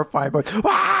that horrifying, but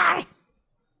why?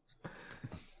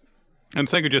 And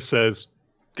Senku just says,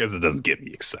 because it doesn't get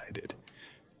me excited.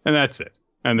 And that's it.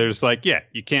 And there's like, yeah,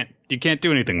 you can't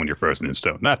do anything when you're frozen in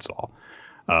stone. That's all.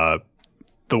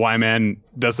 The Y-Man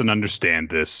doesn't understand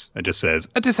this and just says,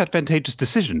 a disadvantageous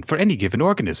decision for any given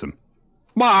organism.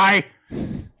 Why?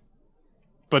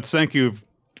 But Senku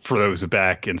throws it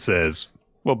back and says,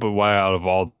 well, but why out of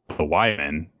all the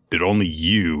Y-Men did only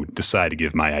you decide to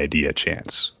give my idea a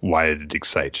chance? Why did it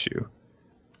excite you?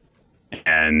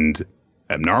 And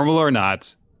abnormal or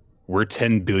not, we're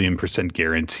 10 billion%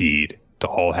 guaranteed to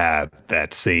all have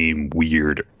that same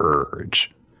weird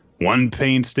urge. One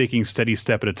painstaking steady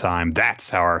step at a time. That's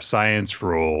how our science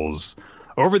rolls.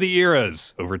 Over the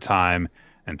eras, over time,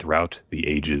 and throughout the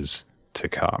ages to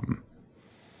come.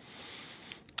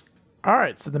 All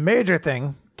right, so the major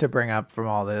thing to bring up from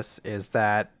all this is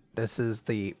that this is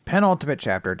the penultimate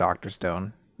chapter of Dr.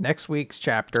 Stone. Next week's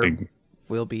chapter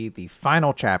will be the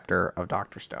final chapter of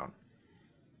Dr. Stone.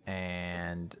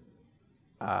 And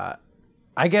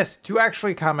I guess to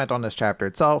actually comment on this chapter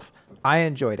itself, I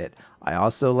enjoyed it. I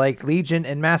also liked Legion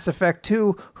in Mass Effect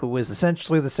 2, who was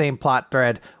essentially the same plot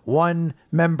thread. One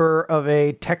member of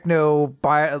a techno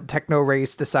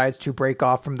race decides to break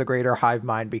off from the greater hive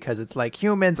mind because it's like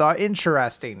humans are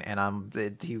interesting,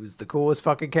 and he was the coolest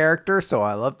fucking character, so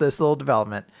I love this little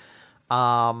development.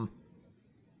 But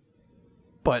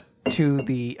to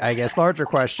the, I guess, larger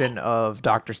question of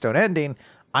Dr. Stone ending,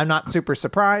 I'm not super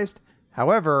surprised.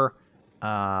 However,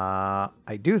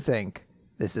 I do think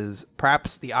this is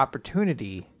perhaps the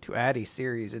opportunity to add a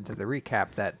series into the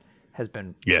recap that has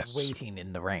been waiting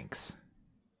in the ranks.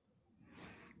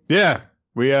 Yeah,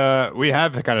 we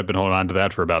have kind of been holding on to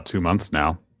that for about 2 months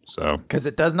now. So because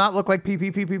it does not look like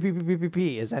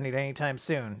PPP is ending anytime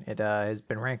soon. It has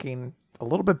been ranking a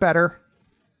little bit better.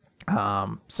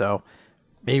 So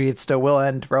maybe it still will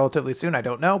end relatively soon. I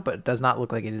don't know, but it does not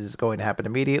look like it is going to happen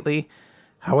immediately.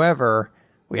 However,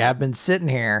 we have been sitting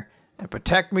here. And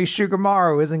Protect Me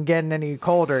Shugamaru isn't getting any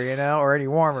colder, or any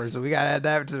warmer. So we got to add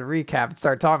that to the recap and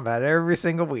start talking about it every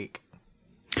single week.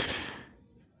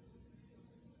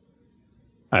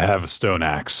 I have a stone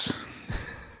axe.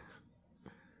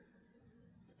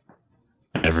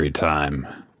 Every time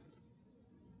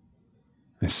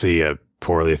I see a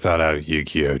poorly thought out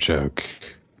Yu-Gi-Oh joke,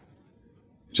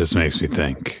 it just makes me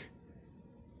think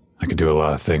I could do a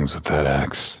lot of things with that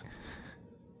axe.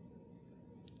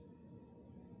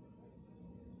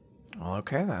 Well,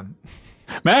 okay then.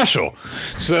 Mashle.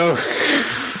 So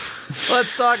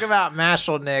let's talk about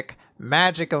Mashle, Nick.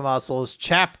 Magic of Muscles,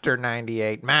 Chapter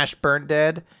 98, Mash Burn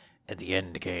Dead, at the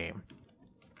end game.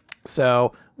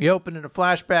 So we open in a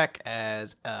flashback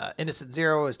as Innocent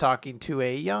Zero is talking to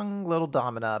a young little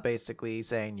Domina, basically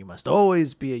saying, "You must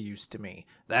always be a use to me.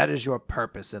 That is your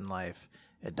purpose in life."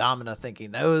 And Domina thinking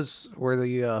those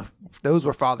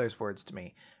were Father's words to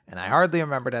me. And I hardly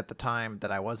remembered at the time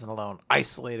that I wasn't alone,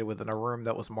 isolated within a room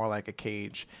that was more like a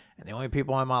cage. And the only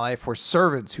people in my life were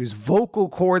servants whose vocal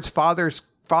cords father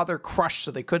crushed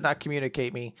so they could not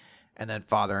communicate me. And then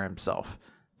father himself.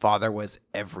 Father was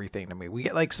everything to me. We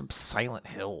get like some Silent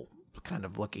Hill kind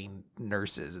of looking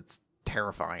nurses. It's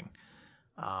terrifying.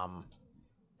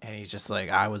 And he's just like,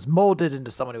 I was molded into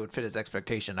someone who would fit his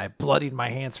expectation. I bloodied my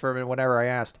hands for him whenever I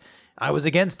asked. I was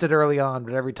against it early on,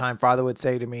 but every time father would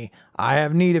say to me, I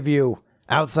have need of you.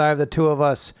 Outside of the two of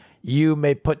us, you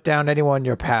may put down anyone in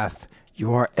your path.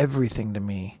 You are everything to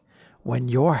me. When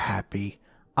you're happy,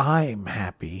 I'm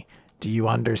happy. Do you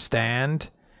understand?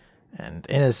 And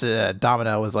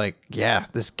Domino was like, yeah,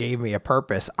 this gave me a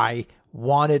purpose. I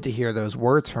wanted to hear those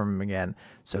words from him again.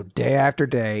 So day after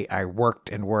day, I worked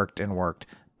and worked and worked.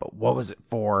 But what was it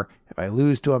for? If I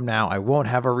lose to him now, I won't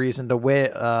have a reason to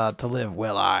live,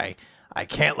 will I? I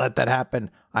can't let that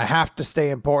happen. I have to stay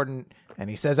important. And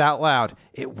he says out loud,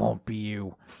 it won't be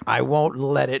you. I won't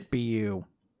let it be you.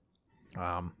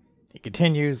 He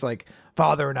continues like,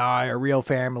 father and I are real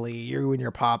family. You and your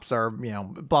pops are, blah,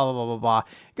 blah, blah, blah, blah.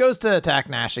 Goes to attack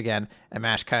Nash again. And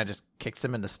Nash kind of just kicks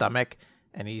him in the stomach.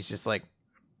 And he's just like,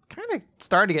 kind of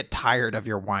starting to get tired of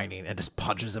your whining and just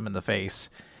punches him in the face.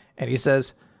 And he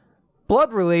says,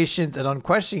 blood relations and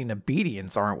unquestioning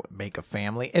obedience aren't what make a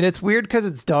family. And it's weird because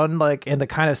it's done like in the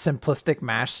kind of simplistic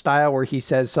MASH style where he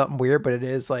says something weird, but it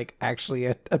is like actually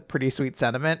a pretty sweet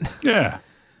sentiment. Yeah.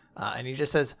 And he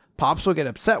just says, Pops will get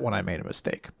upset when I made a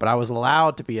mistake, but I was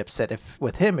allowed to be upset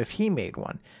with him if he made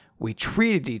one. We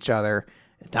treated each other.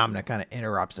 And Dominic kind of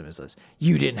interrupts him and says,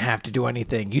 you didn't have to do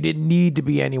anything. You didn't need to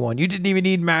be anyone. You didn't even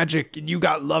need magic. And you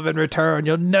got love in return.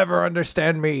 You'll never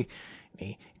understand me. And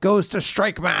he goes to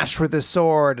strike Mash with his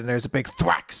sword, and there's a big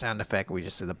thwack sound effect. We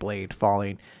just see the blade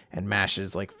falling, and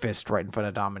Mash's like fist right in front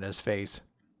of Domina's face.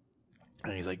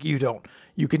 And he's like, you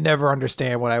can never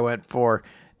understand what I went for.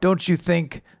 Don't you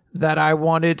think that I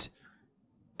wanted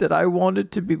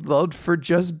to be loved for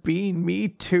just being me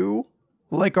too?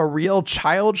 Like a real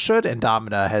child should? And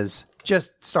Domina has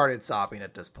just started sobbing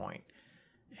at this point.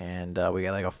 And we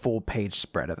got like a full page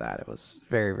spread of that. It was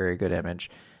very, very good image.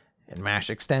 And Mash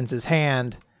extends his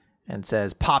hand and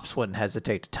says, Pops wouldn't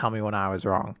hesitate to tell me when I was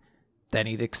wrong. Then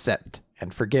he'd accept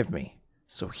and forgive me.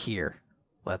 So here,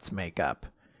 let's make up.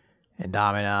 And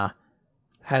Domina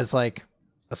has like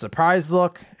a surprised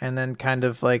look and then kind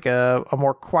of like a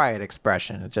more quiet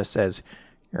expression. It just says,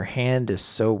 your hand is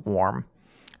so warm.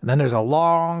 And then there's a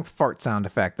long fart sound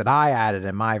effect that I added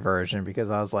in my version because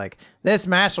I was like, this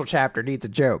Mashal chapter needs a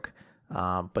joke.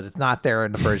 But it's not there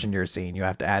in the version you're seeing. You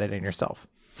have to add it in yourself.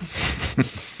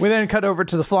 We then cut over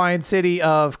to the flying city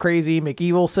of Crazy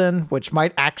McEvilson, which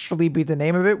might actually be the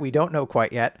name of it. We don't know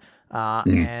quite yet.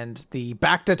 And the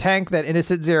Bacta tank that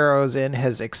Innocent Zero is in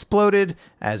has exploded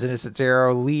as Innocent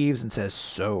Zero leaves and says,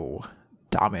 so,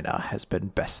 Domina has been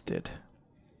bested.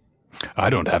 I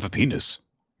don't have a penis.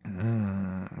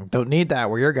 Don't need that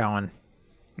where you're going.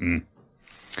 This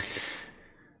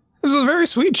is a very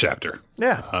sweet chapter.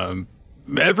 Yeah.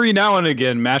 Every now and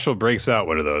again, Mashal breaks out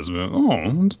one of those.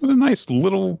 Oh, it's a nice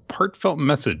little heartfelt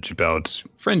message about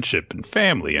friendship and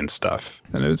family and stuff.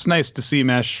 And it's nice to see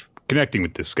Mash connecting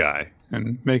with this guy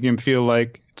and making him feel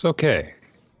like it's okay.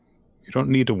 You don't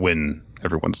need to win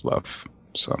everyone's love.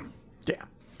 So, yeah.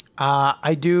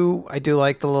 I do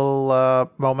like the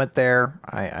little moment there.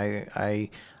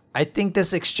 I think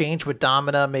this exchange with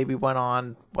Domina maybe went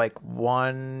on like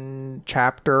one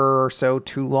chapter or so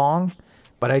too long,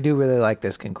 but I do really like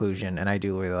this conclusion, and I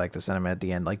do really like the sentiment at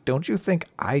the end. Like, don't you think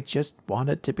I just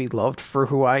wanted to be loved for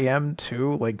who I am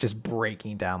too? Like, just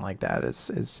breaking down like that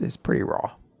is pretty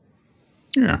raw.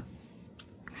 Yeah.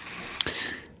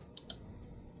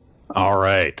 All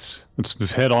right,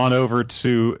 let's head on over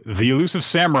to the Elusive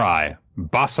Samurai,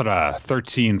 Basara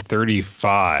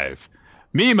 1335.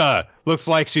 Mima looks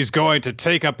like she's going to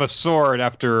take up a sword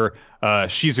after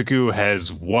Shizuku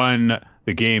has won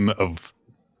the game of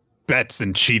bets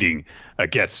and cheating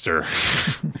against her.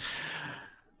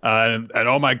 And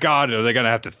oh my God, are they going to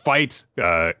have to fight?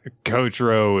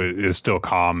 Kojiro is still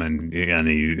calm, and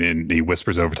he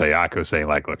whispers over to Ayako, saying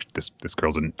like, look, this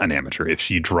girl's an amateur. If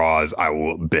she draws, I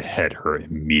will behead her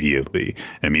immediately.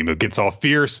 And Mima gets all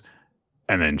fierce,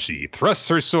 and then she thrusts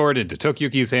her sword into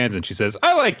Tokiyuki's hands, and she says,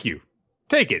 I like you.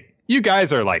 Take it. You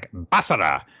guys are like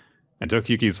Basara. And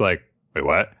Tokiyuki's like, wait,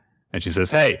 what? And she says,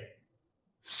 hey,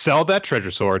 sell that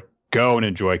treasure sword. Go and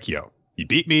enjoy Kyo. You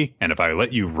beat me, and if I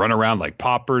let you run around like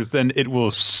paupers, then it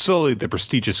will sully the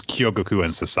prestigious Kyogoku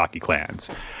and Sasaki clans.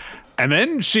 And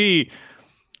then she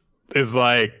is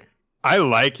like, I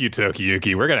like you,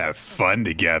 Tokiyuki. We're gonna have fun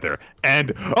together.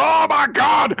 And oh my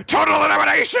god, total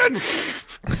elimination!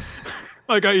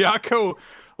 Like Ayako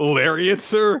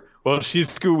lariats her while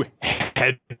Shizuku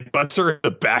headbutts her in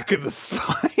the back of the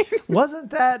spine.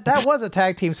 Wasn't that was a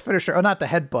tag team's finisher? Oh, not the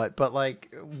headbutt, but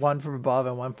like one from above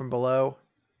and one from below.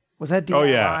 Was that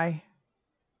DIY?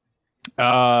 Oh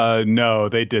yeah. No,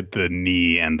 they did the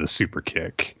knee and the super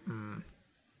kick.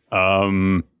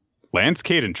 Lance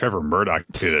Cade and Trevor Murdoch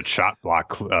did a shot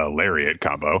block lariat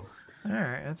combo. All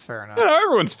right, that's fair enough.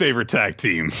 Everyone's favorite tag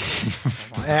team.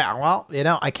 Yeah, well,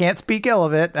 I can't speak ill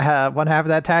of it. One half of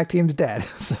that tag team's dead,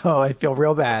 so I feel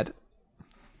real bad.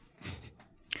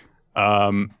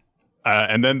 And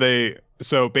then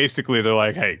so basically they're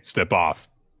like, hey, step off.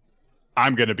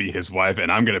 I'm going to be his wife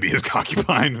and I'm going to be his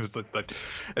concubine.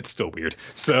 It's still weird.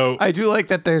 So I do like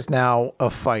that there's now a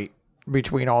fight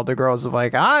between all the girls of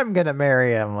like, I'm going to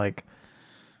marry him. Like,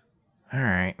 all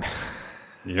right.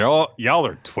 Y'all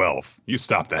are 12. You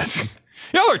stop that.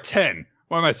 Y'all are 10.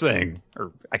 What am I saying?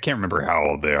 Or I can't remember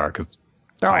how old they are because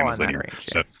time is linear. Range,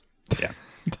 so yeah.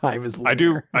 Time is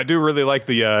linear. I do really like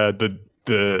the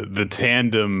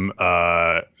tandem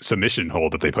submission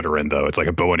hold that they put her in, though. It's like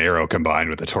a bow and arrow combined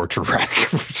with a torture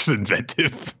rack, which is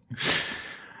inventive.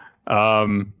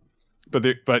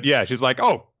 But yeah, she's like,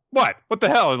 oh, what the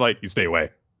hell? And like, you stay away.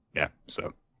 Yeah.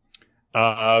 So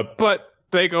but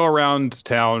they go around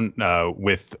town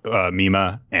with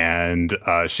Mima, and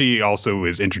she also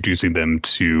is introducing them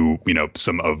to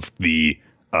some of the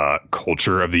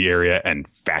culture of the area and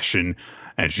fashion.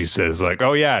 And she says, like,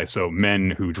 oh, yeah, so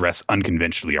men who dress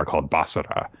unconventionally are called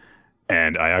basara.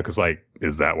 And Ayaka's like,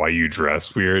 is that why you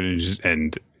dress weird?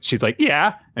 And she's like,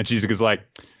 yeah. And she's like,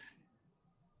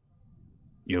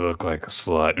 you look like a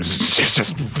slut. It's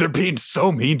just they're being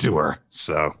so mean to her.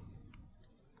 So.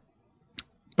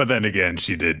 But then again,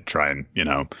 she did try and,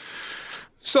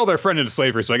 sell their friend into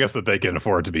slavery. So I guess that they can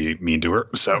afford to be mean to her.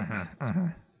 So.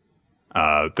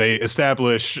 They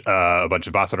establish a bunch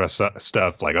of Basara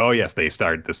stuff like, oh, yes, they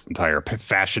started this entire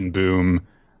fashion boom.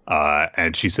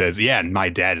 And she says, yeah, and my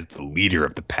dad is the leader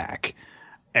of the pack.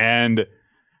 And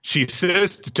she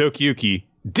says to Tokiyuki,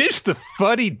 ditch the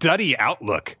fuddy-duddy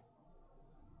outlook.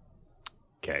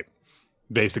 Okay.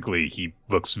 Basically, he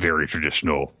looks very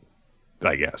traditional,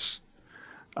 I guess.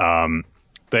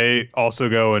 They also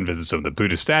go and visit some of the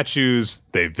Buddhist statues.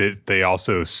 They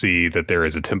also see that there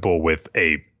is a temple with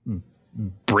a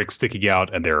brick sticking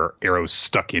out and there are arrows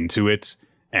stuck into it,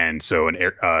 and so an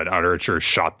archer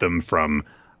shot them from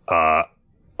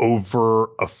over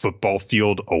a football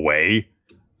field away,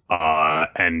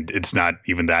 and it's not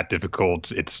even that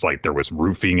difficult. It's like there was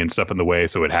roofing and stuff in the way,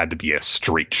 so it had to be a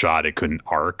straight shot. It couldn't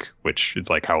arc, which is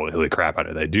like, how holy crap, how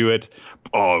did they do it?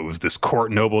 Oh, it was this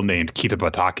court noble named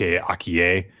Kitabatake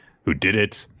Akie who did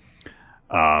it.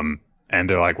 And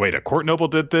they're like, wait, a court noble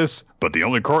did this? But the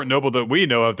only court noble that we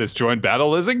know of this joint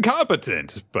battle is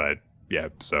incompetent. But yeah,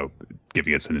 so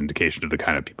giving us an indication of the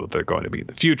kind of people they're going to be in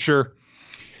the future.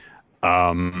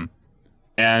 And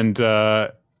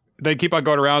they keep on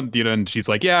going around, and she's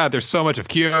like, yeah, there's so much of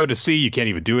Kyoto to see. You can't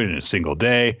even do it in a single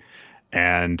day.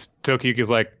 And Tokiyuki's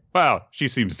like, wow, she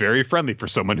seems very friendly for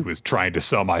someone who is trying to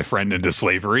sell my friend into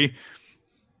slavery.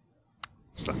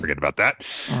 Let's not forget about that.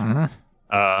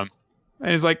 And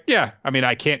he's like, yeah, I mean,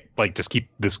 I can't just keep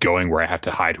this going where I have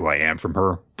to hide who I am from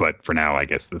her. But for now, I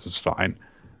guess this is fine.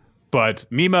 But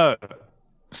Mima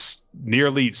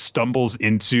nearly stumbles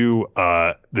into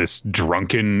this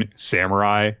drunken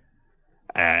samurai.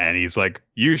 And he's like,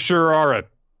 you sure are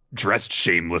dressed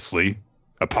shamelessly.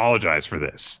 Apologize for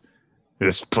this.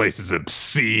 This place is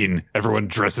obscene. Everyone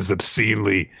dresses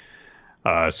obscenely.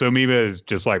 So Mima is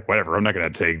just like, whatever, I'm not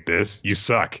going to take this. You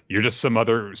suck. You're just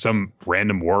some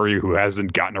random warrior who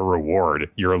hasn't gotten a reward.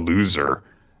 You're a loser.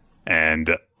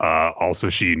 And also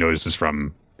she notices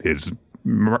from his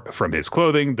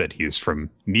clothing that he's from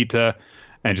Nita.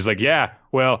 And she's like, yeah,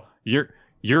 well,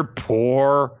 you're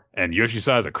poor and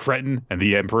Yoshisa is a cretin and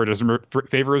the emperor doesn't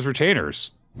favor his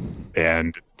retainers.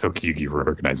 And Tokiyuki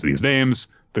recognizes these names.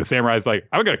 The samurai's like,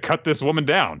 I'm going to cut this woman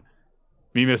down.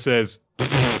 Mima says,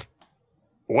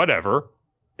 whatever.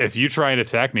 If you try and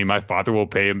attack me, my father will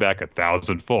pay him back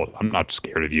 1,000-fold. I'm not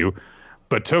scared of you.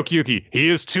 But Tokiyuki, he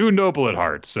is too noble at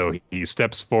heart. So he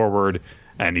steps forward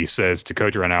and he says to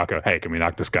Kojiro and Naoko, hey, can we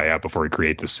knock this guy out before he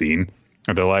creates a scene?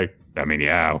 And they're like, I mean,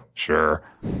 yeah, sure.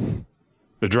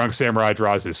 The drunk samurai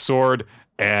draws his sword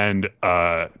and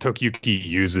Tokiyuki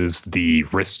uses the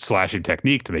wrist slashing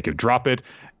technique to make him drop it.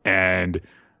 And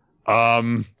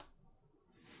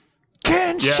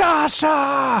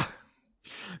Kinshasa!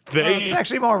 Yeah. It's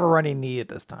actually more of a running knee at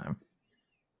this time.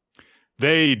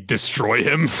 They destroy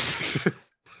him.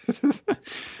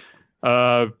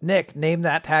 Nick, name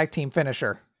that tag team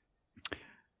finisher.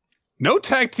 No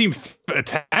tag team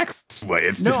attacks this way.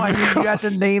 It's no, I mean you got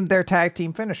to name their tag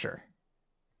team finisher.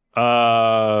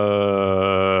 Welcome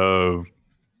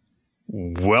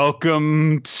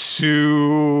to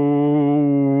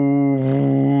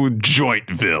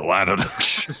Jointville. I don't know.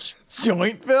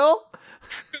 Jointville?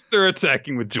 They're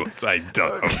attacking with joints. I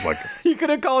don't know. Like, you could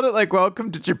have called it like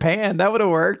Welcome to Japan. That would have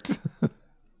worked.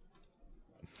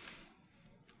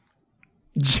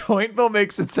 Jointville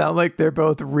makes it sound like they're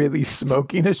both really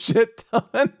smoking a shit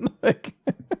ton. like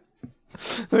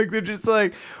they're just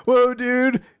like, whoa,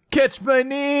 dude, catch my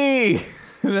knee.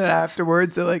 And then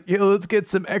afterwards, they're like, yo, let's get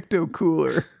some Ecto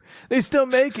Cooler. They still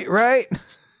make it, right?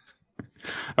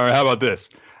 All right, how about this?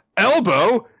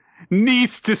 Elbow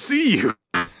needs to see you.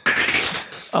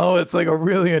 Oh, it's like a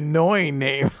really annoying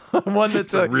name. One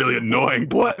that's a really annoying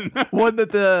one. One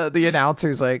that the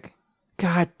announcer's like,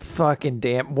 God fucking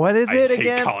damn. What is it again?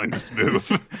 I hate calling this move.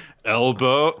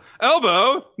 Elbow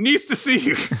needs to see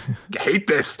you. I hate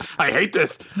this.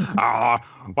 Why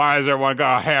is everyone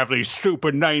gotta have these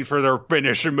stupid names for their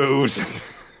finishing moves?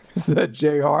 Is that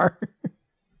JR?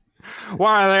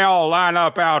 Why do they all line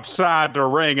up outside the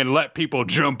ring and let people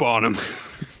jump on them?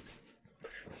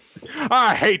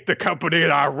 I hate the company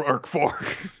that I work for.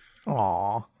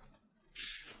 Aw.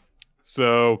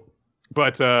 So,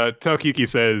 but Tokiyuki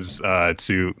says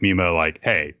to Mima, like,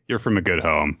 hey, you're from a good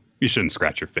home. You shouldn't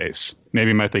scratch your face.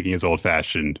 Maybe my thinking is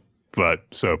old-fashioned, but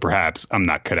so perhaps I'm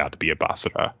not cut out to be a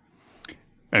Basara.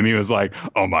 And Mima's like,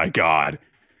 oh my god.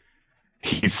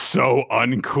 He's so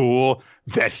uncool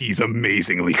that he's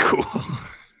amazingly cool.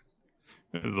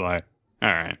 It's like, all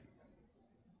right.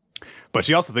 But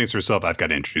she also thinks to herself, I've got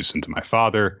to introduce him to my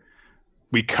father.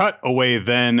 We cut away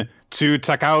then to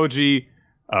Takauji,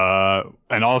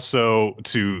 and also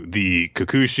to the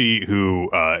Kakushi, who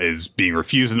is being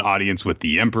refused an audience with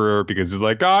the Emperor because he's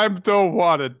like, I don't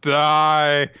want to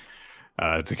die.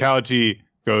 Takauji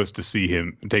goes to see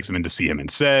him, takes him in to see him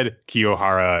instead.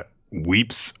 Kiyohara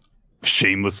weeps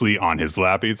shamelessly on his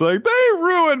lap. He's like, they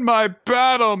ruined my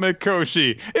battle,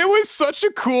 Mikoshi. It was such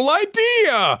a cool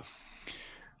idea.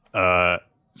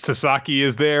 Sasaki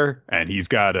is there, and he's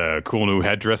got a cool new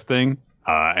headdress thing.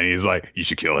 And he's like, you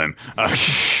should kill him.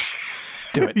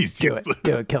 Do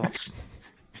it, kill him.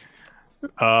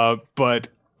 But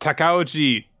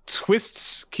Takauji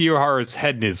twists Kiyohara's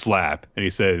head in his lap, and he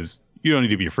says, you don't need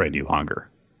to be afraid any longer.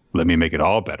 Let me make it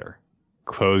all better.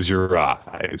 Close your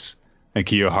eyes. And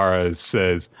Kiyohara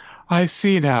says, I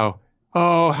see now.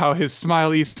 Oh, how his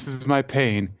smile eases my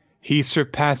pain. He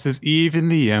surpasses even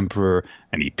the Emperor,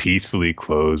 and he peacefully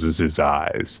closes his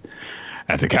eyes.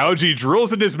 And Takauji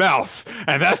drools in his mouth,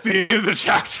 and that's the end of the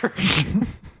chapter.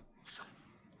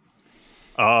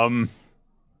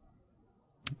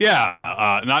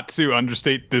 Not to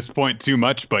understate this point too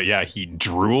much, but yeah, he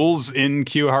drools in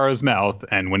Kiyohara's mouth,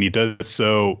 and when he does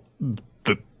so,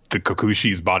 the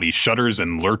Kakushi's body shudders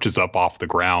and lurches up off the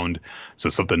ground. So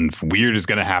something weird is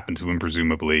going to happen to him,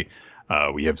 presumably.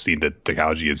 We have seen that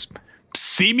Takauji is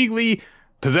seemingly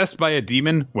possessed by a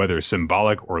demon, whether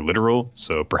symbolic or literal.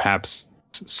 So perhaps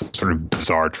some sort of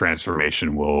bizarre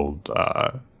transformation will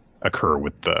occur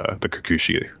with the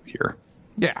Kakushi here.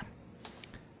 Yeah.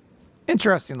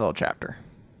 Interesting little chapter.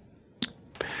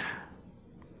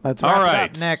 Let's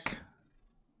wrap it up, Nick.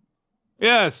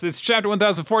 Yes, it's chapter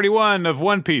 1041 of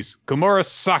One Piece. Komura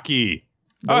Saki.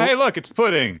 Oh, hey, look, it's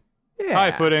Pudding. Yeah. Hi,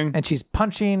 Pudding. And she's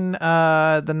punching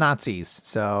the Nazis,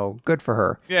 so good for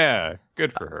her. Yeah,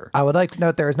 good for her. I would like to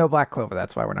note there is no Black Clover.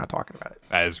 That's why we're not talking about it.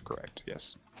 That is correct,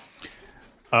 yes.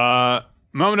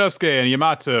 Momonosuke and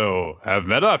Yamato have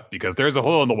met up because there's a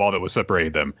hole in the wall that was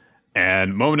separating them.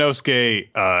 And Momonosuke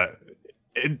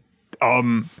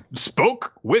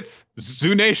spoke with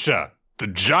Zunisha, the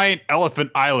giant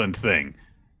elephant island thing.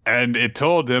 And it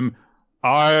told him,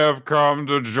 I have come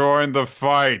to join the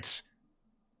fight.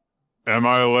 Am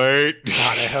I late?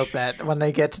 God, I hope that when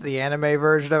they get to the anime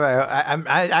version of it,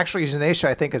 I actually, Zunisha,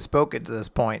 I think, has spoken to this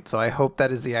point, so I hope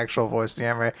that is the actual voice of the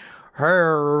anime. Hey,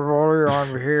 everybody,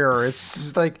 I'm here.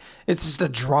 It's just a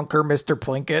drunker Mr.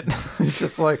 Plinkett. It's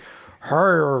just like, hey,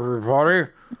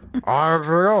 everybody, I'm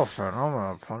the elephant. I'm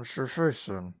gonna punch your face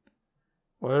in.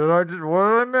 What did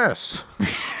I miss?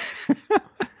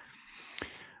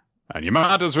 And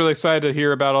Yamato's really excited to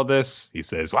hear about all this. He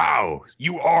says, wow,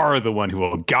 you are the one who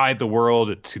will guide the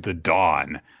world to the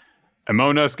dawn. And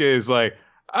Momonosuke is like,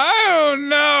 I don't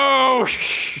know.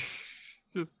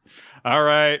 All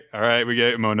right. We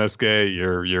get it, Monosuke.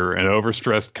 You're an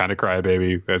overstressed kind of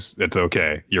crybaby. It's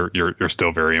okay. You're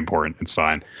still very important. It's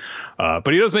fine. But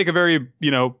he does make a very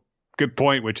good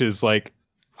point, which is like,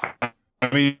 I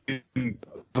mean,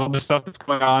 all this stuff that's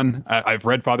going on. I've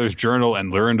read Father's journal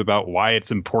and learned about why it's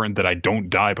important that I don't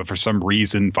die. But for some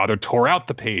reason, Father tore out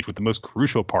the page with the most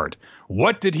crucial part.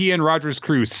 What did he and Roger's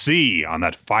crew see on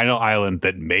that final island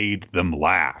that made them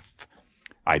laugh?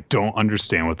 I don't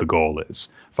understand what the goal is.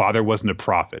 Father wasn't a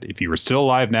prophet. If he were still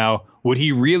alive now, would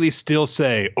he really still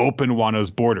say, open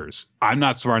Wano's borders? I'm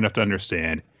not smart enough to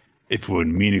understand. If it would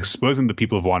mean exposing the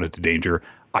people of Wano to danger,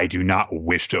 I do not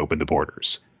wish to open the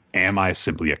borders. Am I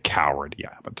simply a coward,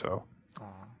 Yamato?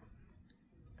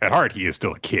 At heart, he is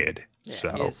still a kid. Yeah,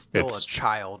 so he is still a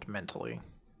child mentally.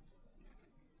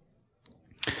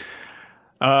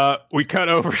 We cut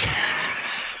over.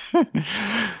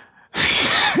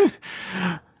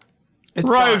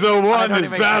 Raizo won his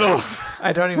battle.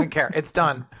 I don't even care. It's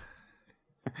done.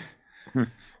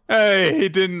 Hey, he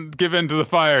didn't give in to the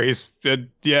fire. He's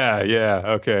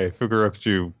okay.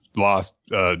 Fukurokuju lost.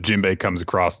 Jinbei comes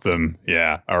across them.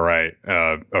 Yeah, all right.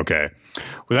 Okay.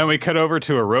 Well, then we cut over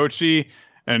to Orochi,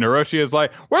 and Orochi is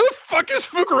like, where the fuck is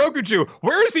Fukurokuju?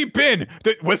 Where has he been?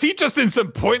 Was he just in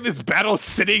some pointless battle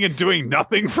sitting and doing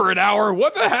nothing for an hour?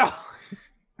 What the hell?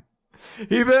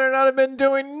 He better not have been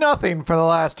doing nothing for the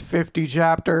last 50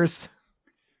 chapters.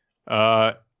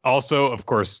 Also, of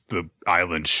course, the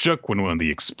island shook when one of the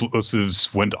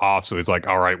explosives went off. So he's like,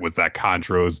 all right, what's that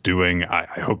Kandro's doing? I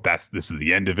hope this is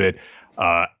the end of it.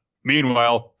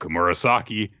 Meanwhile,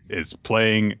 Komurasaki is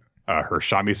playing her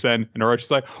shamisen, and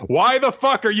Orochi's like, why the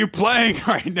fuck are you playing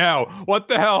right now? What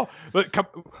the hell?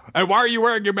 And why are you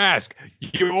wearing your mask?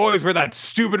 You always wear that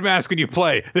stupid mask when you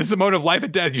play. This is a moment of life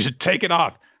and death. You should take it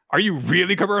off. Are you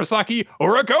really Komurasaki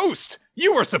or a ghost?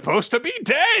 You were supposed to be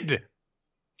dead.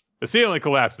 The ceiling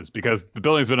collapses because the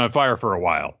building's been on fire for a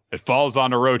while. It falls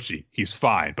on Orochi. He's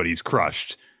fine, but he's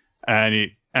crushed.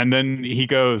 And then he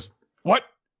goes, what?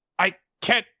 I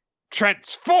can't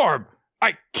transform.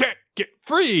 I can't get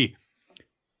free.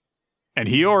 And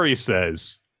Hiyori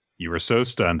says, you were so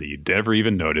stunned that you never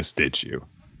even noticed, did you?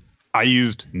 I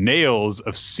used nails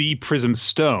of sea prism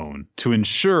stone to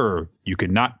ensure you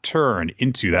could not turn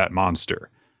into that monster.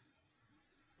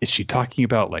 Is she talking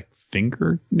about like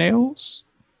fingernails?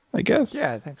 I guess.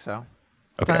 Yeah, I think so.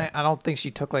 Okay. I don't think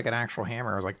she took like an actual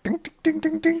hammer. It was like ding, ding, ding,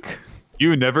 ding, ding.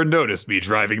 You never noticed me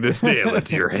driving this nail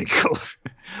into your ankle.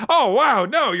 Oh, wow.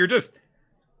 No, you're just...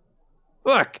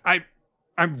 Look, I'm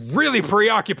really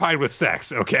preoccupied with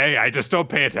sex, okay? I just don't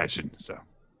pay attention, so...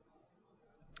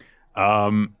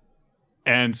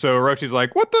 And so Orochi's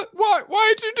like, why'd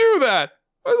you do that?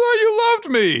 I thought you loved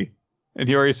me. And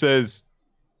Hiyori says,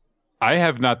 I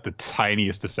have not the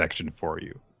tiniest affection for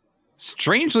you.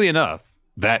 Strangely enough,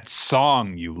 that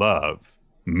song you love,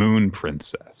 Moon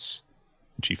Princess.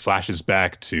 She flashes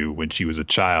back to when she was a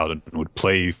child and would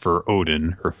play for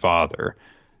Odin, her father.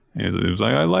 And it was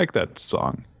like, I like that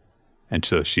song. And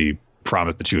so she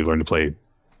promised that she would learn to play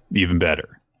even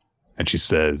better. And she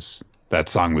says, that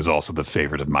song was also the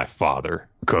favorite of my father,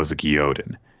 Kozuki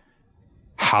Odin.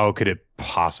 How could it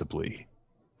possibly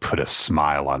put a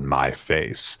smile on my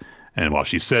face? And while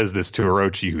she says this to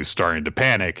Orochi, who's starting to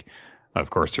panic, of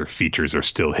course, her features are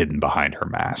still hidden behind her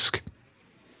mask.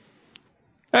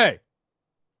 Hey,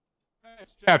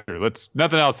 next chapter.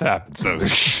 Nothing else happened. So,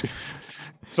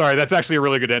 sorry, that's actually a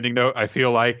really good ending note. I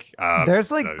feel like there's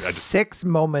like 6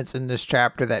 moments in this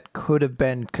chapter that could have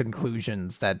been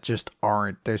conclusions that just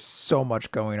aren't. There's so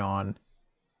much going on.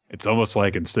 It's almost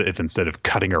like instead of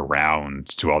cutting around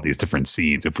to all these different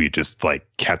scenes, if we just like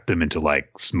kept them into like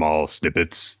small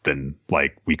snippets, then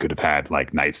like we could have had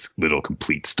like nice little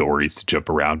complete stories to jump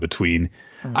around between.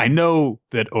 I know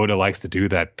that Oda likes to do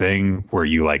that thing where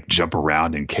you like jump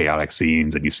around in chaotic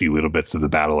scenes and you see little bits of the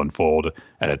battle unfold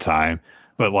at a time.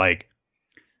 But like,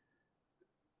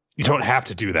 you don't have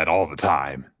to do that all the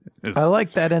time. I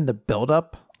like that in the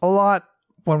build-up a lot.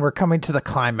 When we're coming to the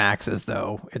climaxes,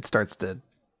 though, it starts to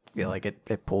feel like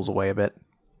it pulls away a bit.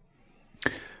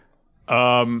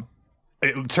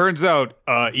 It turns out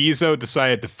Izo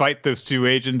decided to fight those 2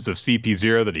 agents of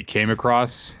CP0 that he came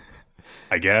across,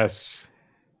 I guess.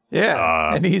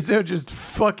 Yeah, and Izo just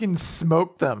fucking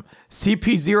smoked them.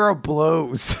 CP0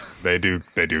 blows. They do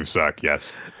suck,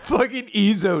 yes. Fucking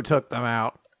Izo took them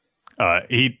out.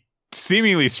 He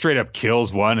seemingly straight up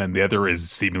kills one, and the other is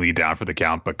seemingly down for the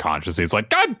count, but consciously it's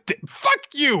like, fuck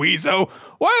you, Izo.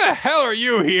 Why the hell are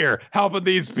you here helping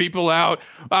these people out?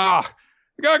 I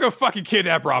gotta go fucking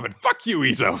kidnap Robin. Fuck you,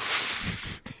 Izo.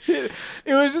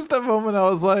 It was just a moment I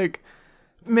was like,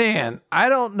 Man, I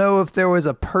don't know if there was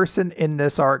a person in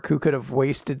this arc who could have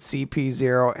wasted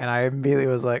CP0, and I immediately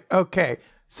was like, okay,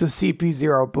 so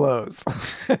CP0 blows.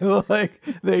 Like,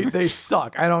 they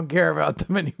suck. I don't care about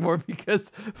them anymore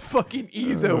because fucking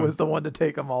Izo was the one to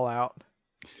take them all out.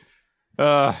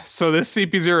 So this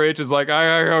CP0H is like,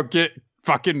 I gotta go get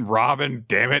fucking Robin,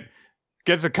 damn it.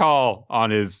 Gets a call on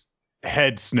his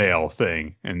head snail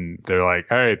thing, and they're like,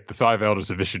 hey, the Five Elders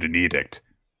have issued an edict.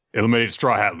 Eliminate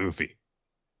Straw Hat Luffy.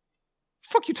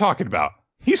 Fuck you talking about?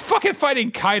 He's fucking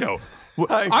fighting Kaido.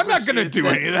 I'm not gonna do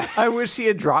any of that. I wish he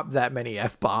had dropped that many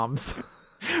F-bombs.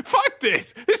 Fuck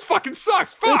this. This fucking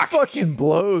sucks. Fuck. This fucking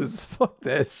blows. Fuck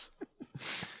this.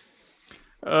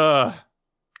 So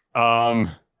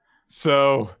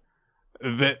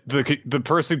the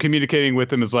person communicating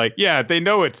with him is like, yeah, they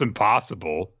know it's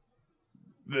impossible.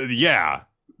 Yeah.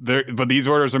 But these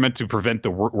orders are meant to prevent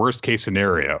the worst case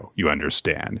scenario. You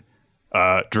understand?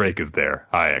 Drake is there.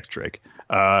 Hi, X Drake.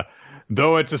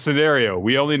 Though it's a scenario,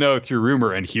 we only know through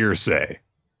rumor and hearsay.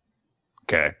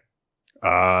 Okay.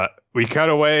 We cut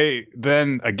away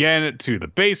then again to the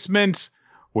basement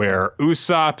where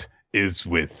Usopp is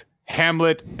with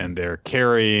Hamlet and they're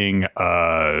carrying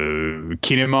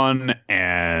Kinemon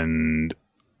and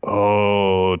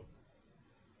there's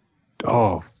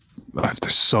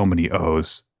so many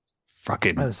O's.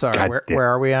 Fucking. I'm sorry. Where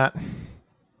are we at?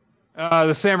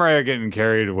 The samurai are getting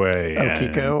carried away.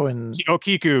 Okiku and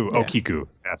Okiku. Yeah. Okiku.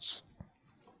 Yes.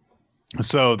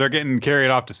 So they're getting carried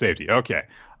off to safety. Okay.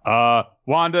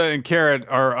 Wanda and Carrot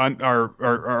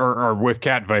are with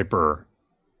Cat Viper.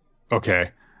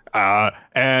 Okay.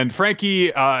 And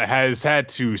Frankie has had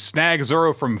to snag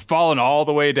Zoro from falling all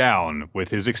the way down with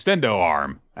his extendo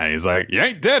arm, and he's like, "You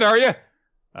ain't dead, are you?"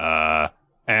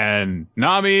 And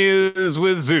Nami is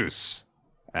with Zeus.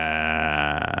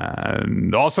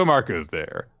 And also Marco's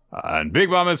there. And Big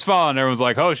Mom has fallen. Everyone's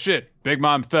like, oh shit, Big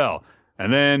Mom fell.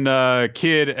 And then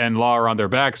Kid and Law are on their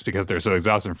backs because they're so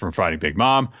exhausted from fighting Big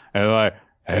Mom. And they're like,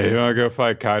 hey, you want to go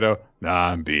fight Kaido?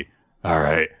 Nah, I'm beat. All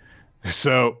right.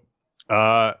 So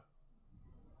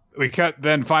we cut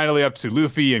then finally up to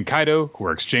Luffy and Kaido, who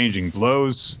are exchanging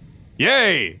blows.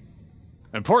 Yay!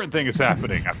 An important thing is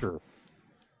happening after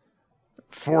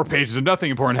 4 pages of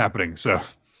nothing important happening. So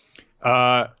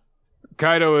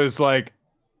Kaido is like,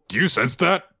 do you sense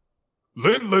that?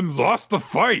 Lin lost the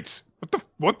fight.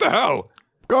 What the hell?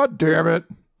 God damn it.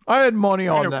 I had money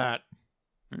on that.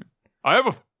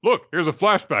 Look, here's a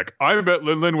flashback. I met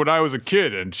Lin when I was a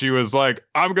kid, and she was like,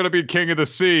 I'm going to be king of the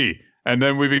sea. And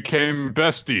then we became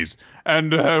besties.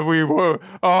 And we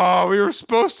were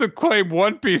supposed to claim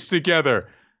One Piece together.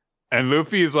 And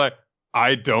Luffy is like,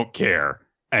 I don't care.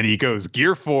 And he goes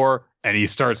Gear 4, and he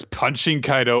starts punching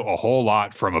Kaido a whole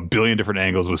lot from a billion different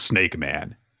angles with Snake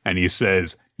Man. And he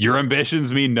says, your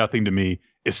ambitions mean nothing to me,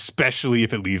 especially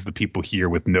if it leaves the people here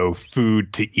with no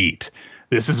food to eat.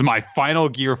 This is my final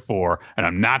Gear 4, and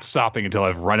I'm not stopping until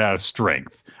I've run out of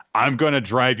strength. I'm going to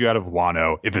drive you out of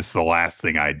Wano if it's the last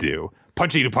thing I do.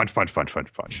 Punchy to punch, punch, punch,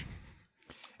 punch, punch.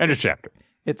 End of chapter.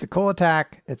 It's a cool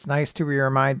attack. It's nice to be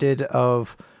reminded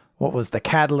of what was the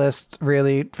catalyst,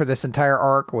 really, for this entire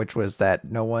arc, which was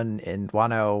that no one in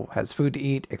Wano has food to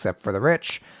eat except for the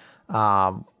rich.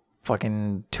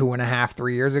 Fucking 2.5,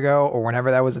 3 years ago, or whenever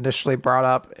that was initially brought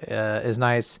up, is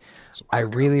nice. I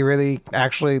really, really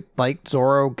actually liked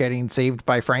Zoro getting saved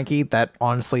by Frankie. That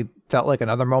honestly felt like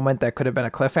another moment that could have been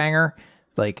a cliffhanger.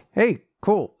 Like, hey,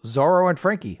 cool, Zoro and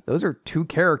Frankie. Those are two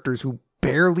characters who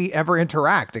barely ever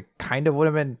interact. It kind of would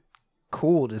have been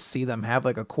cool to see them have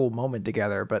like a cool moment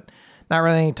together, but not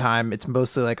really any time. It's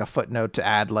mostly like a footnote to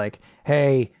add like,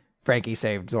 hey, Frankie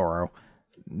saved Zoro.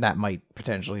 That might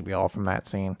potentially be all from that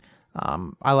scene.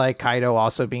 I like Kaido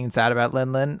also being sad about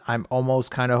Lin. I'm almost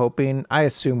kind of hoping, I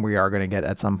assume we are going to get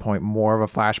at some point more of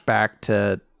a flashback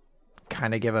to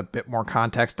kind of give a bit more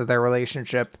context to their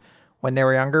relationship when they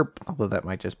were younger, although that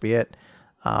might just be it.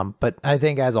 But I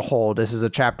think as a whole, this is a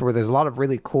chapter where there's a lot of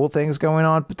really cool things going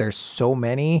on, but there's so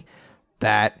many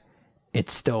that it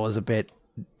still is a bit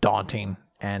daunting,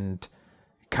 and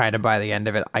kind of by the end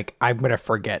of it, I'm going to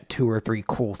forget 2 or 3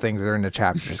 cool things that are in the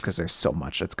chapter just because there's so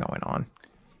much that's going on.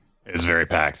 It's very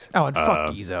packed. Oh, and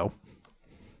fuck Izo.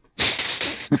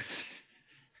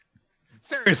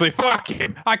 Seriously, fuck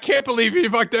him. I can't believe he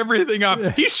fucked everything up.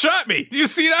 He shot me. Do you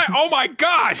see that? Oh my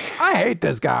God. I hate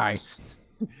this guy.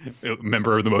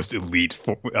 Member of the most elite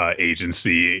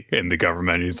agency in the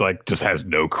government. He's like, just has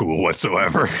no cool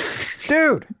whatsoever.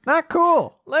 Dude, not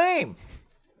cool. Lame.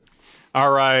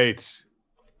 All right.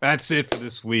 That's it for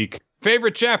this week.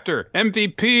 Favorite chapter,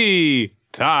 MVP.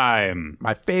 time.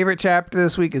 My favorite chapter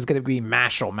this week is going to be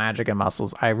Mashle, Magic and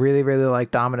Muscles. I really, really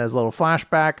like Domina's little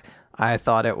flashback. I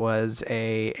thought it was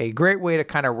a great way to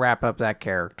kind of wrap up that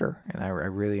character, and I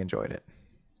really enjoyed it.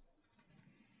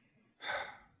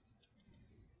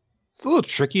 It's a little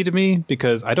tricky to me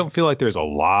because I don't feel like there's a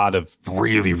lot of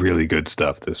really, really good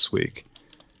stuff this week.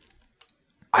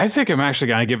 I think I'm actually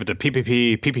going to give it to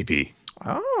PPP.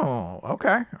 Oh,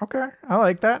 okay. I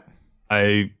like that.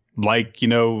 I like,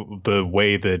 the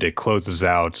way that it closes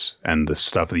out and the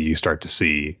stuff that you start to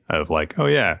see of like, oh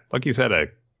yeah, like you said, a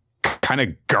kind of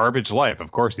garbage life.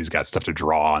 Of course, he's got stuff to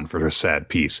draw on for a sad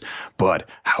piece, but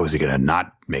how is he going to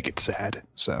not make it sad?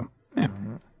 So, yeah.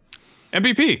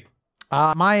 MVP.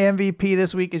 My MVP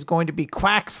this week is going to be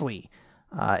Quaxly.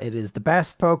 It is the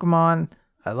best Pokemon.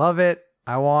 I love it.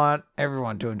 I want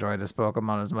everyone to enjoy this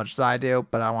Pokemon as much as I do,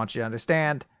 but I want you to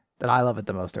understand that I love it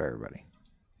the most of everybody.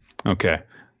 Okay.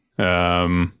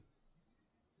 All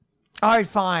right,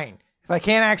 fine. If I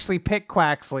can't actually pick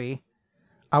Quaxly,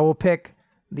 I will pick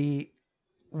the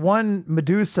one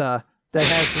Medusa that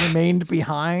has remained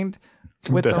behind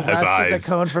with the rest of the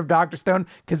cone from Dr. Stone,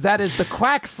 because that is the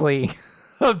Quaxly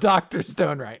of Dr.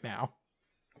 Stone right now.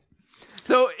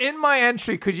 So in my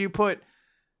entry, could you put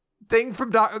thing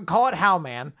from call it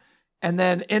Howman, and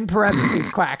then in parentheses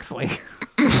Quaxly?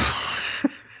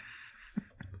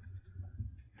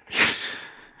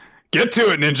 Get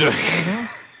to it, Ninja.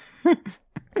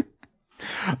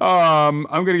 I'm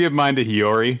gonna give mine to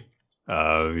Hiyori.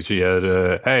 She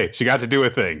had she got to do a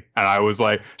thing, and I was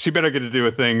like, she better get to do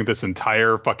a thing this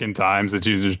entire fucking time that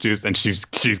she's introduced, and she's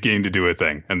getting to do a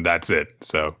thing, and that's it.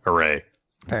 So hooray!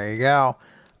 There you go.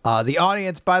 The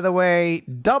audience, by the way,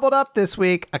 doubled up this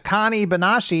week. Akane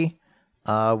Banashi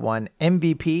won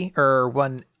MVP or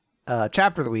won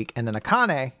chapter of the week, and then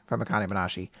Akane from Akane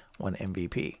Banashi won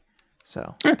MVP.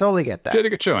 So totally get that. Did a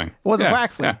good showing. It wasn't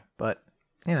Waxley, but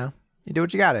you do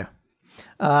what you got to.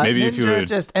 Maybe Ninja if you would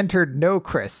just entered no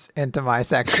Chris into my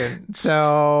section,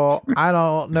 so I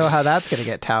don't know how that's going to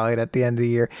get tallied at the end of the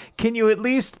year. Can you at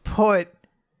least put,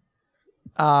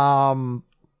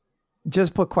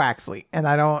 just put Quaxly, and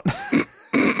I don't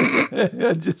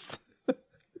just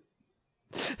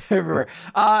everywhere.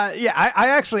 I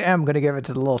actually am going to give it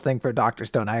to the little thing for Dr.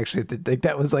 Stone. I actually did think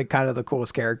that was like kind of the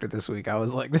coolest character this week. I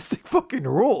was like, this thing fucking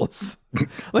rules.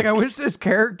 Like, I wish this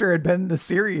character had been in the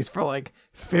series for like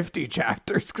 50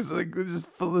 chapters, because like just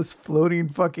this floating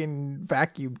fucking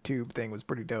vacuum tube thing was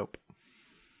pretty dope.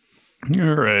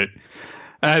 All right.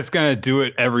 That's going to do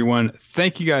it, everyone.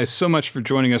 Thank you guys so much for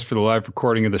joining us for the live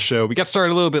recording of the show. We got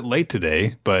started a little bit late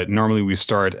today, but normally we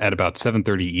start at about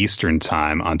 7:30 Eastern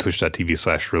time on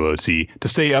twitch.tv/ReloT. To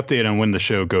stay updated on when the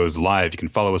show goes live, you can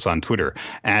follow us on Twitter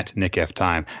at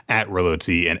NickFTime, at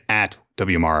ReloT, and at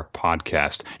WMR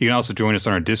Podcast. You can also join us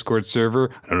on our Discord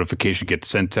server. A notification gets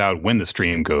sent out when the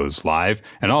stream goes live.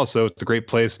 And also, it's a great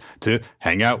place to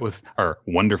hang out with our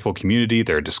wonderful community.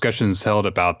 There are discussions held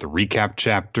about the recap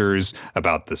chapters,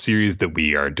 about the series that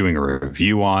we are doing a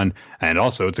review on. And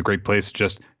also, it's a great place to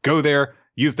just go there,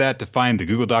 use that to find the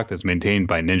Google Doc that's maintained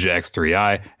by Ninja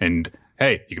X3i, and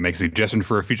hey, you can make a suggestion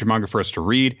for a future manga for us to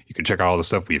read. You can check out all the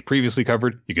stuff we've previously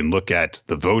covered. You can look at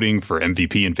the voting for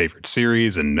MVP and favorite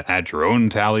series and add your own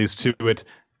tallies to it.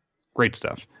 Great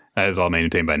stuff. That is all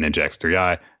maintained by Ninja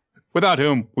X3i, without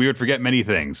whom we would forget many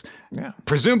things. Yeah.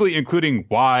 Presumably including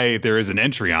why there is an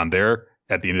entry on there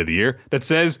at the end of the year that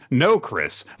says no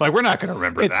Chris. Like, we're not going to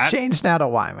remember that. It's changed now to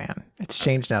Y, man. It's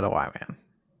changed now to Y, man.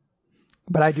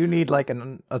 But I do need like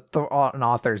an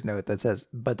author's note that says,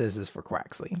 but this is for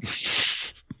Quaxly.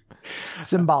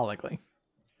 Symbolically.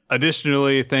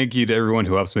 Additionally, thank you to everyone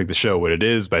who helps make the show what it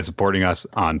is by supporting us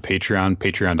on Patreon,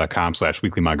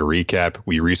 patreon.com/weekly manga recap.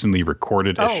 We recently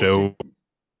recorded a show.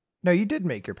 No, you did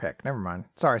make your pick. Never mind.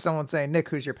 Sorry, someone's saying, Nick,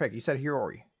 who's your pick? You said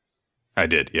Hiyori. I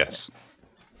did, yes.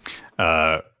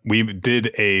 We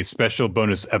did a special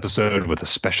bonus episode with a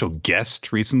special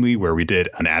guest recently where we did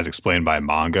an As Explained by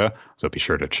Manga. So be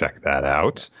sure to check that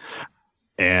out.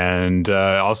 And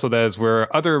also that is where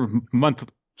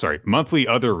monthly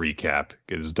other recap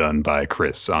is done by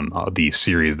Chris on the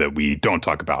series that we don't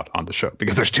talk about on the show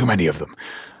because there's too many of them.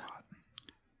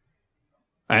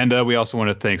 And we also want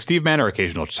to thank Steve Mann, our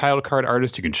occasional title card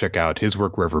artist. You can check out his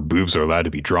work wherever boobs are allowed to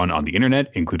be drawn on the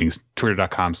internet, including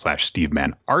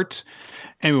twitter.com/SteveMannArt.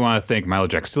 And we want to thank Milo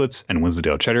Jack Stillitz and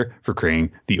Winslow Cheddar for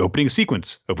creating the opening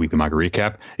sequence of Weekly Manga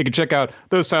Recap. You can check out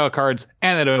those title cards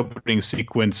and that opening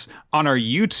sequence on our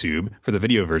YouTube for the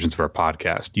video versions of our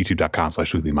podcast,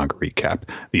 youtube.com/Weekly Manga Recap.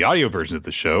 The audio version of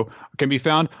the show can be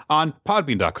found on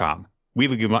podbean.com.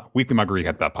 Weekly Manga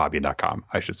Recap.podbean.com,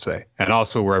 I should say. And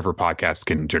also wherever podcasts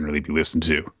can generally be listened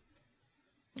to.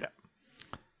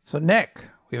 So, Nick,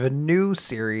 we have a new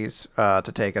series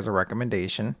to take as a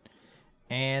recommendation.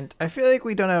 And I feel like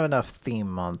we don't have enough theme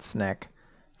months, Nick.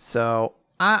 So,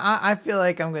 I feel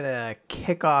like I'm going to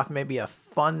kick off maybe a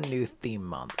fun new theme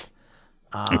month.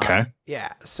 Okay.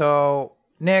 Yeah. So,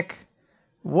 Nick,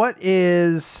 what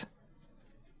is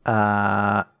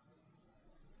your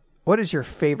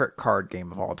favorite card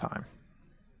game of all time?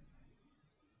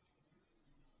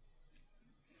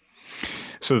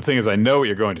 So the thing is, I know what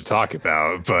you're going to talk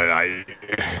about, but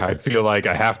I feel like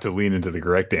I have to lean into the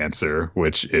correct answer,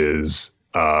 which is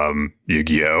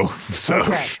Yu-Gi-Oh. So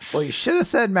okay. Well, you should have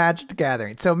said Magic the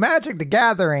Gathering. So Magic the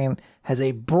Gathering has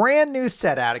a brand new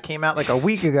set out. It came out like a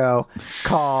week ago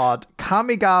called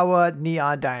Kamigawa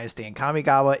Neon Dynasty. And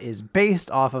Kamigawa is based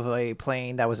off of a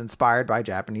plane that was inspired by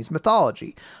Japanese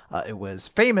mythology. It was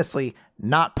famously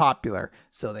not popular,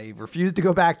 so they refused to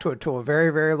go back to it to a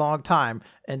very, very long time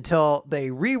until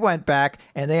they went back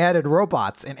and they added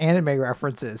robots and anime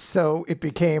references. So it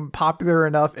became popular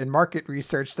enough in market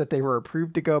research that they were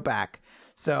approved to go back.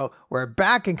 So we're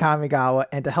back in Kamigawa,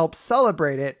 and to help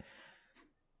celebrate it,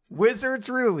 Wizards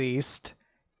released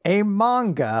a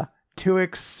manga to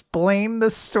explain the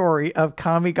story of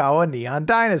Kamigawa Neon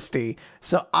Dynasty.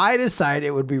 So I decided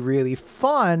it would be really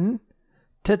fun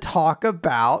to talk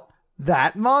about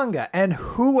that manga. And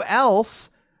who else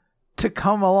to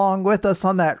come along with us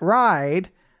on that ride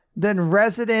than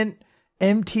resident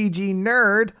MTG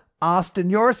nerd Austin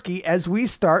Yorsky, as we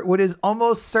start what is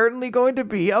almost certainly going to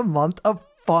be a month of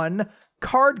fun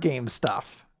card game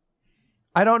stuff.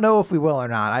 I don't know if we will or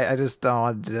not. I just don't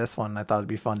want to do this one. I thought it'd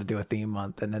be fun to do a theme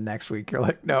month, and then next week you're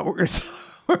like, no, we're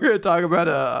gonna talk about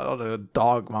a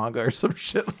dog manga or some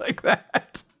shit like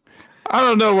that. I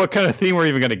don't know what kind of theme we're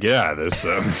even gonna get out of this.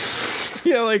 So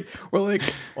yeah, like we're like,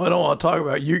 well, I don't want to talk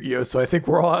about Yu-Gi-Oh, so I think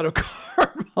we're all out of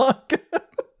card manga.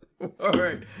 All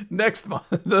right, next month,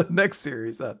 the next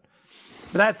series then.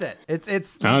 But that's it. It's.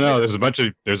 I don't know. There's a bunch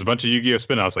of Yu-Gi-Oh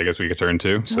spin-offs. I guess we could turn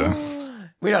to. So.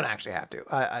 We don't actually have to.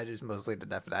 I just mostly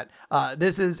did that for that.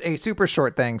 This is a super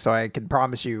short thing, so I can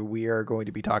promise you we are going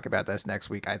to be talking about this next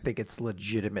week. I think it's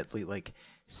legitimately like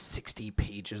 60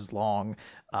 pages long.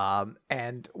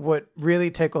 And what really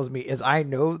tickles me is I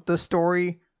know the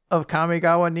story of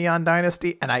Kamigawa Neon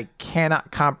Dynasty, and I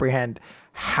cannot comprehend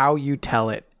how you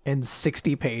tell it in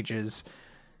 60 pages,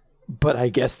 but I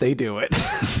guess they do it.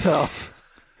 So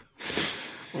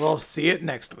we'll see it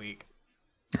next week.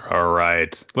 All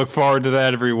right. Look forward to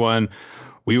that, everyone.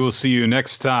 We will see you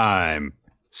next time.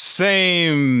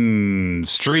 Same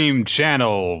stream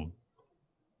channel.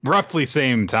 Roughly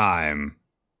same time.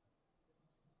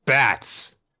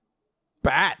 Bats.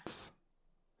 I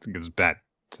think it's Bat.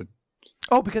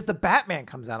 Oh, because the Batman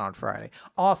comes out on Friday.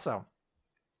 Also,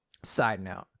 side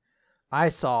note, I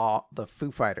saw the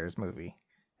Foo Fighters movie,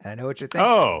 and I know what you're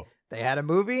thinking. Oh. They had a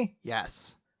movie?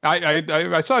 Yes.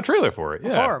 I saw a trailer for it.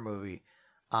 Yeah. A horror movie.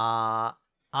 I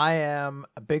am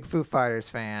a big Foo Fighters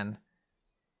fan.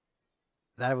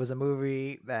 That was a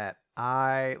movie that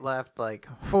I left like,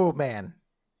 oh man,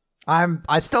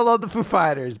 I still love the Foo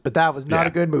Fighters, but that was not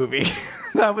a good movie.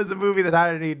 That was a movie that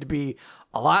I needed to be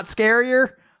a lot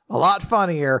scarier, a lot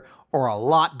funnier, or a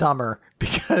lot dumber,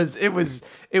 because it was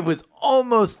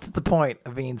almost to the point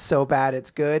of being so bad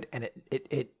it's good. And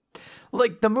it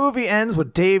like the movie ends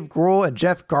with Dave Grohl and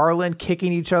Jeff Garlin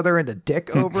kicking each other in the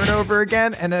dick over and over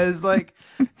again. And it was like,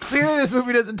 clearly this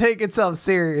movie doesn't take itself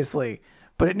seriously,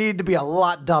 but it needed to be a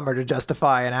lot dumber to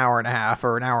justify an hour and a half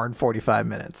or an hour and 45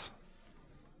 minutes.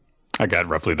 I got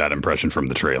roughly that impression from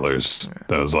the trailers.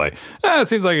 That was like, it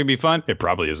seems like it'd be fun. It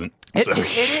probably isn't.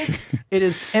 It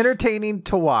is entertaining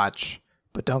to watch,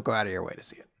 but don't go out of your way to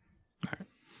see it.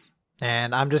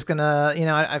 And I'm just going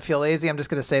to, I feel lazy. I'm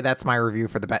just going to say that's my review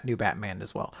for the new Batman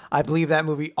as well. I believe that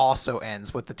movie also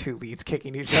ends with the two leads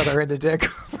kicking each other in the dick.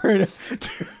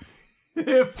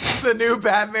 If the new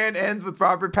Batman ends with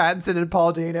Robert Pattinson and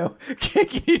Paul Dano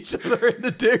kicking each other in the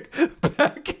dick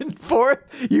back and forth,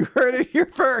 you heard it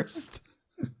here first.